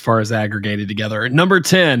as far as aggregated together. Number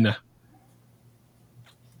 10.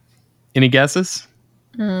 Any guesses?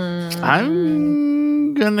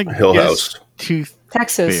 I'm gonna Hill guess House. Tooth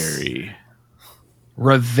Texas. Fairy.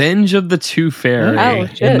 Revenge of the Tooth Fairy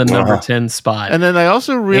in the number 10 spot. And then I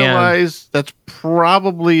also realized that's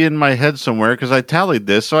probably in my head somewhere because I tallied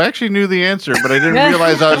this. So I actually knew the answer, but I didn't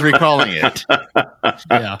realize I was recalling it.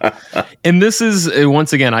 Yeah. And this is,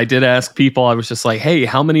 once again, I did ask people, I was just like, hey,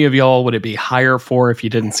 how many of y'all would it be higher for if you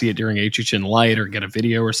didn't see it during HHN Light or get a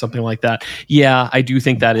video or something like that? Yeah, I do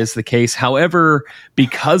think that is the case. However,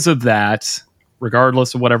 because of that,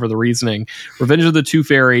 regardless of whatever the reasoning, Revenge of the Tooth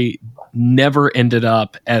Fairy never ended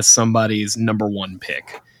up as somebody's number 1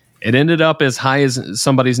 pick. It ended up as high as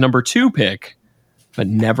somebody's number 2 pick, but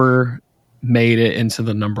never made it into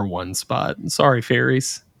the number 1 spot. Sorry,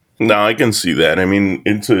 fairies. No, I can see that. I mean,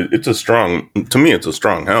 it's a strong, to me, it's a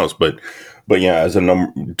strong house, but yeah, as a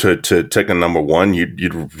number to take a number 1,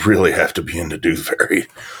 you'd really have to be into Tooth Fairy.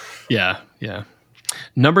 Yeah.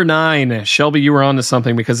 Number 9, Shelby, you were onto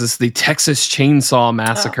something because it's the Texas Chainsaw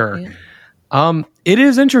Massacre. It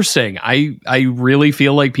is interesting. I really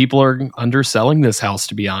feel like people are underselling this house,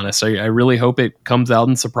 to be honest. I really hope it comes out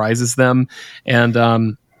and surprises them.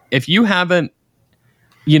 And if you haven't,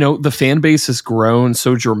 you know, the fan base has grown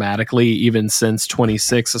so dramatically even since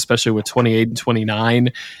 26, especially with 28 and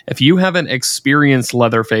 29. If you haven't experienced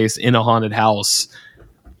Leatherface in a haunted house,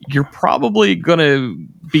 you're probably going to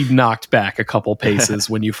be knocked back a couple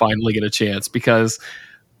paces when you finally get a chance, because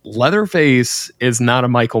Leatherface is not a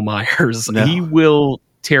Michael Myers. No. He will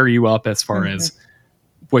tear you up as far as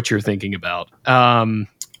what you're thinking about.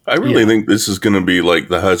 I really think this is going to be like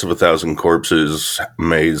the House of 1,000 Corpses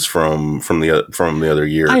maze from the other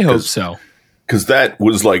year. I hope so, because that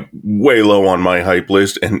was like way low on my hype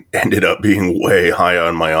list and ended up being way high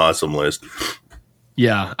on my awesome list.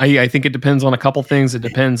 Yeah, I think it depends on a couple things. It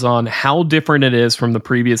depends on how different it is from the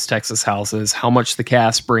previous Texas houses, how much the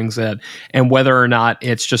cast brings in, and whether or not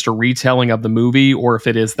it's just a retelling of the movie or if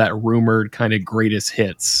it is that rumored kind of greatest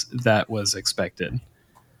hits that was expected.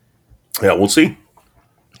 Yeah, we'll see.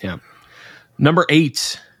 Yeah. Number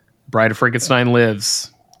 8, Bride of Frankenstein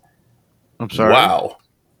Lives. I'm sorry. Wow.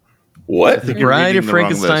 What? The Bride of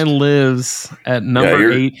Frankenstein Lives at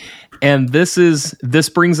number 8. And this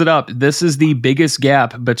brings it up. This is the biggest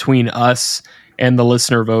gap between us and the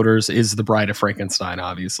listener voters is the Bride of Frankenstein,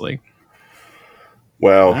 obviously.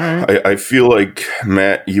 Well, right. I feel like,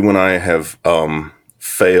 Matt, you and I have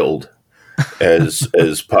failed as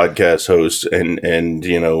podcast hosts and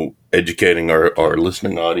you know, educating our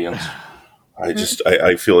listening audience.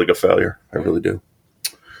 I feel like a failure. I really do.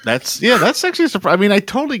 That's actually a surprise. I mean, I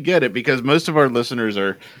totally get it because most of our listeners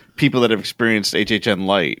are people that have experienced HHN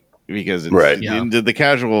Light. Because it's, right. The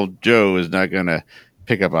casual Joe is not going to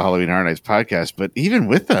pick up a Halloween Horror Nights podcast. But even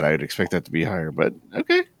with that, I would expect that to be higher. But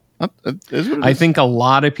okay. I think a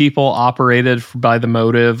lot of people operated by the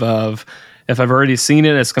motive of, if I've already seen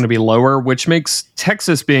it, it's going to be lower, which makes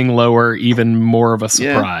Texas being lower even more of a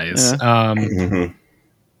surprise. Yeah.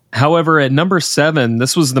 However, at number 7,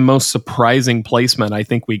 this was the most surprising placement I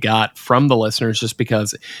think we got from the listeners, just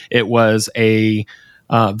because it was a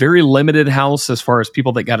very limited house as far as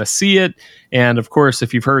people that got to see it. And of course,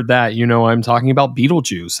 if you've heard that, you know I'm talking about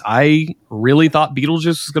Beetlejuice. I really thought Beetlejuice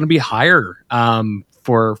was going to be higher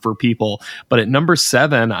for people. But at number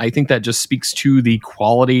 7, I think that just speaks to the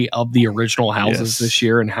quality of the original houses this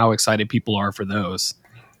year and how excited people are for those.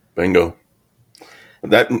 Bingo.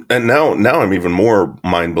 That and now I'm even more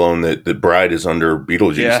mind blown that the Bride is under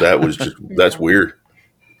Beetlejuice. Yeah. That was just that's weird.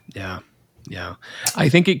 Yeah. Yeah. I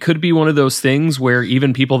think it could be one of those things where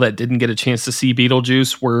even people that didn't get a chance to see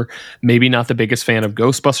Beetlejuice were maybe not the biggest fan of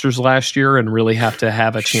Ghostbusters last year and really have to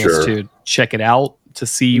have a chance to check it out to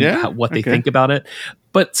see what they think about it.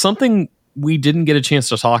 But something we didn't get a chance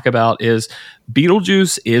to talk about is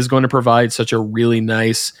Beetlejuice is going to provide such a really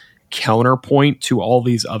nice counterpoint to all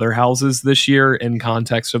these other houses this year in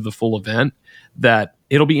context of the full event, that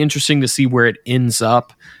it'll be interesting to see where it ends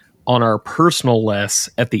up on our personal lists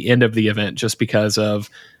at the end of the event, just because of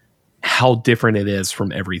how different it is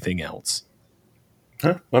from everything else.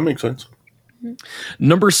 Huh, that makes sense.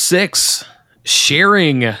 Number 6,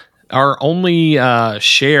 sharing our only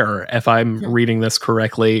share, if I'm reading this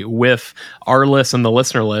correctly, with our list and the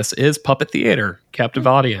listener list is Puppet Theater, Captive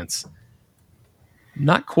Audience.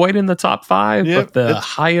 Not quite in the top 5, but the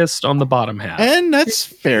highest on the bottom half. And that's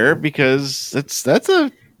fair, because that's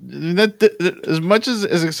as much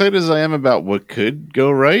as excited as I am about what could go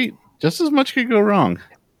right, just as much could go wrong.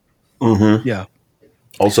 Mm-hmm. Yeah.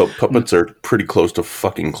 Also, puppets are pretty close to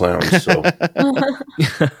fucking clowns, so...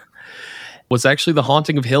 Was actually The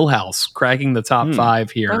Haunting of Hill House, cracking the top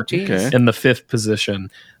 5 here in the 5th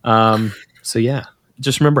position. So yeah,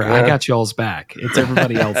 just remember, I got y'all's back. It's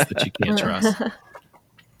everybody else that you can't trust.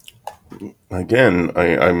 Again,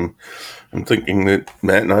 I'm thinking that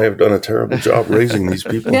Matt and I have done a terrible job raising these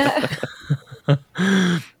people.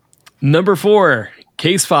 Number 4,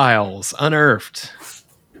 Case Files, Unearthed.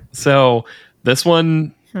 So this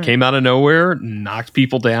one came out of nowhere, knocked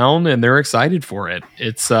people down, and they're excited for it.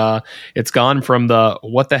 It's gone from the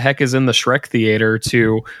what the heck is in the Shrek theater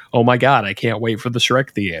to, oh my god, I can't wait for the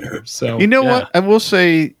Shrek theater. So you know what? I will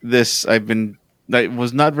say this: I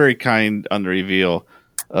was not very kind on the reveal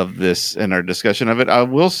of this in our discussion of it. I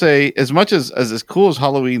will say, as much as cool as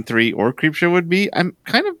Halloween 3 or Creepshow would be, I'm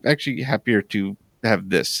kind of actually happier to have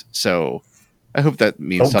this. So I hope that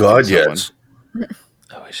means something. Oh God, yes.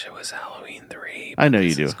 I wish it was Halloween 3. I know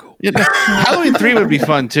you do. Cool. Halloween 3 would be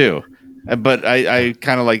fun too, but I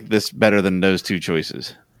kind of like this better than those two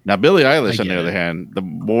choices. Now, Billie Eilish, on the other hand, the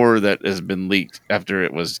more that has been leaked after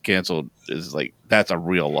it was canceled is like, that's a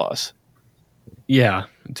real loss. Yeah,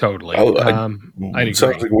 totally. It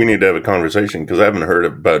sounds like we need to have a conversation, because I haven't heard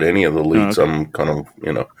about any of the leaks. Okay. I'm kind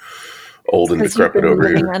of, old and decrepit over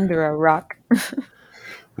here. Under a rock.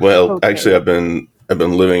 Well, actually, I've been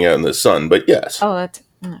living out in the sun, but yes. Oh, that's...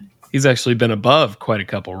 He's actually been above quite a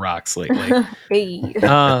couple rocks lately. Hey.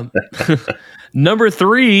 Number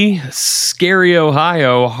 3, Scary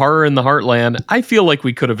Ohio, Horror in the Heartland. I feel like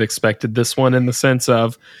we could have expected this one in the sense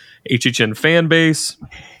of HHN fan base,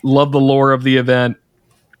 love the lore of the event.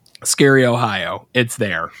 Scary Ohio, it's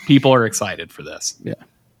there. People are excited for this.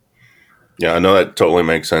 Yeah, I know that totally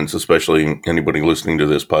makes sense, especially anybody listening to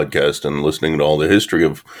this podcast and listening to all the history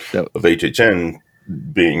of HHN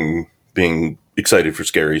being excited for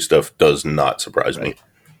scary stuff does not surprise me.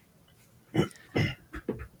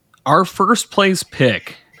 Our first place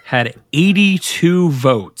pick had 82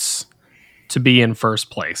 votes to be in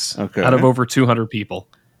first place out of over 200 people.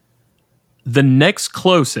 The next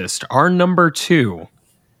closest, our number 2,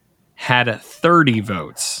 had 30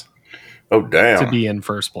 votes. Oh, damn. To be in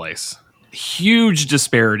first place. Huge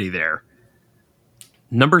disparity there.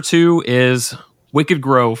 Number 2 is Wicked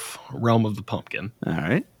Grove, Realm of the Pumpkin. All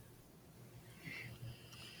right.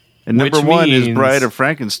 And number 1 is Bride of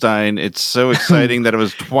Frankenstein. It's so exciting that it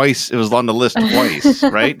was twice. It was on the list twice,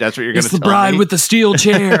 right? That's what you're going to tell me. It's the bride with the steel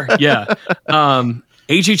chair. Yeah.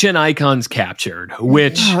 HHN Icons Captured,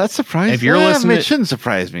 which... Oh, that's surprising. If you're listening, it shouldn't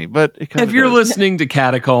surprise me, but... If you're listening to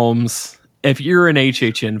Catacombs, if you're an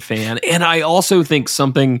HHN fan, and I also think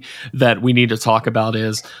something that we need to talk about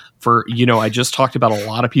is, I just talked about a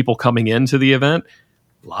lot of people coming into the event.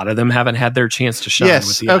 A lot of them haven't had their chance to shine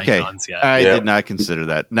with the icons yet. I did not consider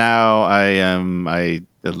that. Now I am a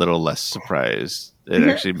little less surprised. It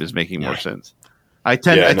actually is making more sense. I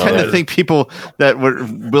tend to think people that were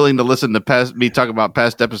willing to listen to me talk about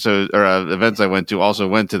past episodes or events I went to also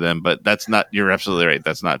went to them, but that's not. You're absolutely right.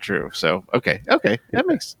 That's not true. So okay, that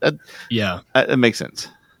makes that makes sense.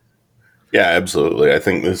 Yeah, absolutely. I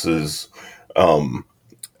think this is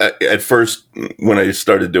at first when I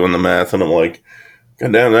started doing the math, and I'm like,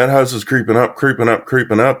 God damn, that house is creeping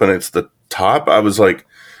up, and it's the top. I was like,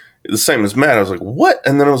 the same as Matt. I was like, what?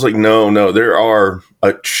 And then I was like, no, there are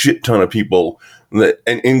a shit ton of people that,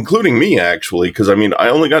 and including me actually, because I mean, I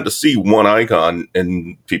only got to see one icon,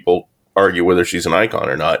 and people argue whether she's an icon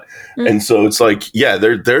or not. Mm-hmm. And so it's like, yeah,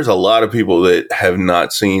 there's a lot of people that have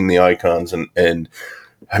not seen the icons and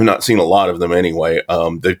have not seen a lot of them anyway.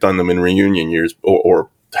 They've done them in reunion years or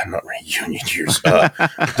not reunion years.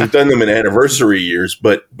 They've done them in anniversary years,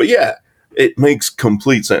 but yeah, it makes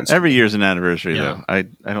complete sense. Every year's an anniversary, though. I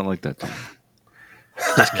don't like that time.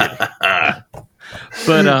 Just kidding.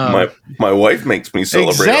 But my wife makes me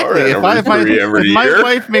celebrate our anniversary every year. If my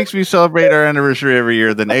wife makes me celebrate our anniversary every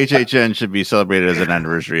year, then HHN should be celebrated as an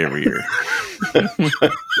anniversary every year.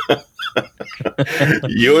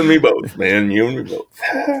 You and me both, man. You and me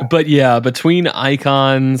both. But yeah, between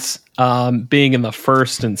icons being in the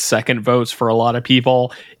first and second votes for a lot of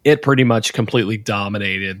people, it pretty much completely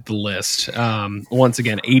dominated the list. Once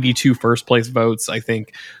again, 82 first place votes, I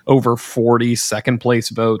think over 40 second place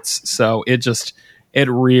votes. So it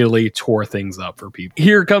really tore things up for people.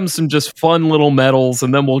 Here comes some just fun little medals,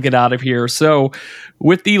 and then we'll get out of here. So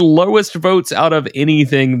with the lowest votes out of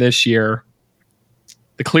anything this year,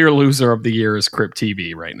 the clear loser of the year is Crypt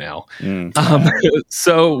TV right now.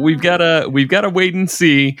 So we've got to wait and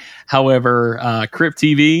see. However, Crypt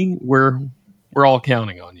TV, we're all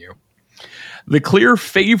counting on you. The clear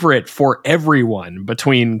favorite for everyone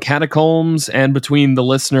between Catacombs and between the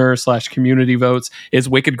listener/community votes is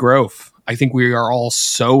Wicked Growth. I think we are all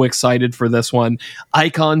so excited for this one.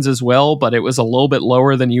 Icons as well, but it was a little bit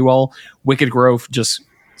lower than you all. Wicked Growth just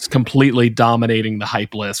completely dominating the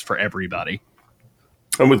hype list for everybody.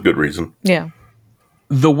 And with good reason. Yeah.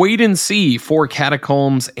 The wait and see for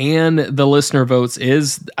Catacombs and the listener votes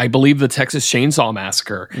is, I believe, the Texas Chainsaw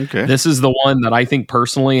Massacre. Okay. This is the one that I think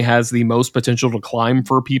personally has the most potential to climb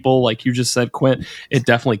for people. Like you just said, Quint, it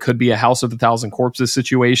definitely could be a House of a Thousand Corpses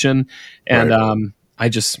situation. And Right.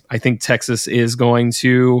 I think Texas is going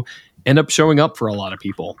to end up showing up for a lot of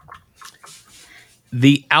people.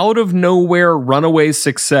 The out of nowhere runaway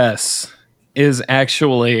success is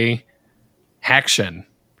actually HHN.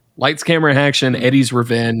 Lights, Camera, Action, Eddie's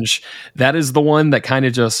Revenge. That is the one that kind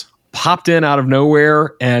of just popped in out of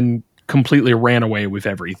nowhere and completely ran away with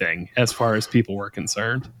everything as far as people were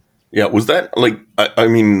concerned. Yeah, was that like, I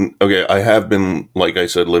mean, okay, I have been, like I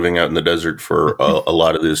said, living out in the desert for a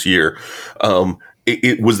lot of this year.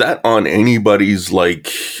 Was that on anybody's,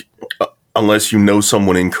 like, unless you know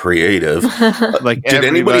someone in creative? Like, did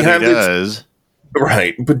anybody have this?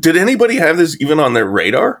 Right, but did anybody have this even on their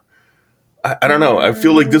radar? I don't know. I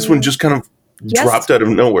feel like this one just kind of dropped out of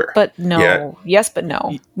nowhere. But no. Yeah. Yes, but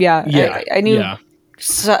no. Yeah. I knew. Yeah.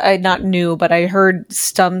 So I not knew, but I heard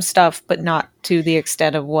some stuff, but not to the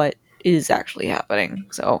extent of what is actually happening.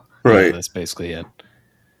 So right, yeah, that's basically it.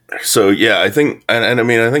 So yeah, I think, and I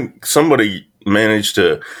mean, I think somebody managed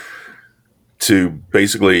to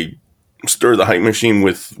basically stir the hype machine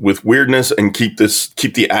with weirdness and keep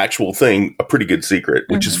the actual thing a pretty good secret,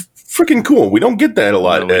 which is freaking cool. We don't get that a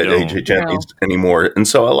lot at HHN anymore, and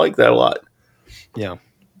so I like that a lot. Yeah.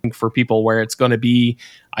 For people where it's going to be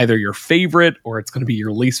either your favorite or it's going to be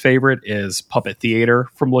your least favorite is Puppet Theater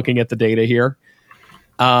from looking at the data here.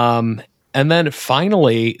 And then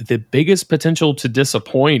finally, the biggest potential to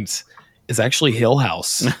disappoint is actually Hill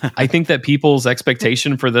House. I think that people's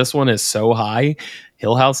expectation for this one is so high.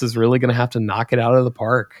 Hill House is really going to have to knock it out of the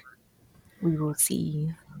park. We will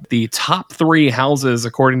see. The top 3 houses,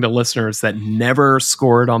 according to listeners, that never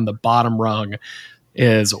scored on the bottom rung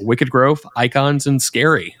is Wicked Growth, Icons, and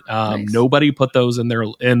Scary. Nice. Nobody put those in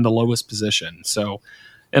the lowest position. So,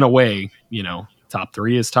 in a way, top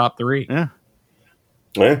 3 is top 3. Yeah.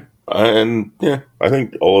 Yeah, and I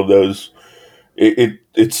think all of those.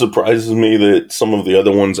 It surprises me that some of the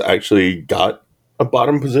other ones actually got a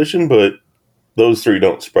bottom position, but those 3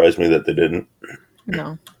 don't surprise me that they didn't.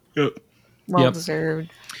 No. Well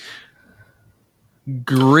deserved.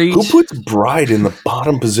 Great. Who puts Bride in the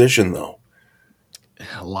bottom position, though?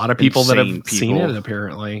 A lot of people that have seen it,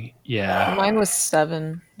 apparently. Yeah. Mine was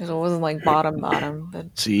 7. It wasn't like bottom,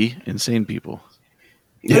 but see, insane people.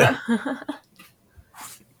 Yeah.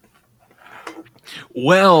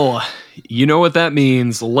 Well, you know what that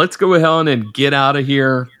means. Let's go ahead and get out of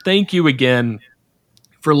here. Thank you again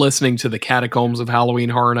for listening to the Catacombs of Halloween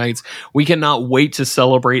Horror Nights. We cannot wait to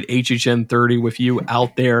celebrate HHN30 with you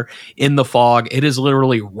out there in the fog. It is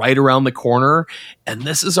literally right around the corner, and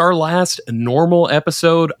this is our last normal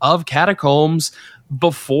episode of Catacombs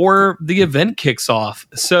before the event kicks off.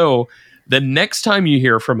 So the next time you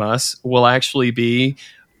hear from us will actually be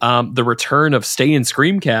the return of Stay and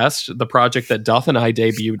Screamcast, the project that Duff and I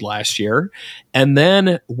debuted last year. And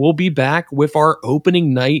then we'll be back with our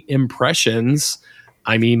opening night impressions.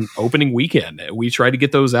 Opening weekend. We try to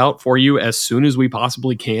get those out for you as soon as we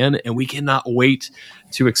possibly can, and we cannot wait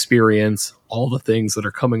to experience all the things that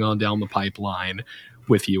are coming on down the pipeline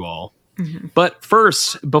with you all. Mm-hmm. But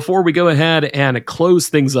first, before we go ahead and close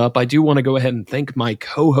things up, I do want to go ahead and thank my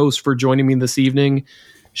co-host for joining me this evening,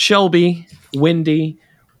 Shelby, Wendy.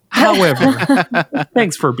 However,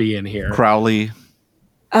 thanks for being here. Crowley.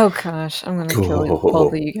 Oh gosh, I'm going to kill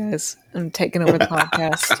both of you guys. I'm taking over the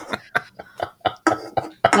podcast.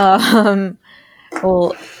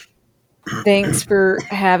 Well, thanks for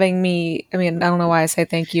having me. I don't know why I say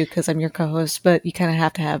thank you because I'm your co-host, but you kind of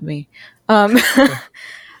have to have me. Well,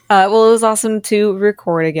 it was awesome to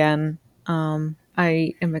record again.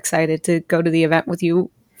 I am excited to go to the event with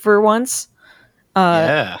you for once.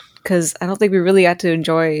 Yeah. Because I don't think we really got to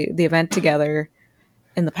enjoy the event together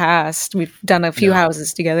in the past. We've done a few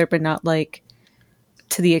houses together, but not like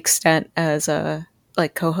to the extent as a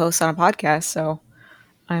like co-host on a podcast. So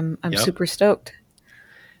I'm super stoked.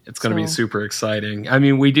 It's going to be super exciting. I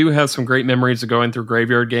mean, we do have some great memories of going through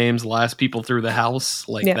graveyard games, last people through the house.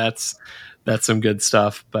 Like that's some good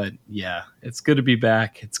stuff. But yeah, it's good to be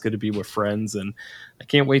back. It's good to be with friends, and I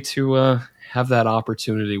can't wait to have that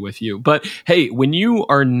opportunity with you. But hey, when you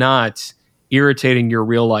are not irritating your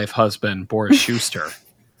real life husband, Boris Schuster,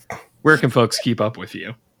 where can folks keep up with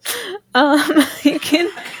you? You can.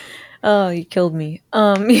 Oh, you killed me.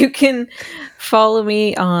 You can follow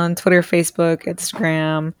me on Twitter, Facebook,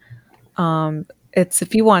 Instagram. It's,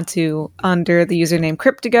 if you want to, under the username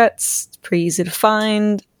Cryptoguts. It's pretty easy to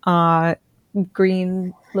find.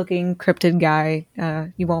 Green looking cryptid guy.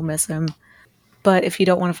 You won't miss him. But if you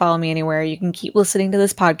don't want to follow me anywhere, you can keep listening to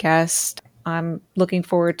this podcast. I'm looking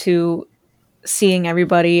forward to seeing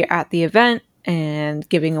everybody at the event and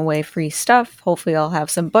giving away free stuff. Hopefully I'll have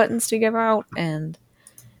some buttons to give out, and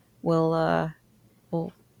we'll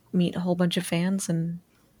meet a whole bunch of fans and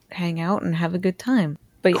hang out and have a good time.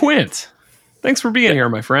 But Quint, thanks for being here,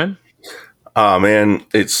 my friend. Man,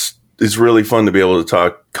 it's really fun to be able to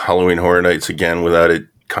talk Halloween Horror Nights again without it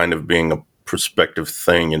kind of being a prospective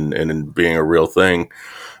thing and being a real thing.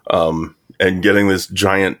 And getting this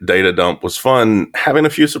giant data dump was fun. Having a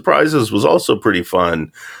few surprises was also pretty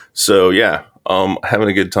fun. So yeah, having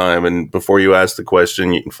a good time. And before you ask the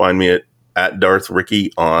question, you can find me at Darth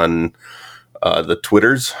Ricky on the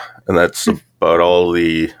Twitters, and that's about all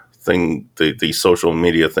the social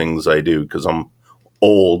media things I do, because I'm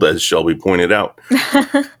old, as Shelby pointed out.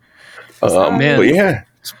 But yeah,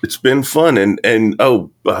 it's been fun, and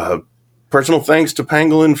personal thanks to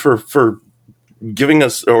Pangolin for giving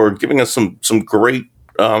us some great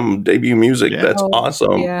debut music. Yeah. That's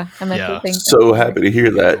awesome. Yeah, so happy to hear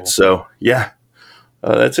that. Cool. So yeah,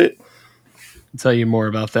 that's it. I'll tell you more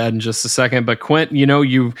about that in just a second. But Quint,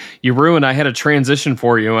 you ruined. I had a transition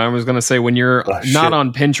for you. I was going to say, when you're not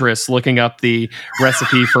on Pinterest looking up the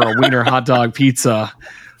recipe for a wiener hot dog pizza,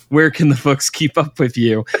 where can the folks keep up with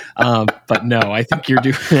you? But no, I think you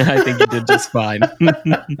did just fine.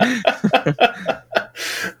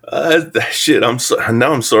 Shit, I'm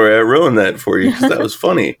sorry I ruined that for you, because that was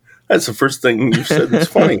funny. That's the first thing you said that's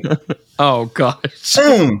funny. Oh gosh,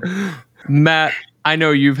 Matt, I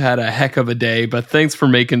know you've had a heck of a day, but thanks for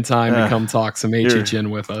making time to come talk some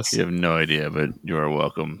HHN with us. You have no idea, but you are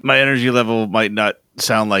welcome. My energy level might not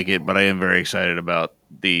sound like it, but I am very excited about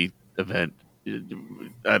the event.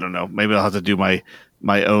 I don't know. Maybe I'll have to do my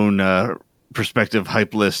own perspective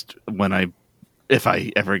hype list if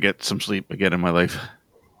I ever get some sleep again in my life.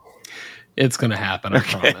 It's going to happen, I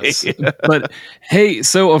promise. But hey,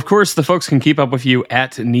 so of course the folks can keep up with you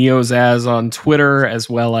at Neozaz on Twitter, as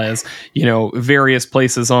well as, various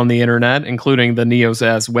places on the internet, including the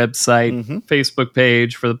Neozaz website, Facebook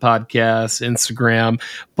page for the podcast, Instagram.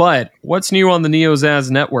 But what's new on the Neozaz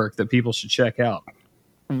network that people should check out?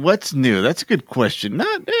 What's new? That's a good question.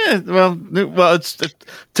 Well, it's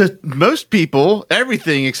to most people,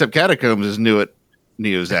 everything except Catacombs is new at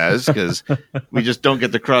Neozaz, because we just don't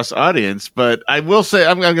get the cross audience. But I will say,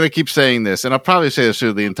 I'm going to keep saying this, and I'll probably say this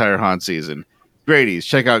through the entire haunt season. Grady's,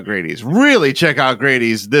 check out Grady's. Really check out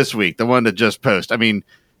Grady's this week, the one that just posted. I mean,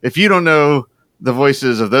 if you don't know the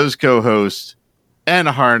voices of those co-hosts and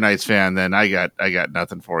a Horror Nights fan, then I got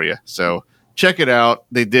nothing for you. So check it out.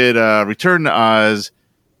 They did Return to Oz,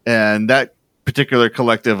 and that particular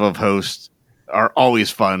collective of hosts are always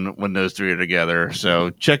fun when those three are together. So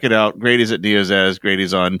check it out. Grady's at Neozaz.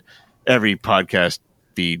 Grady's on every podcast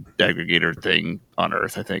feed aggregator thing on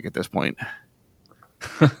Earth, I think, at this point.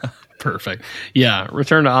 Perfect. Yeah,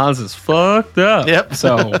 Return to Oz is fucked up. Yep.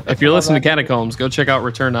 So if you're listening to Catacombs, go check out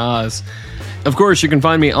Return to Oz. Of course, you can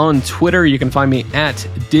find me on Twitter. You can find me at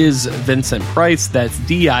Diz Vincent Price. That's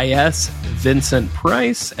DIS Vincent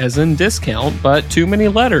Price, as in discount, but too many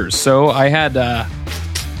letters. So I had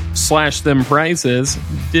slash them prices,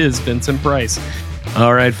 Diz Vincent Price.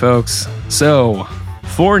 All right, folks. So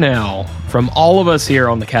for now, from all of us here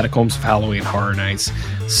on the Catacombs of Halloween Horror Nights,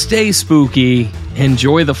 stay spooky,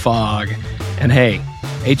 enjoy the fog, and hey,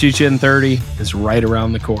 HHN30 is right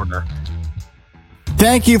around the corner.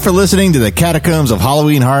 Thank you for listening to the Catacombs of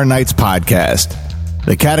Halloween Horror Nights podcast.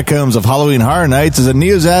 The Catacombs of Halloween Horror Nights is a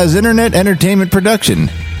Neozaz internet entertainment production.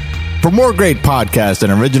 For more great podcasts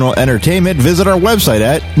and original entertainment, visit our website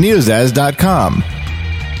at neozaz.com.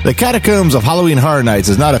 The Catacombs of Halloween Horror Nights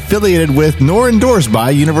is not affiliated with nor endorsed by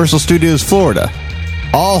Universal Studios Florida.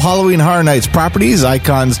 All Halloween Horror Nights properties,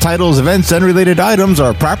 icons, titles, events, and related items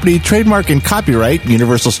are property, trademark, and copyright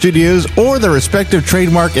Universal Studios or their respective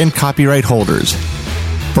trademark and copyright holders.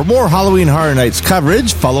 For more Halloween Horror Nights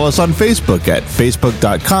coverage, follow us on Facebook at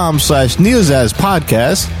facebook.com/Neozaz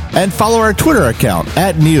Podcast and follow our Twitter account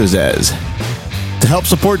at Neozaz. To help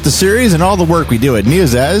support the series and all the work we do at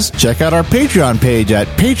Neozaz, check out our Patreon page at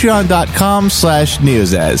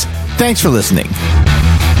patreon.com/Neozaz. Thanks for listening.